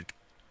when I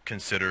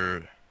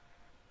consider,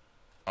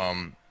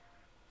 um,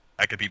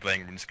 I could be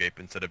playing RuneScape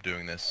instead of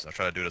doing this. I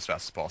try to do it as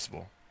fast as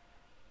possible.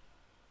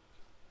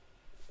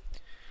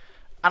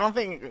 I don't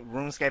think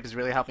RuneScape is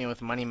really helping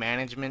with money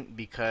management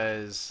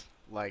because,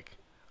 like,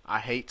 I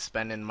hate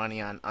spending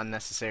money on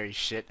unnecessary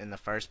shit in the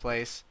first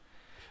place.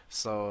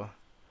 So,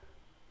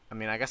 I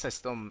mean, I guess I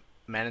still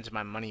manage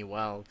my money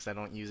well because I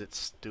don't use it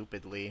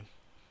stupidly.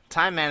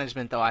 Time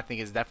management, though, I think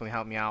has definitely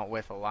helped me out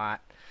with a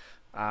lot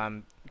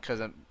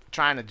because I'm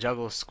trying to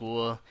juggle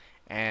school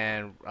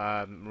and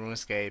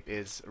RuneScape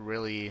is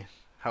really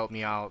helped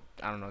me out.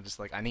 I don't know, just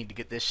like I need to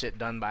get this shit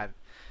done by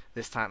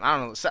this time. I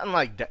don't know, setting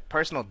like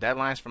personal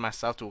deadlines for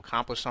myself to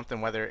accomplish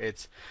something, whether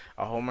it's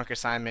a homework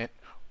assignment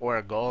or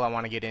a goal I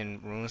want to get in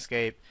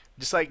RuneScape.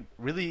 Just like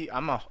really,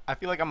 I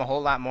feel like I'm a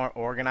whole lot more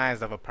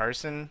organized of a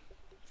person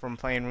from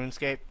playing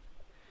RuneScape.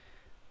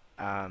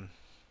 Um,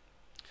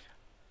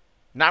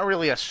 Not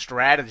really a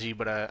strategy,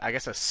 but I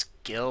guess a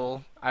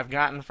skill I've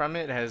gotten from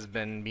it has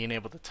been being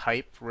able to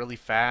type really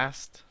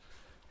fast.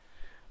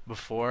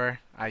 Before,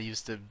 I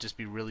used to just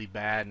be really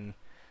bad and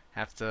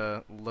have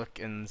to look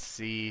and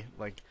see,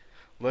 like,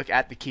 look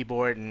at the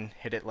keyboard and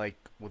hit it like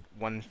with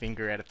one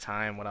finger at a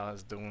time what I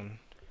was doing.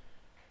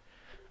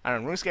 I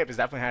don't know, RuneScape has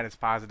definitely had its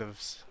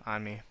positives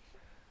on me.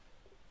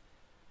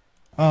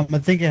 I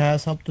think it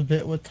has helped a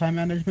bit with time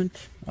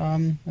management.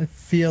 I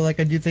feel like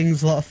I do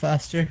things a lot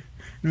faster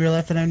in real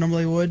life than I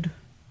normally would,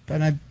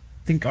 and I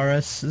think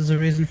RS is a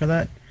reason for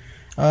that.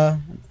 Uh,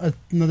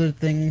 Another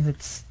thing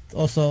that's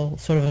also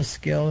sort of a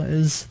skill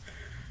is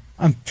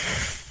I'm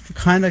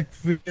kind of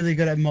really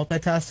good at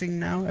multitasking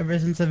now ever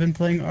since I've been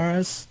playing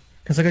RS,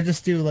 because I could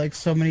just do like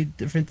so many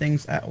different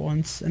things at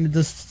once, and it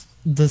just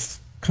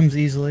comes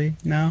easily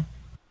now.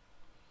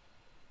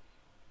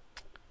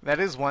 That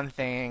is one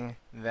thing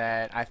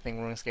that I think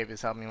RuneScape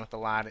has helped me with a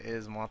lot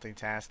is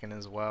multitasking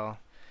as well.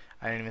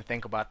 I didn't even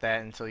think about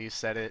that until you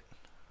said it.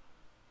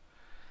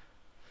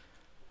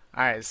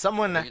 All right,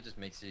 I someone think it just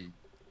makes you.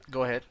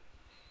 go ahead.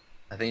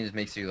 I think it just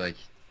makes you like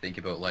think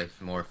about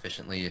life more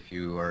efficiently if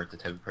you are the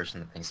type of person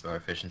that thinks about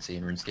efficiency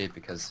in RuneScape.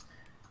 Because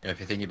if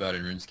you're thinking about it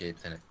in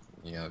RuneScape, then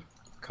it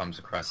comes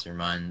across your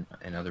mind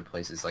in other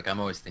places. Like I'm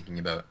always thinking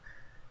about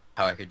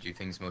how I could do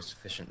things most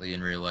efficiently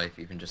in real life,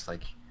 even just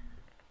like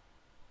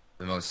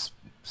the most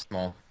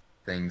small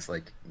things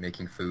like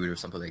making food or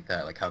something like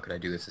that. Like how could I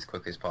do this as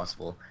quickly as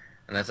possible?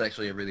 And that's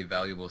actually a really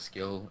valuable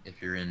skill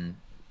if you're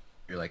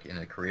like in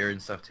a career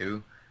and stuff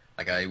too.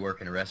 Like I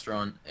work in a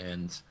restaurant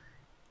and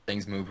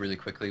things move really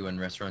quickly when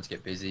restaurants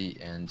get busy,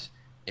 and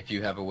if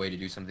you have a way to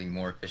do something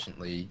more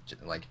efficiently,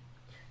 like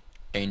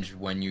change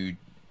when you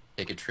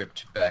take a trip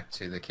back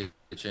to the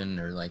kitchen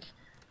or like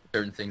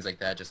certain things like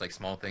that, just like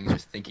small things,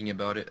 just thinking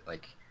about it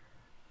like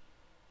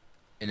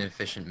in an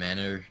efficient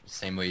manner,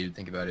 same way you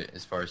think about it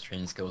as far as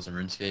training skills in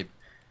RuneScape,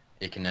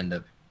 it can end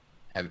up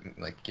having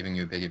like giving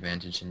you a big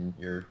advantage in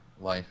your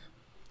life.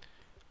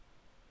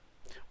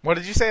 What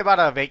did you say about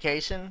a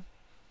vacation?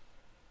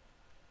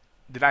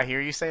 Did I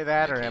hear you say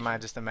that, or am I Vacation.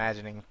 just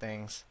imagining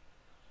things?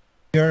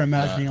 You're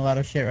Uh, imagining a lot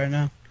of shit right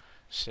now.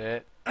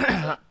 Shit.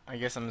 I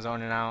guess I'm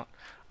zoning out.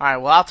 All right,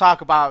 well, I'll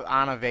talk about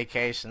on a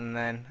vacation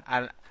then.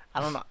 I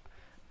don't know.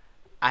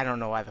 I don't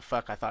know why the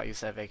fuck I thought you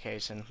said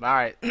vacation. All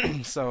right.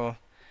 So,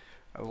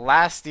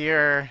 last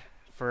year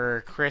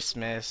for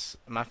Christmas,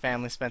 my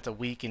family spent a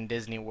week in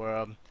Disney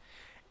World,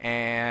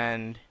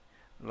 and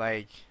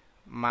like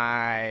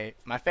my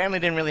family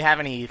didn't really have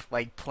any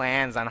like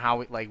plans on how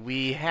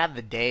we had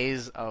the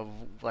days of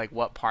like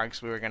what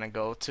parks we were gonna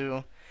go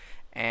to,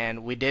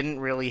 and we didn't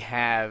really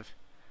have,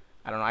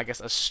 I don't know, I guess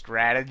a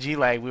strategy.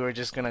 Like, we were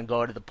just gonna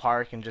go to the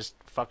park and just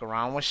fuck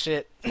around with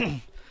shit.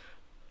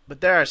 But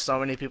there are so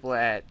many people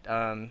at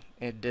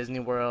in Disney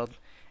World,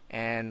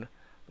 and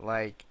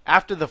like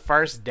after the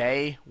first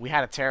day, we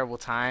had a terrible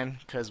time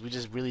because we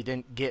just really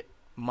didn't get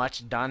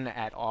much done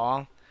at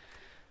all.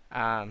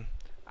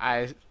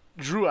 I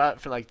drew up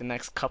for like the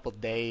next couple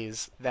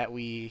days that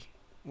we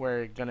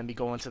were gonna be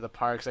going to the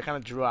parks. I kind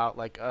of drew out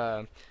like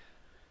kind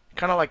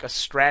of like a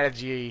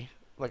strategy,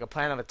 like a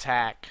plan of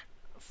attack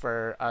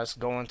for us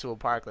going to a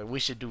park. Like we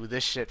should do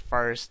this shit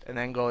first, and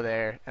then go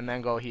there, and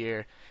then go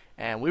here.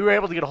 And we were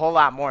able to get a whole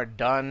lot more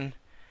done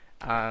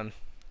um,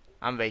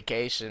 on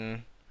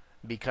vacation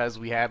because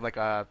we had like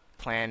a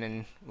plan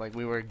and like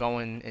we were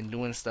going and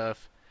doing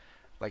stuff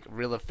like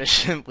real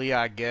efficiently,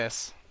 I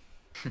guess.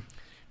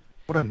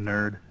 What a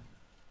nerd.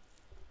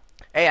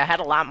 Hey, I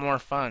had a lot more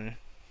fun.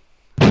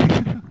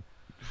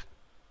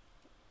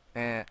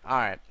 And all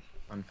right.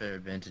 Unfair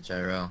advantage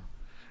IRL.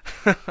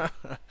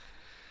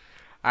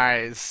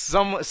 Alright,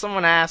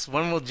 someone asked,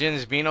 when will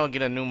Ginge Bino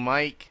get a new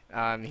mic?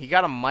 He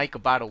got a mic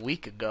about a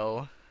week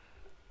ago.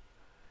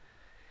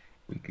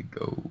 We could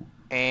go.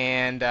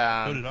 And,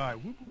 So did I.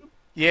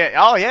 yeah,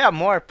 oh yeah,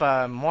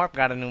 Morp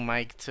got a new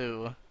mic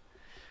too.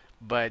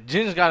 But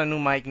Ginge got a new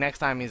mic. Next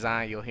time he's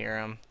on, you'll hear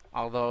him.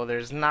 Although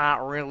there's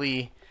not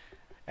really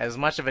as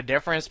much of a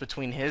difference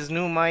between his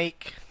new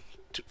mic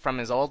from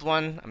his old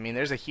one. I mean,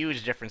 there's a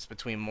huge difference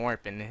between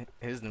Morp and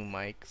his new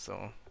mic,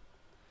 so...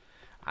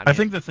 I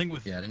think the thing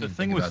with Yeah, I didn't the even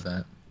thing think with about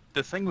that.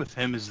 the thing with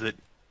him is that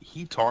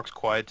he talks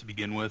quiet to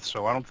begin with,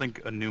 so I don't think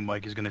a new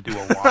mic is going to do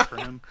a lot for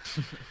him.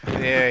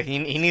 Yeah, he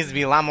needs to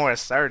be a lot more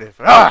assertive.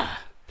 Ugh!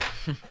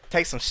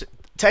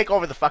 Take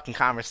over the fucking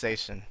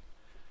conversation.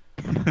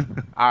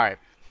 Alright.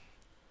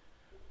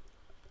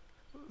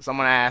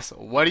 Someone asked,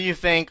 what do you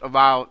think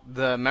about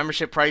the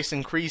membership price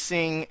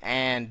increasing,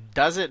 and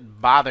does it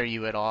bother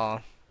you at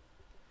all?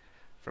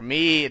 For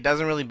me, it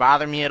doesn't really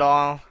bother me at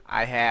all.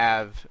 I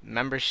have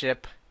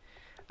membership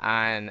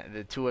on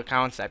the 2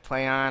 accounts I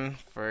play on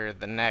for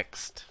the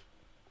next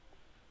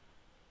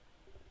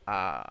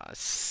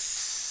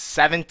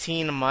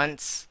 17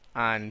 months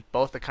on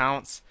both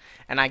accounts,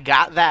 and I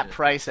got that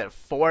price at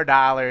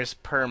 $4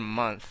 per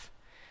month.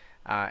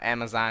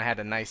 Amazon had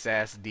a nice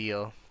ass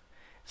deal,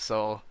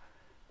 so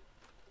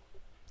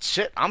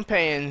shit, I'm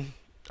paying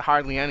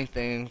hardly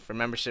anything for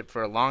membership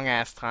for a long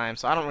ass time,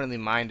 so I don't really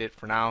mind it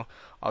for now.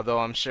 Although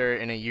I'm sure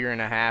in a year and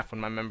a half when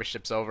my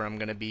membership's over, I'm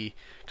gonna be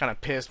kind of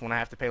pissed when I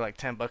have to pay like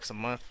 $10 a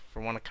month for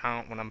one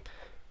account when I'm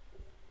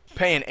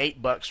paying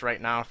 $8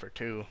 right now for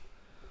 2.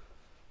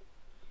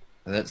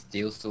 Is that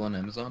deal still on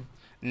Amazon?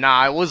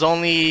 Nah, it was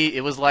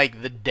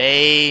like the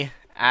day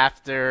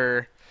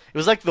after, it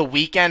was like the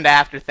weekend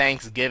after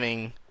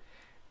Thanksgiving,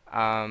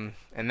 and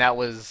it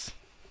was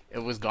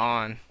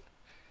gone.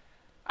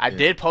 I Yeah.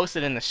 did post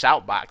it in the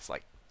shout box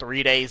like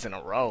 3 days in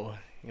a row.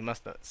 You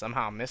must have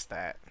somehow missed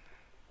that.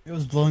 It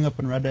was blowing up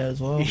in Reddit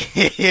as well.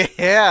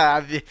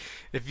 Yeah,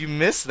 if you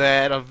missed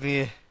that, I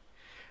mean,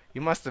 you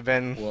must have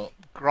been Well,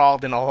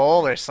 crawled in a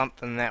hole or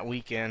something that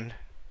weekend.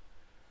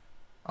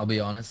 I'll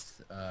be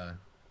honest.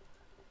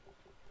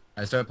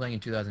 I started playing in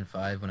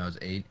 2005 when I was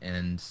 8,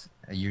 and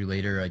a year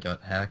later I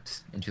got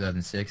hacked in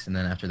 2006, and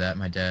then after that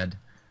my dad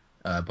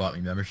bought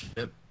me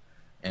membership,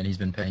 and he's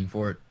been paying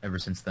for it ever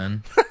since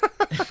then.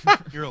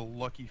 You're a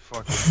lucky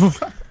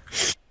fucker.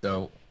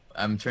 So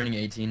I'm turning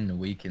 18 in a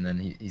week, and then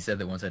he said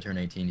that once I turn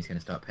 18 he's going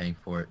to stop paying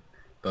for it.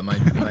 But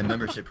my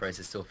membership price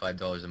is still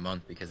 $5 a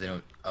month because they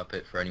don't up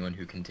it for anyone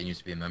who continues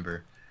to be a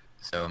member.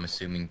 So I'm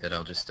assuming that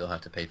I'll just still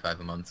have to pay $5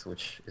 a month,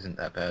 which isn't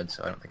that bad,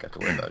 so I don't think I have to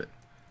worry about it.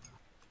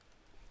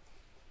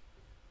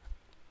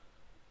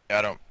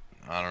 Yeah,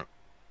 I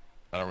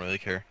don't really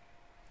care.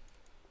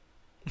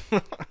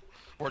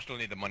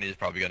 Fortunately, the money is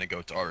probably gonna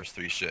go to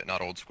RS3 shit,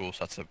 not old school.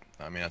 So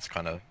that's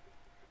kind of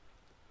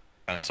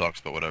sucks,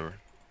 but whatever.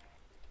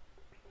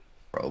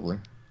 Probably.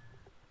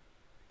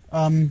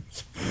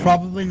 It's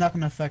probably not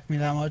going to affect me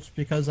that much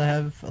because I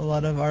have a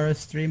lot of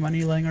RS3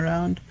 money laying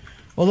around.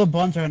 Well, the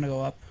bonds are going to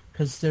go up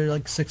because they're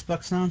like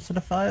 $6 now instead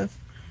of 5.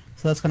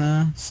 So that's going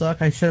to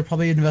suck. I should have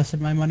probably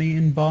invested my money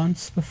in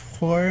bonds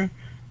before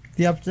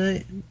the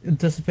update,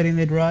 anticipating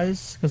they'd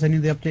rise because I knew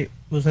the update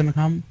was going to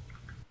come.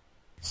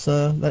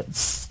 So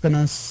that's going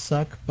to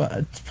suck, but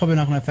it's probably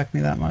not going to affect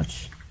me that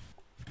much.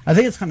 I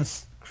think it's kind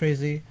of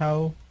crazy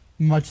how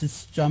much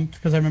it's jumped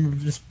because I remember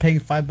just paying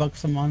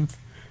 $5 a month.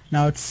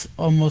 Now it's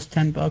almost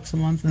 $10 a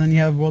month, and then you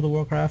have World of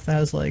Warcraft that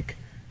has like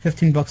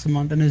 $15 a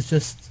month, and it's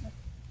just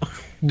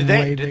Did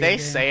way they bigger game.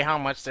 say how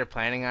much they're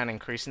planning on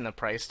increasing the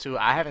price to?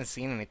 I haven't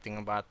seen anything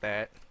about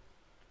that.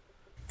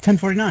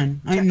 $10.49.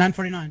 I mean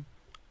 $9.49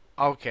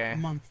 a Okay.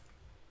 month.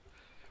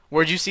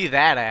 Where'd you see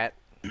that at?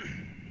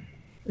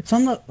 It's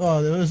on the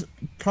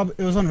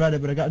it was on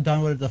Reddit, but it got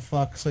downloaded to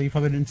fuck, so you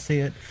probably didn't see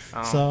it.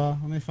 Oh. So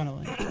let me find a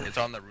link. It's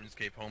on the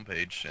RuneScape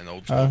homepage and the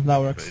old school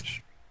That works.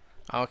 homepage.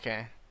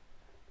 Okay.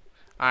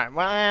 Alright,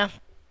 well,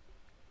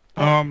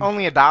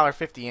 only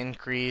 $1.50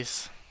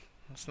 increase.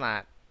 It's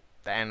not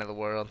the end of the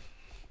world.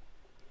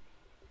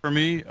 For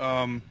me,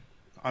 I'm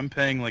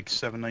paying like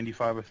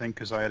 $7.95, I think,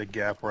 because I had a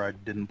gap where I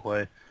didn't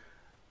play.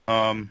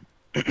 Um,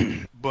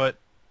 but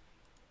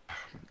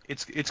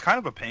it's kind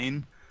of a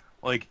pain.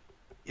 Like,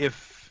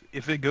 if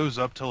it goes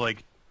up to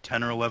like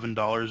 $10 or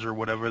 $11 or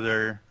whatever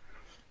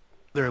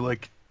they're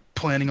like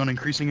planning on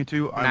increasing it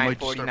to, I might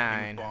just start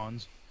paying with $9.49.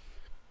 bonds.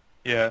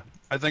 Yeah,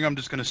 I think I'm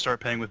just gonna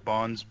start paying with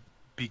bonds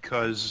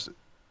because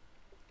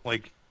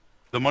like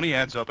the money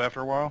adds up after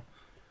a while.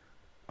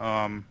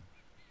 Um,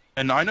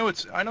 and I know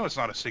it's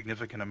not a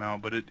significant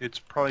amount, but it's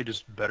probably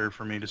just better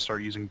for me to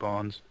start using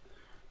bonds.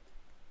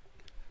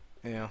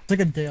 Yeah. It's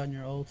like a day on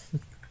your oath.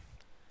 It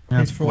Yeah,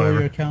 pays for all whatever.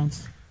 your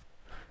accounts.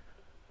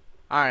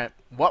 All right.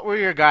 What were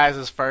your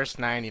guys' first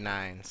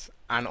 99s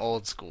on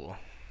old school?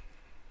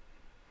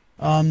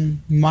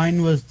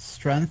 Mine was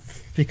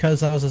strength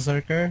because I was a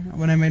Zerker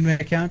when I made my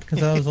account because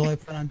that was all I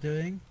planned on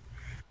doing.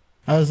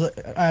 I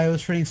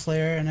was trading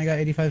Slayer and I got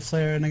 85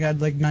 Slayer and I got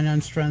like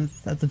 99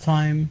 strength at the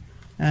time,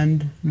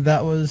 and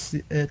that was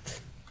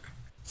it.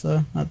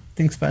 So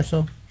nothing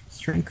special.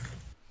 Strength.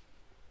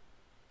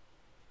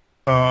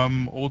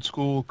 Old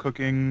school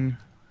cooking,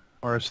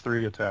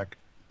 RS3 attack.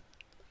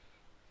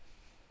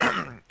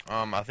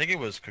 I think it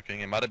was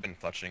cooking. It might have been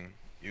fletching.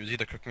 It was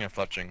either cooking or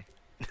fletching.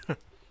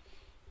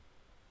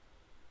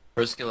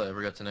 First skill I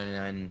ever got to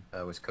 99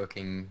 was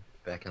cooking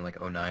back in like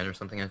 '09 or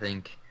something, I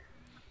think.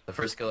 The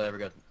first skill I ever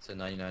got to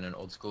 99 in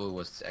old school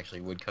was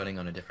actually woodcutting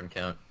on a different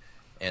account,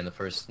 and the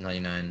first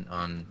 99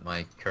 on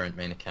my current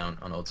main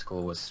account on old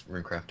school was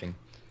runecrafting.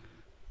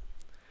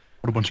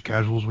 What a bunch of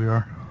casuals we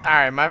are. All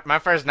right. My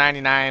first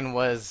 99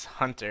 was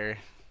Hunter.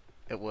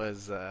 It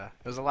was a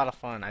lot of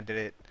fun. I did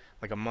it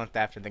like a month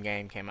after the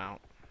game came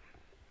out.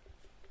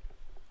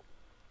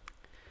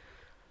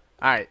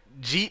 All right.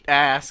 Jeet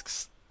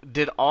asks,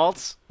 did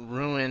alts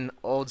ruin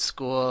old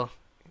school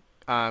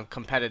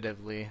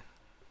competitively?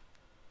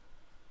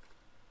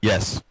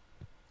 Yes.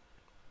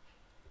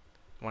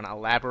 Want to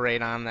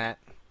elaborate on that?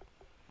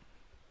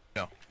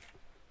 No.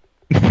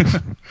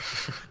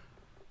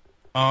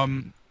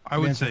 I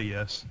would answer. say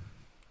yes.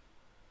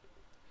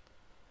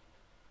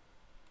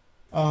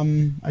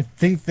 I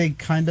think they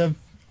kind of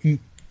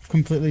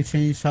completely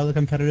changed how the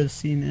competitive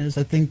scene is.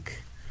 I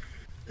think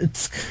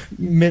it's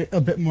made it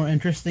a bit more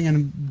interesting and a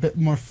bit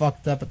more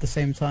fucked up at the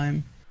same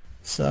time.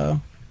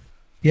 So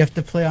you have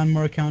to play on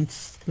more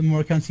accounts. The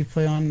more accounts you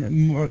play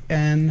on, more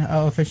and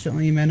how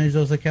efficiently you manage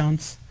those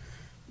accounts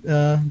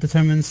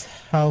determines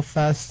how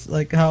fast,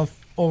 like how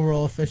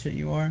overall efficient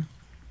you are.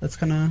 That's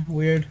kind of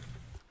weird,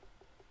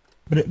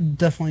 but it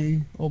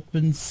definitely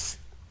opens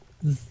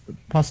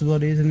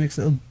possibilities and makes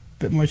it a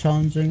bit more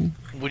challenging.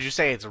 Would you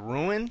say it's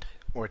ruined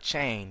or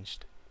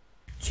changed?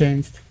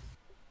 Changed.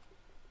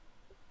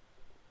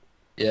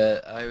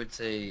 Yeah, I would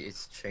say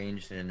it's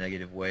changed in a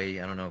negative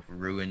way. I don't know if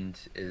ruined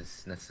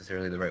is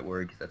necessarily the right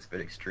word 'cause that's a bit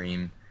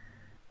extreme,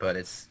 but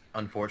it's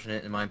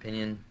unfortunate in my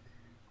opinion,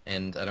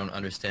 and I don't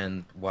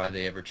understand why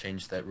they ever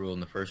changed that rule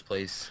in the first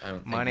place. I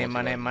don't think Money, once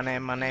money, 11 money,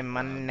 should money, be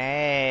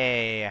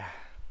money.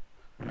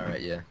 All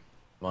right, yeah,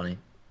 money.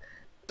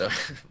 So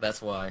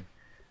that's why.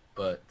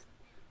 But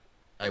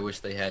I wish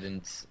they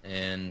hadn't,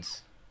 and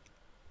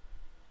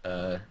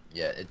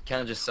yeah, it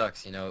kind of just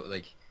sucks, you know.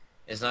 Like,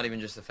 it's not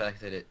even just the fact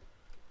that it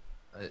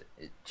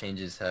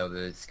changes how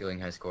the skilling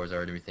high scores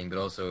are and everything, but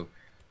also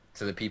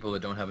to the people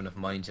that don't have enough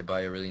money to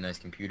buy a really nice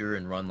computer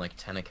and run like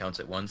 10 accounts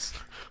at once.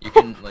 You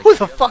can like Who if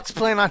the you have a fuck's nice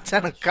playing on computer,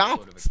 10 you can run a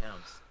shitload of accounts?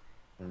 accounts.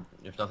 And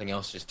if nothing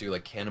else, just do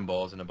like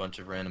cannonballs and a bunch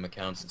of random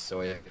accounts. It's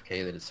so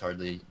AFK that it's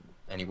hardly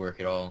any work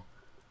at all,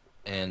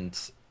 and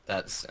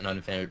that's an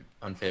unfair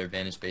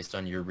advantage based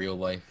on your real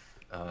life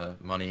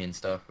money and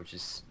stuff, which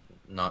is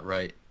not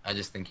right. I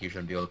just think you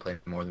shouldn't be able to play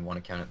more than one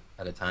account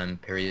at a time,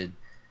 period.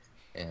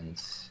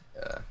 And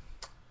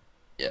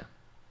yeah.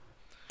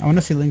 I want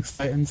to see Link's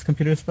Titans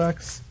computer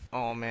specs.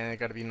 Oh man, it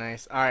gotta be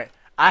nice. All right,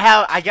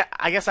 I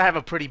guess I have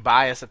a pretty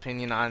biased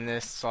opinion on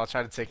this, so I'll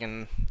try to take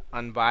an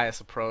unbiased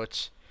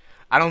approach.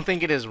 I don't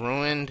think it has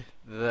ruined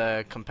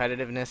the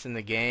competitiveness in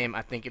the game.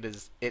 I think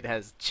it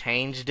has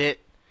changed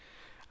it.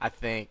 I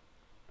think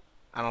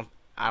I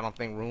don't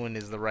think ruined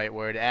is the right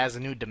word. It adds a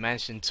new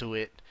dimension to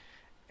it,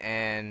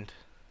 and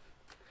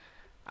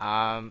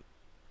um,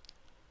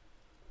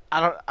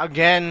 I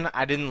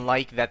didn't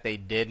like that they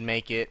did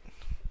make it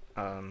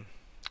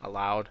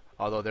allowed.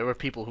 Although there were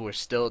people who were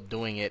still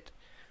doing it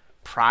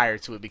prior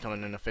to it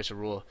becoming an official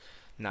rule.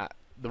 Not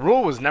the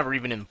rule was never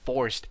even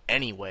enforced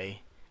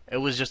anyway. It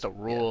was just a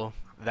rule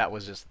that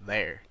was just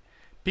there.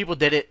 People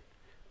did it.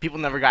 People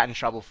never got in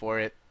trouble for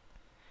it,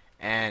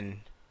 and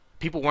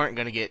people weren't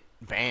gonna get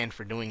banned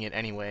for doing it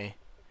anyway.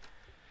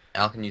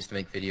 Alkin used to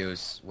make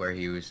videos where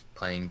he was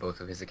playing both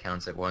of his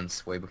accounts at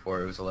once, way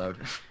before it was allowed.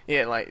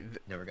 Yeah, like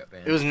Never got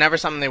banned. it was never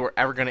something they were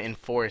ever gonna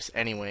enforce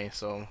anyway.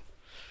 So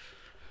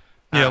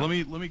Yeah, let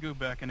me go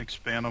back and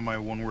expand on my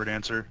one-word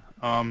answer.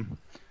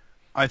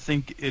 I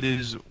think it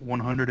is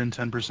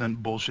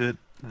 110% bullshit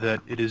that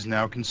it is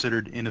now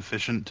considered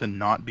inefficient to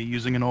not be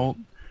using an ult,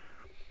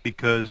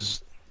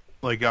 because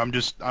like I'm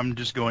just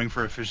going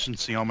for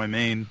efficiency on my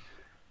main,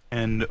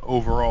 and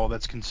overall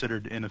that's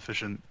considered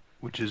inefficient,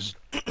 which is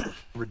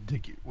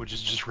which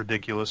is just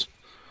ridiculous.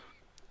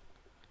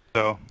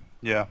 So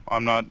yeah,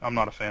 I'm not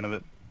a fan of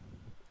it.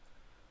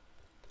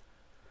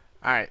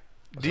 All right.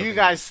 I was Do you hoping you'd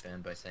guys?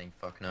 expand by saying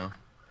fuck no.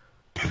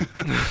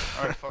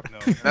 All right, fuck no.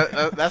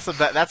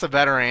 That's a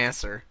better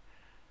answer.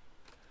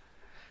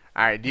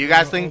 All right. Do you Zora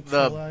guys think ults for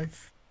the?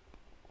 life.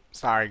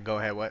 Sorry. Go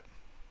ahead. What?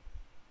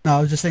 No,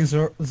 I was just saying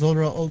Zora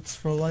ults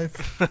for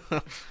life.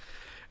 It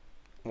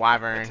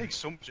Wyvern. takes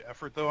so much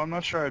effort though. I'm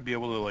not sure I'd be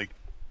able to like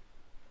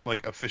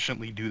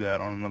efficiently do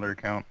that on another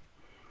account.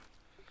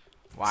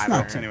 It's Wyvern.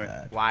 not too Anyway.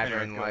 bad. Wyvern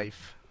Anyway, go ahead.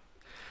 life.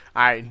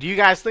 All right. Do you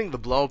guys think the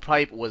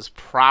blowpipe was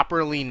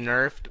properly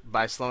nerfed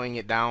by slowing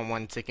it down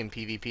one tick in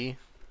PvP?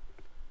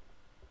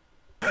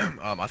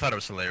 I thought it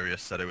was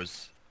hilarious that it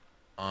was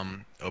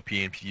OP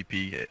and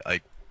PvP.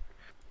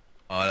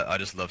 I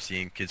just love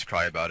seeing kids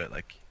cry about it.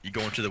 Like, you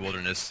go into the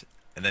wilderness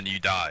and then you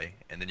die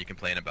and then you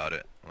complain about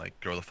it. Like,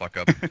 grow the fuck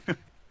up.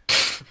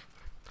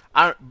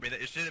 I I mean,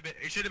 it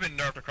should have been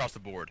nerfed across the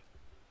board.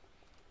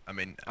 I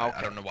mean, Okay.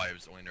 I don't know why it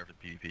was only nerfed at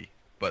PvP,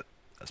 but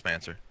that's my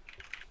answer.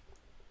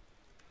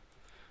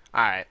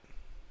 All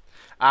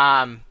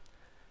right.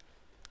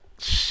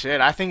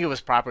 Shit. I think it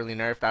was properly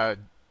nerfed.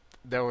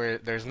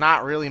 There's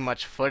not really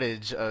much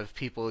footage of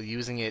people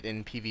using it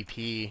in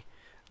PvP,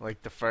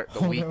 like the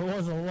Oh, week. there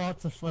was a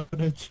lot of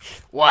footage.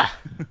 What?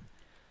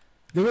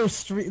 There was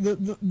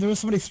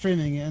somebody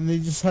streaming it, and they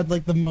just had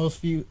like the most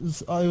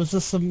views. It was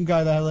just some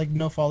guy that had like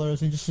no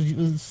followers.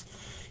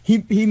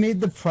 He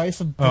made the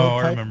price of Oh, I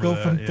blowpipe remember go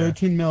that, from yeah.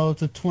 13 mil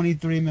to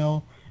 23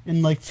 mil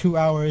in like 2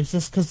 hours,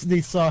 just because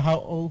they saw how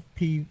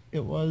OP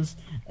it was,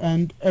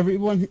 and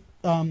everyone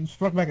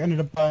Sprockback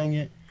ended up buying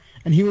it,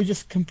 and he would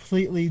just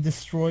completely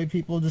destroy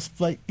people. Just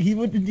like he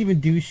wouldn't even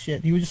do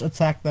shit. He would just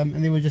attack them,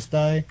 and they would just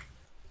die.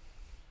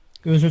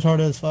 It was retarded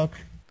as fuck.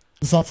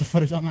 There's lots of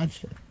footage on that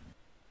shit.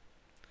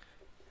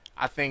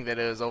 I think that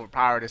it was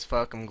overpowered as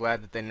fuck. I'm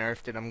glad that they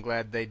nerfed it. I'm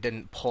glad they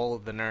didn't pull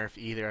the nerf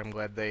either. I'm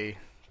glad they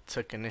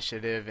took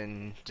initiative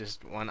and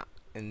just went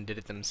and did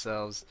it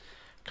themselves.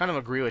 Kind of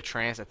agree with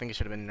Trance. I think it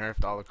should have been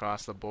nerfed all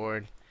across the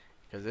board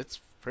because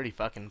it's pretty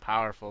fucking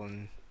powerful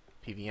in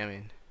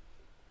PVMing.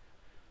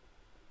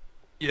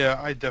 Yeah,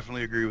 I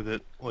definitely agree with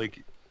it.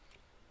 Like,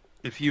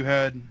 if you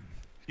had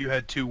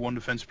two one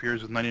defense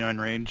peers with 99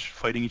 range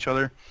fighting each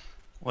other,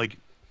 like,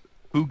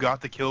 who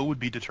got the kill would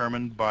be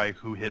determined by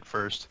who hit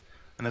first,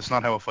 and that's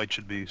not how a fight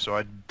should be. So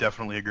I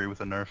definitely agree with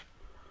the nerf.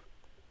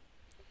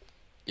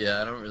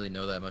 Yeah, I don't really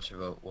know that much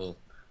about. Well,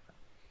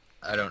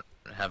 I don't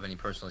have any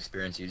personal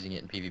experience using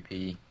it in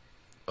PvP,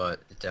 but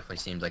it definitely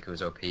seemed like it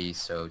was OP,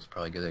 so it's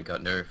probably good that it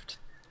got nerfed.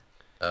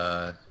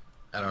 I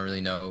don't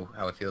really know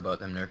how I feel about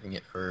them nerfing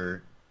it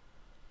for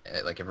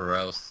like everywhere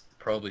else.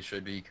 Probably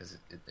should be because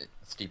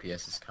its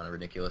DPS is kind of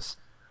ridiculous.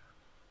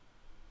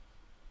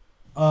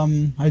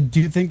 I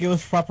do think it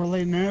was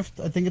properly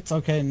nerfed. I think it's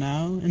okay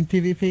now in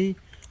PvP.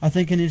 I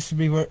think it needs to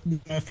be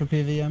nerfed for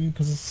PVM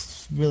because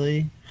it's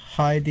really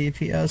high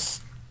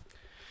DPS.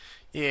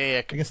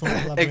 Yeah. I guess we'll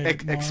elaborate more on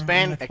the next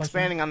question.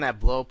 Expanding on that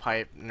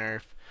blowpipe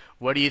nerf.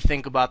 What do you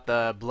think about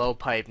the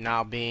blowpipe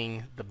now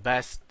being the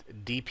best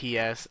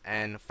DPS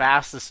and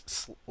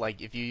fastest? Like,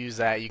 if you use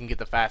that, you can get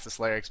the fastest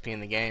Slayer XP in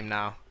the game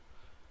now.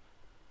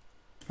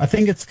 I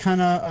think it's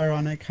kind of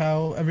ironic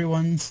how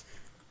everyone's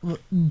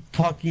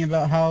talking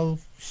about how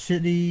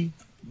shitty,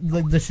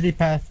 like the shitty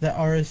path that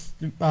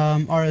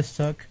RS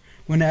took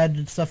when it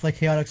added stuff like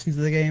Chaotix into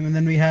the game, and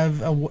then we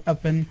have a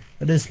weapon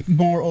that is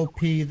more OP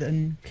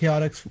than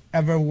Chaotix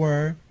ever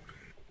were,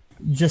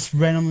 just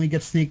randomly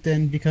get sneaked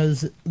in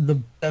because the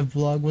dev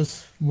vlog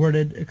was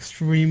worded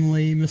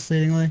extremely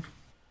misleadingly.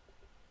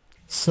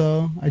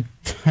 So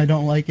I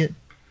don't like it.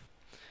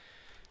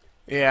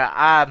 Yeah,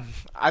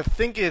 I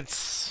think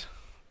it's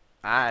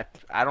I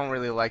don't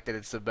really like that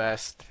it's the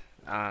best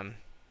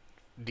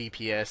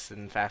DPS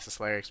and fastest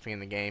Slayer XP in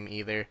the game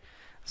either.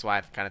 That's why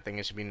I kind of think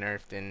it should be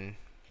nerfed in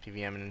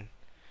PVM.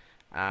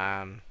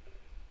 And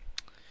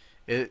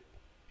it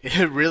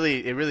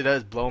really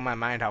does blow my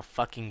mind how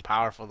fucking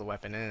powerful the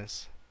weapon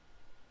is.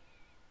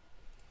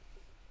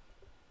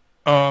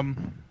 I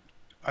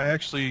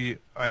actually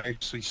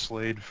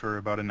slayed for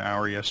about an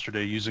hour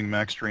yesterday using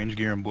maxed range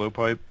gear and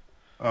blowpipe.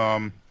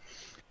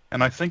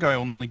 And I think I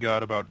only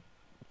got about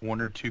 1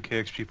 or 2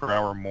 KXP per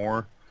hour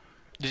more.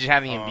 Did you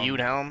have the imbued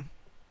helm?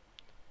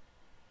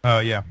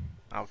 Yeah.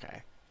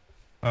 Okay.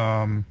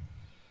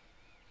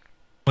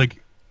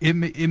 Like it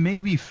may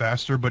be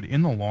faster, but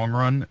in the long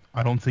run,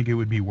 I don't think it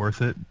would be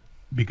worth it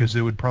because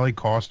it would probably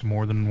cost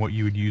more than what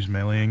you would use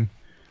meleeing.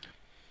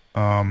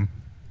 So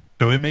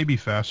it may be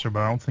faster, but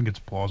I don't think it's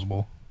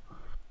plausible.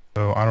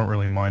 So I don't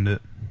really mind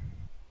it.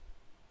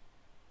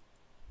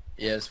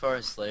 Yeah, as far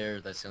as Slayer,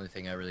 that's the only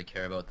thing I really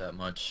care about that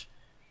much.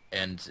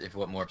 And if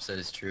what Morp said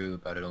is true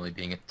about it only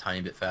being a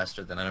tiny bit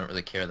faster, then I don't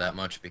really care that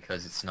much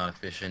because it's not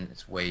efficient.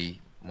 It's way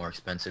more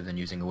expensive than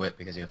using a whip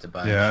because you have to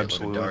buy Yeah, a shitload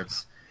absolutely. of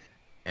darts,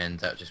 and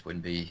that just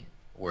wouldn't be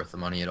worth the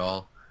money at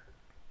all.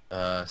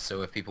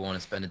 So if people want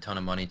to spend a ton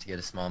of money to get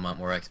a small amount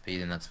more XP,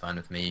 then that's fine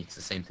with me. It's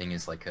the same thing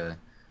as like a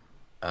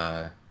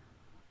uh,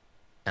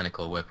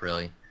 tentacle whip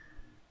really.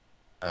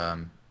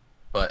 Um,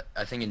 but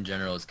I think in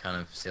general it's kind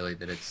of silly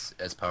that it's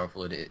as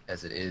powerful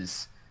as it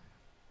is.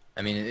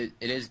 I mean,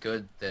 it is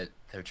good that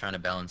they're trying to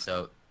balance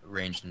out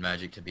ranged and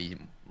magic to be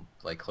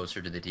like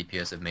closer to the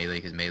DPS of melee,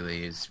 because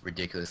melee is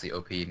ridiculously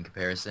OP in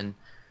comparison.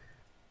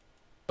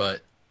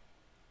 But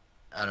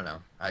I don't know.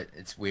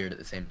 It's weird at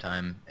the same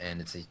time,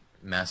 and it's a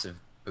massive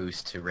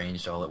boost to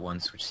ranged all at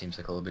once, which seems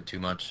like a little bit too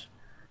much.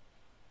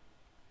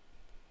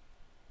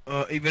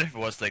 Even if it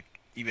was like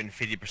even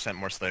 50%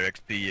 more Slayer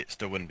XP, it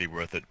still wouldn't be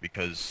worth it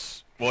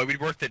because, well, it would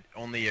be worth it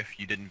only if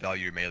you didn't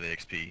value your melee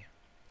XP.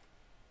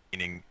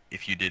 Meaning,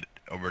 if you did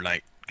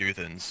overnight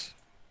Guthans.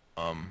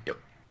 Yep.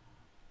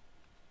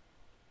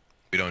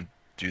 We don't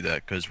do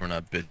that because we're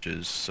not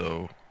bitches,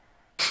 so...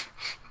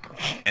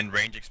 And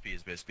range XP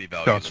is basically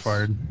valueless. Shots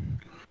fired.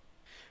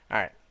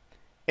 Alright.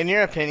 In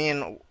your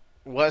opinion,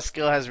 what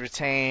skill has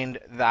retained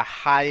the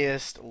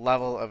highest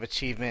level of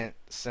achievement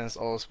since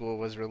Old School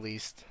was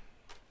released?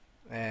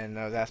 And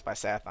that's by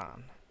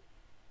Sathon.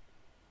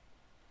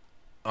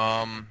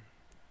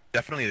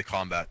 Definitely the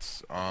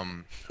combats.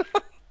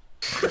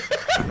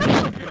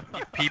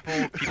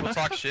 People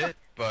talk shit,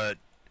 but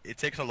it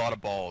takes a lot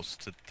of balls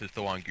to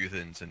throw on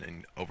Guthans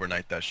and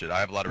overnight that shit. I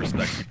have a lot of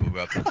respect for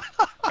people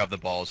who have the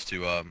balls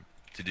to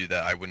do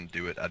that. I wouldn't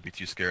do it. I'd be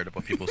too scared of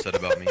what people said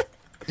about me.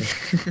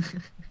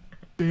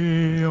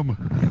 Damn.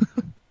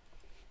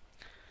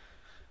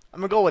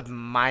 I'm gonna go with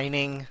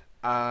mining.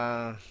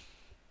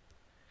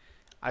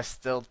 I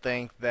still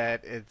think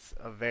that it's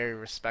a very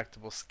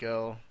respectable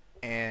skill,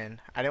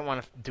 and I didn't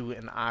want to do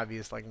an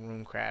obvious like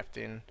rune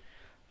crafting,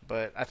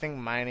 but I think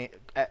mining,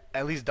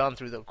 at least done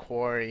through the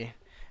quarry,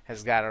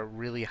 has got a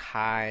really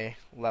high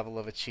level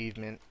of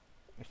achievement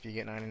if you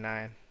get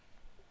 99.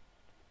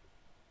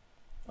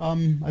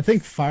 I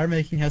think fire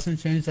making hasn't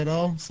changed at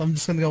all, so I'm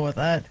just gonna go with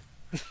that.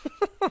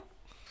 I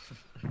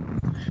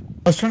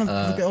was trying to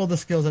look at all the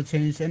skills that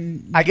changed,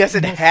 and I guess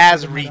it most of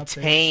has them had updates.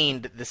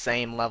 retained the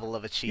same level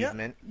of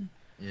achievement.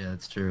 Yeah,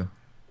 that's true.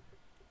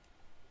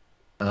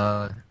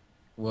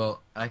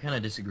 Well, I kind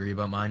of disagree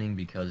about mining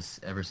because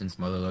ever since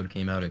Motherload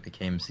came out, it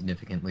became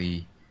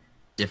significantly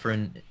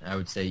different. I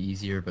would say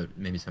easier, but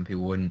maybe some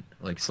people wouldn't.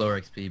 Like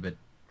slower XP, but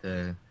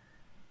the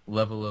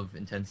level of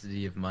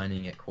intensity of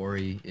mining at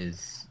Quarry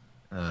is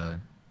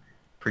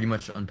pretty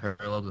much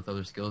unparalleled with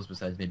other skills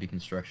besides maybe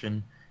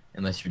construction,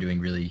 unless you're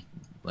doing really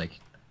like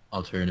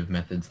alternative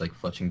methods like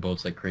fletching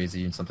bolts like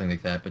crazy and something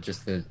like that. But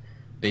just the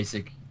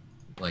basic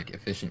like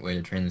efficient way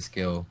to train the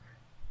skill,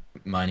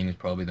 mining was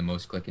probably the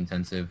most click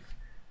intensive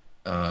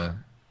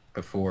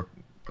before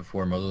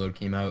Motherload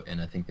came out, and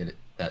I think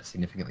that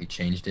significantly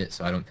changed it.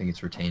 So I don't think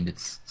it's retained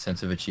its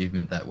sense of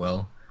achievement that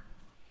well.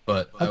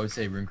 But I would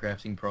say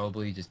runecrafting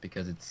probably, just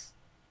because it's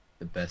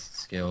the best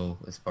skill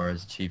as far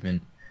as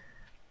achievement,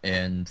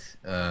 and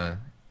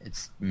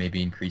it's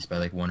maybe increased by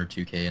like 1 or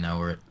 2k an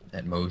hour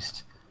at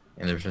most,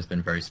 and there's just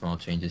been very small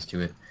changes to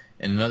it.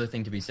 And another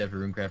thing to be said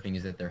for runecrafting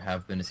is that there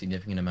have been a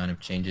significant amount of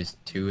changes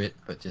to it,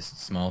 but just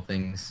small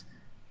things,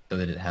 so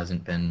that it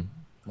hasn't been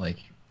like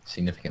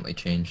significantly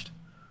changed.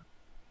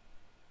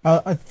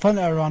 I find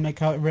it ironic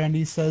how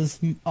Randy says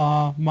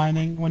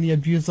mining when he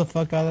abused the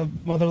fuck out of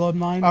Motherload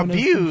 9. when it was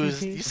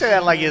Abused? PvP. You say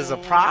that like it's a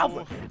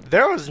problem.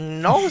 There was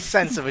no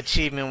sense of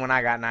achievement when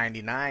I got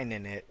 99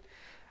 in it.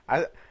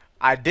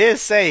 I did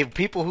say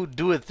people who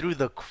do it through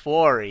the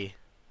quarry,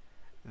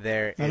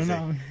 there I don't is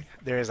know.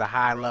 there is a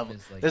high level.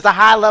 is, like, There's a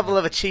high level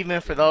of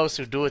achievement for those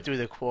who do it through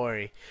the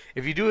quarry.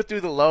 If you do it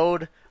through the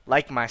load,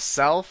 like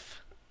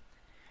myself,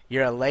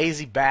 you're a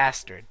lazy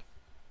bastard.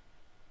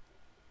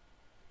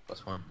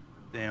 +1.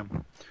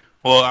 Damn.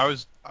 Well,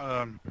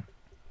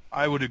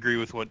 I would agree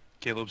with what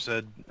Caleb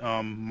said.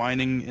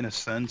 Mining, in a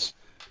sense,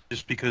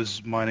 just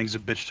because mining's a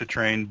bitch to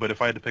train. But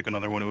if I had to pick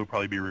another one, it would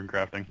probably be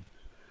runecrafting.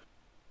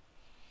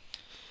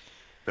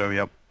 So,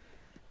 yep.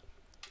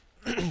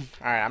 Alright,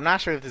 I'm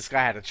not sure if this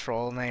guy had a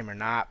troll name or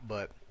not,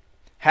 but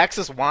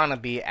Hexus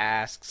Wannabe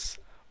asks,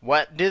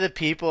 what do the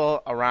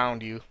people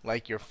around you,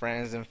 like your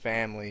friends and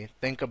family,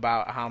 think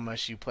about how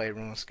much you play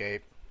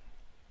RuneScape?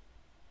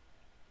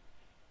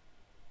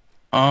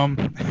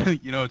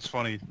 It's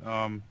funny.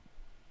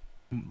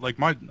 Like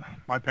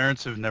my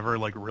parents have never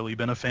like really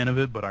been a fan of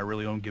it, but I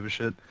really don't give a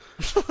shit.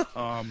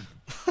 But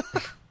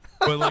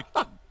like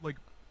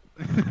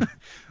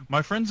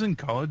my friends in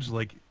college,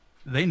 like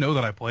they know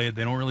that I play it.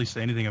 They don't really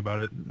say anything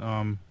about it.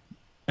 And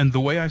the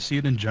way I see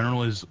it in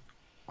general is,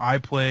 I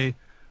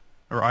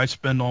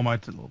spend all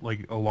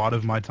a lot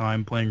of my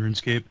time playing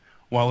RuneScape,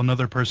 while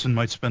another person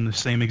might spend the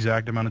same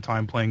exact amount of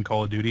time playing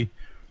Call of Duty.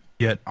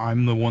 Yet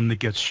I'm the one that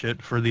gets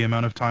shit for the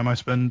amount of time I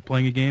spend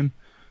playing a game.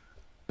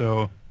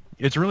 So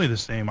it's really the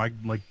same. I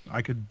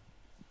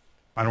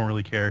don't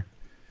really care.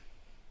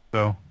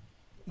 So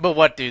But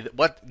what do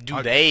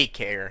they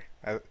care?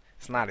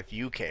 It's not if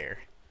you care.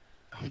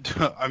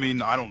 I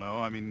mean, I don't know.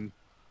 I mean,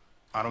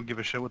 I don't give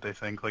a shit what they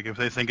think. Like, if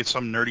they think it's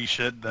some nerdy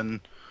shit, then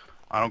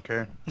I don't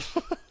care.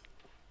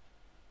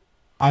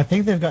 I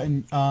think they've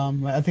gotten.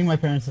 I think my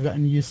parents have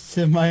gotten used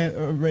to my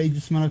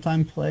outrageous amount of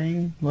time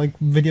playing like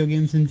video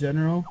games in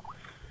general,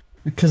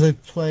 because I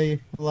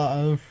play a lot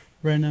of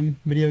random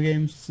video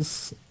games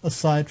just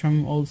aside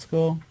from old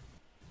school.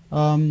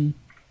 Um,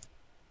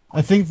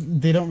 I think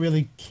they don't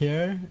really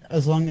care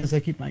as long as I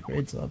keep my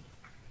grades up,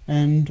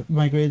 and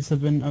my grades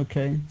have been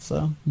okay,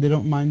 so they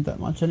don't mind that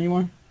much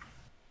anymore.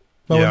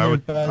 But when Yeah, they're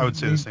I bad, would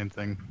say the same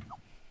thing.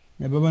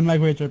 yeah, but when my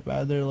grades are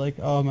bad, they're like,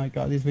 "Oh my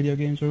God, these video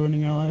games are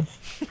ruining your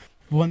life."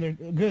 But when they're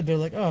good, they're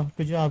like, "Oh,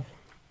 good job."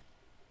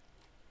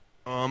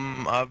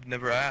 I've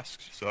never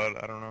asked, so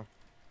I don't know.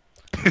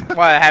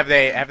 Well, have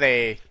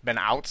they been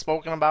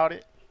outspoken about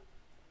it?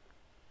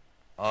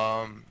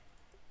 Um,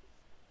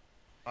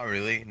 Not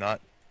really,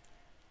 not.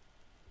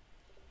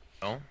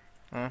 No.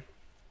 Huh?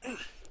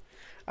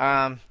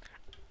 Um,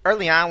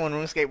 Early on when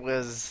RuneScape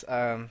was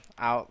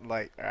out,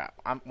 like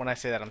when I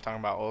say that, I'm talking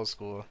about old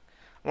school.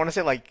 I want to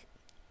say like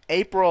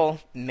April,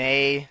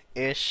 May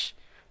ish,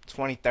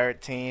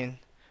 2013.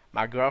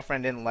 My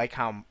girlfriend didn't like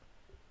how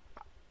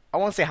I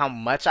won't say how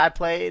much I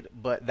played,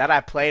 but that I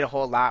played a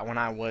whole lot when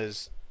I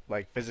was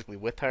like physically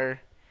with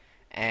her,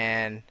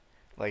 and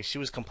like she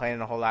was complaining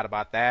a whole lot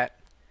about that.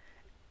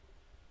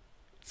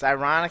 It's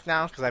ironic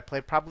now because I play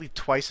probably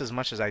twice as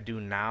much as I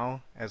do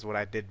now as what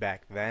I did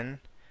back then,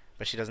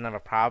 but she doesn't have a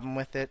problem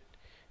with it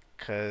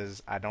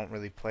because I don't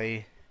really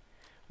play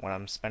when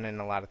I'm spending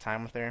a lot of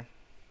time with her.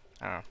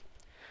 I don't know,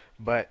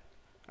 but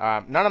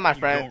none of my You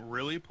friends. don't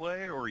really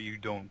play, or you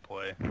don't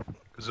play?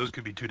 Because those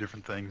could be two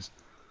different things.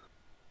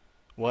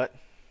 What?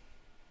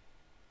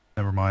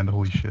 Never mind.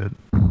 Holy shit.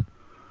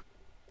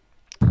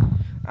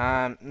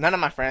 None of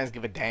my friends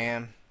give a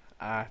damn.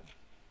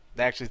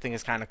 They actually think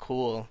it's kind of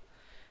cool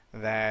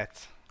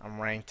that I'm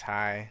ranked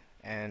high,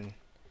 and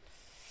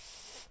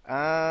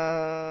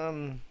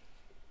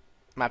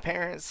my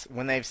parents,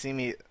 when they've seen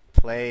me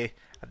play,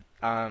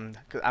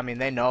 'cause, I mean,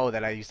 they know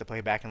that I used to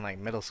play back in like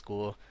middle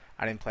school.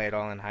 I didn't play at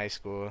all in high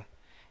school,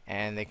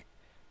 and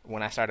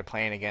when I started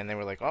playing again, they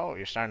were like, "Oh,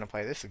 you're starting to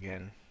play this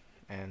again,"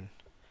 and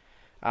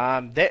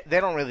they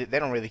don't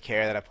really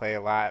care that I play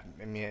a lot.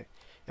 I mean,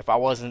 if I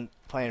wasn't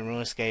playing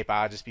RuneScape,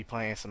 I'd just be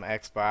playing some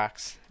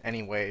Xbox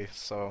anyway,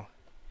 so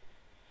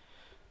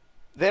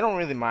they don't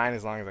really mind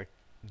as long as I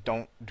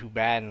don't do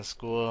bad in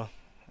school.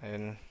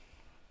 And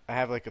I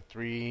have like a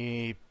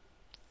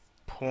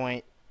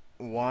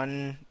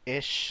 3.1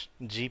 ish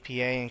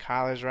GPA in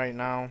college right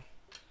now,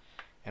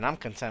 and I'm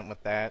content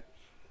with that.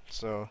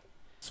 So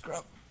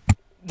Scrub.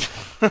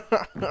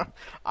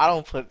 I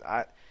don't put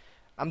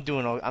I'm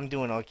doing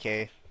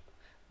okay.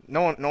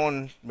 No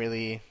one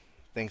really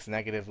thinks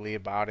negatively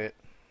about it.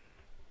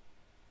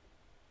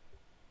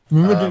 I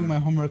remember doing Um, my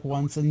homework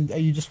once, and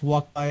you just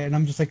walk by, and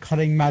I'm just like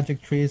cutting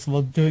magic trees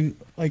while doing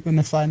like an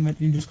assignment.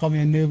 And you just call me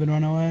a noob and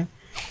run away.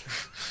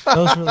 That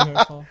was really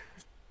hurtful.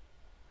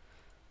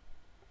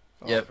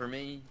 yeah, for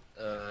me,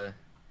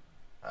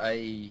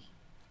 I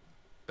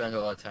spend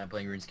a lot of time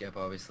playing RuneScape,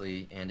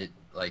 obviously, and it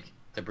like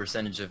the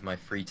percentage of my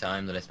free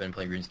time that I spend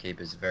playing RuneScape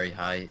is very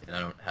high, and I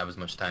don't have as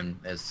much time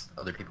as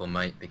other people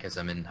might because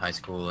I'm in high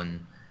school,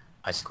 and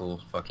high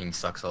school fucking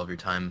sucks all of your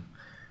time.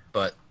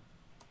 But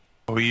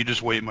Oh, you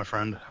just wait, my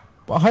friend.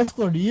 What high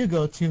school do you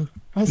go to?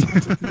 High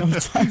school took no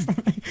time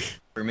for me.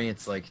 for me,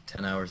 it's like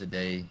 10 hours a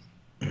day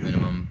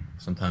minimum,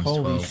 sometimes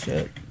Holy 12.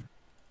 shit.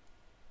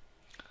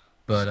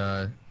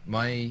 But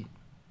my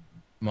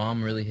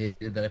mom really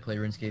hated that I play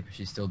RuneScape.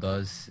 She still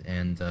does,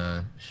 and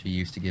she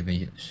used to give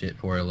me shit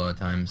for it a lot of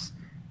times.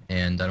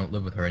 And I don't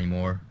live with her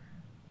anymore,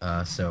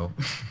 so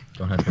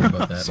don't have to worry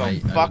about that. Some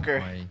fucker.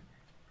 My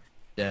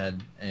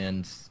dad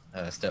and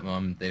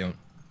stepmom, they don't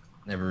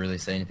never really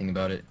say anything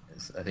about it.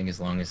 I think as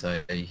long as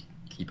I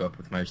keep up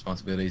with my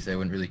responsibilities, they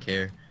wouldn't really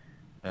care.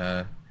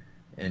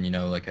 And you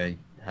know, like I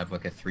have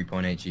like a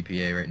 3.8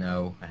 GPA right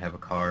now. I have a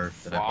car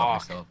that I bought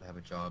Fuck. myself. I have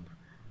a job.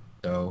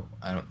 So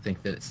I don't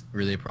think that it's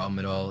really a problem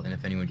at all. And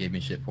if anyone gave me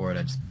shit for it,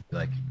 I'd just be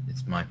like,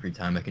 it's my free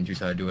time. I can choose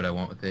how to do what I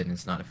want with it, and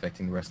it's not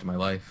affecting the rest of my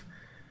life.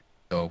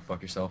 So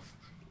fuck yourself.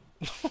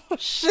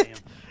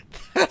 Shit,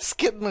 that's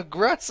getting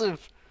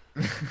aggressive.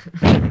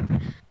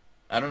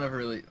 I don't ever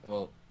really.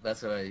 Well,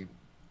 that's what I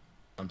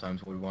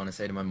sometimes would want to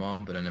say to my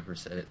mom, but I never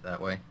said it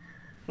that way.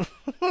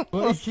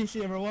 Well, if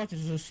she ever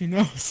watches this, she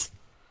knows.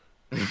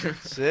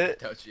 Shit.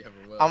 Doubt she ever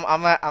will.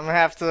 I'm gonna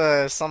have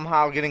to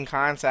somehow get in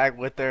contact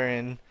with her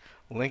and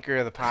link her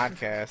to the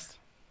podcast.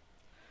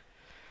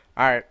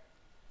 All right.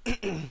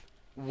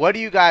 What do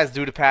you guys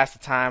do to pass the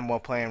time while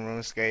playing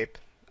RuneScape?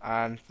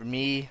 For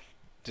me,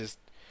 just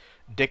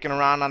dicking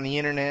around on the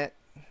internet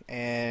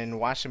and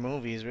watching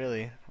movies.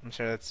 Really, I'm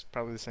sure that's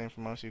probably the same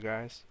for most of you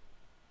guys.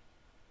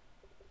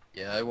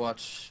 Yeah, I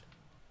watch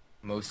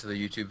most of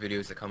the YouTube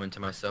videos that come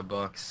into my sub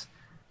box,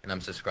 and I'm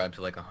subscribed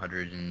to like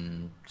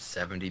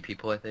 170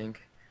 people, I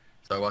think.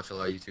 So I watch a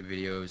lot of YouTube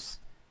videos,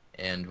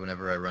 and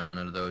whenever I run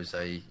out of those,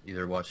 I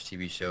either watch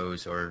TV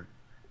shows or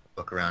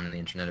look around on the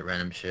internet at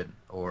random shit,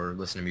 or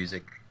listen to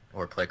music,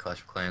 or play Clash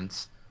of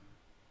Clans.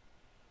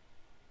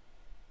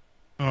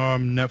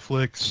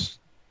 Netflix,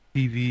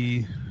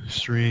 TV,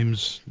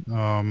 streams,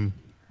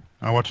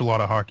 I watch a lot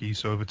of hockey,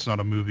 so if it's not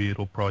a movie,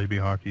 it'll probably be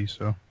hockey.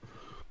 So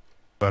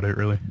about it,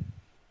 really.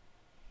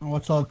 I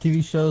watch a lot of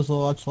TV shows. I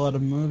watch a lot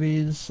of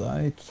movies.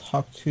 I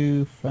talk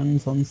to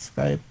friends on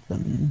Skype,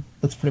 and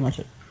that's pretty much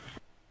it.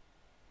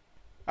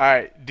 All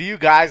right. Do you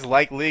guys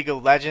like League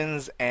of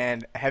Legends?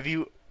 And have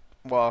you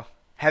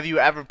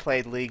ever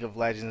played League of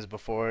Legends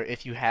before?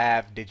 If you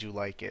have, did you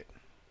like it?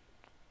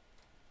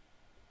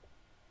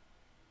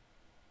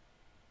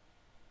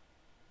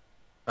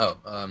 Oh,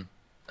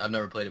 I've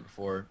never played it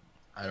before.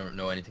 I don't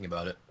know anything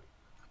about it.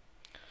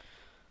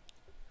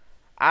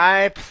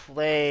 I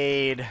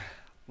played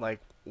like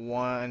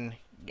one.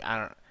 I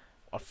don't.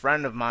 A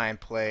friend of mine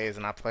plays,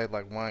 and I played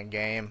like one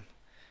game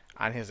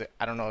on his.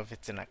 I don't know if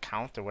it's an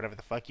account or whatever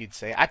the fuck you'd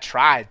say. I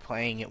tried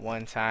playing it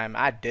one time.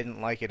 I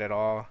didn't like it at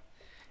all.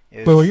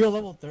 Wait, were you It's a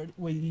level 30?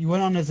 Wait, you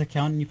went on his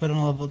account and you put on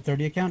a level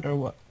 30 account, or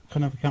what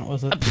kind of account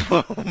was it?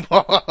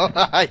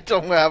 I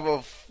don't have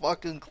a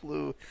fucking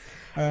clue.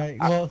 Alright,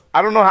 well,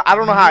 I don't know. I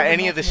don't know you how never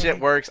any know of the somebody-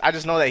 shit works. I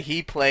just know that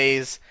he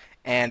plays,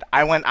 and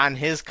I went on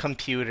his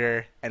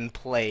computer and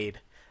played.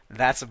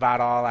 That's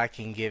about all I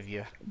can give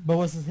you. but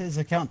was it his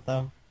account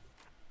though?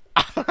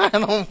 I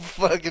don't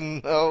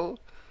fucking know.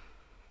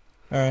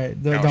 Alright,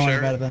 Account don't worry share?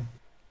 about it then.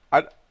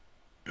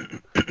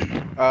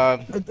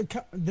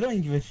 They don't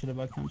even give a shit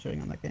about account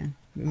sharing on that game.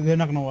 They're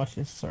not gonna watch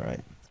this. It's alright.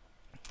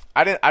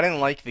 I didn't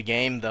like the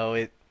game though.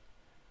 I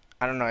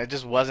don't know. It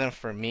just wasn't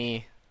for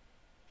me.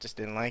 Just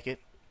didn't like it.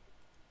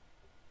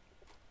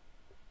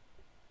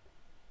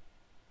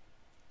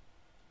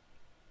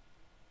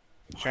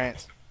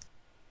 Trance.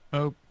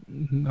 Oh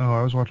no,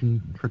 I was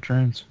watching for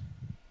trains.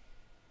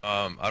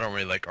 I don't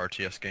really like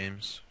RTS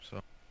games, so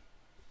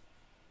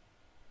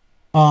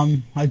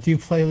I do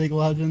play League of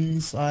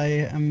Legends.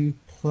 I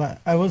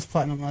was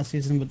platinum last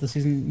season, but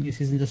new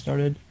season just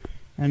started,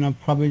 and I'll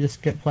probably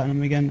just get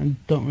platinum again.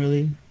 And don't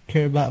really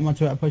care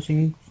much about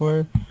pushing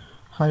for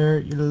higher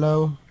or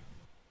low.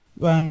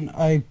 When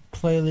I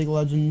play League of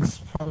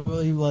Legends,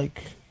 probably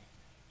like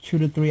 2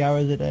 to 3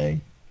 hours a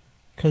day,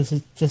 because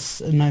it's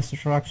just a nice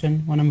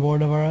distraction when I'm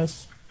bored of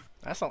RS.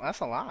 That's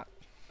a lot.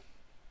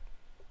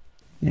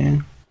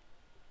 Yeah.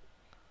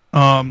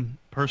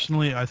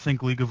 Personally, I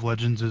think League of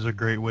Legends is a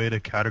great way to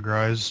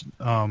categorize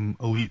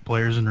elite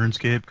players in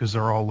RuneScape because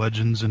they're all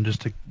legends, and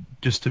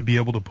just to be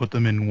able to put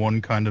them in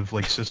one kind of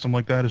like system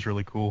like that is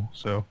really cool.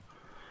 So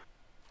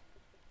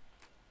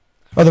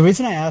Well, the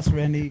reason I asked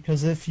Randy,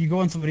 because if you go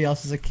on somebody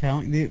else's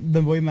account,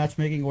 the way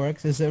matchmaking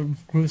works is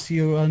it groups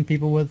you on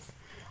people with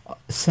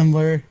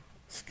similar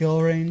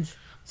skill range.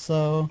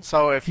 So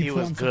So if you he put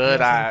was on somebody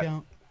good, else's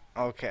account,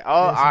 okay.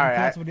 Oh, yeah, so if you put on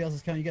alright. somebody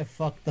else's account, you get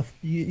fucked.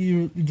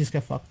 You just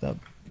get fucked up.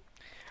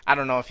 I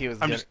don't know if he was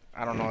I'm good. just-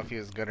 I don't know if he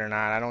was good or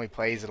not. I know he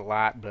plays it a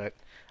lot, but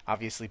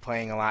obviously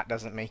playing a lot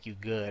doesn't make you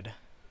good.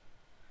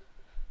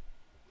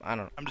 I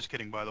don't. I'm just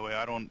kidding, by the way.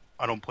 I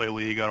don't play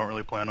League. I don't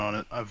really plan on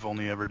it. I've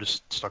only ever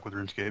just stuck with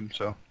RuneScape.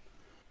 So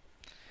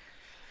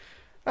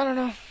I don't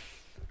know.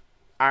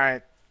 All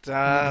right.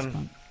 That's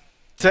fun.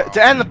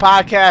 To end the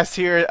podcast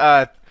here,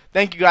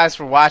 thank you guys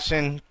for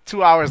watching.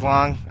 2 hours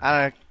long.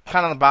 Kind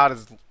of about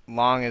as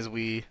long as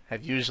we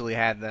have usually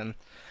had them.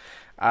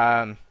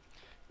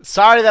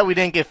 Sorry that we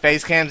didn't get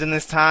face cams in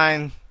this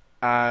time.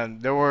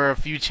 There were a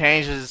few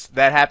changes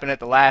that happened at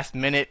the last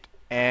minute,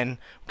 and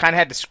kind of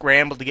had to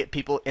scramble to get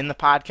people in the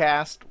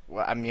podcast.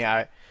 Well, I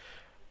mean,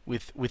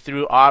 we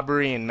threw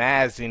Aubrey and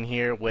Maz in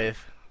here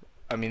with.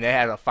 I mean, they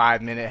had a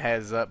 5-minute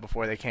heads up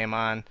before they came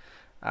on.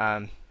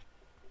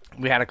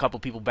 We had a couple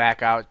people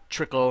back out,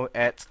 Trickle,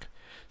 Etsk.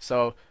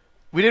 So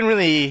we didn't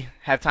really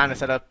have time to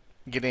set up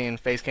getting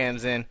face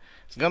cams in.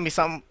 It's going to be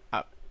something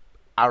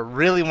I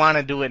really want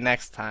to do it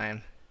next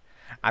time.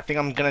 I think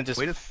I'm going to just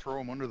way to throw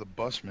him under the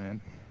bus,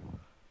 man.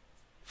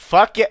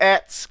 fuck you,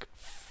 Etsk.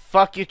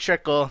 Fuck you,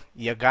 Trickle.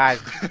 You guys.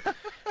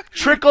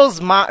 Trickle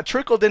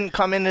didn't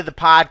come into the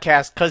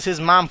podcast because his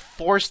mom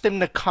forced him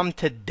to come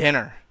to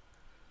dinner.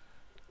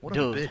 What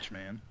Dude. a bitch,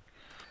 man.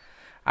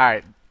 All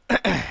right.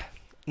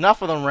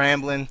 Enough of them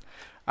rambling.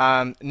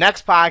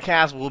 Next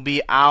podcast will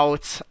be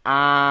out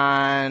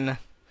on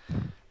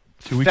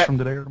 2 weeks from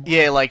today or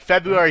tomorrow? like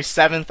February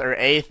 7th or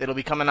 8th. It'll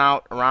be coming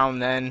out around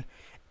then.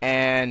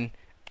 And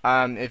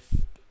if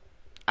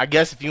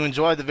you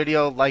enjoyed the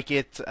video, like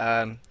it.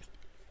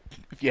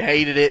 If you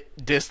hated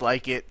it,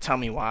 dislike it. Tell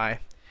me why.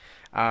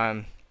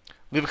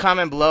 Leave a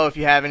comment below if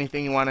you have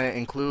anything you want to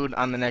include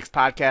on the next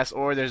podcast,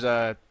 or there's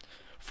a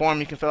form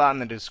you can fill out in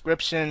the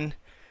description.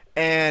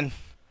 And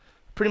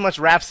pretty much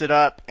wraps it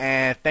up,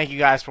 and thank you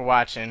guys for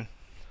watching.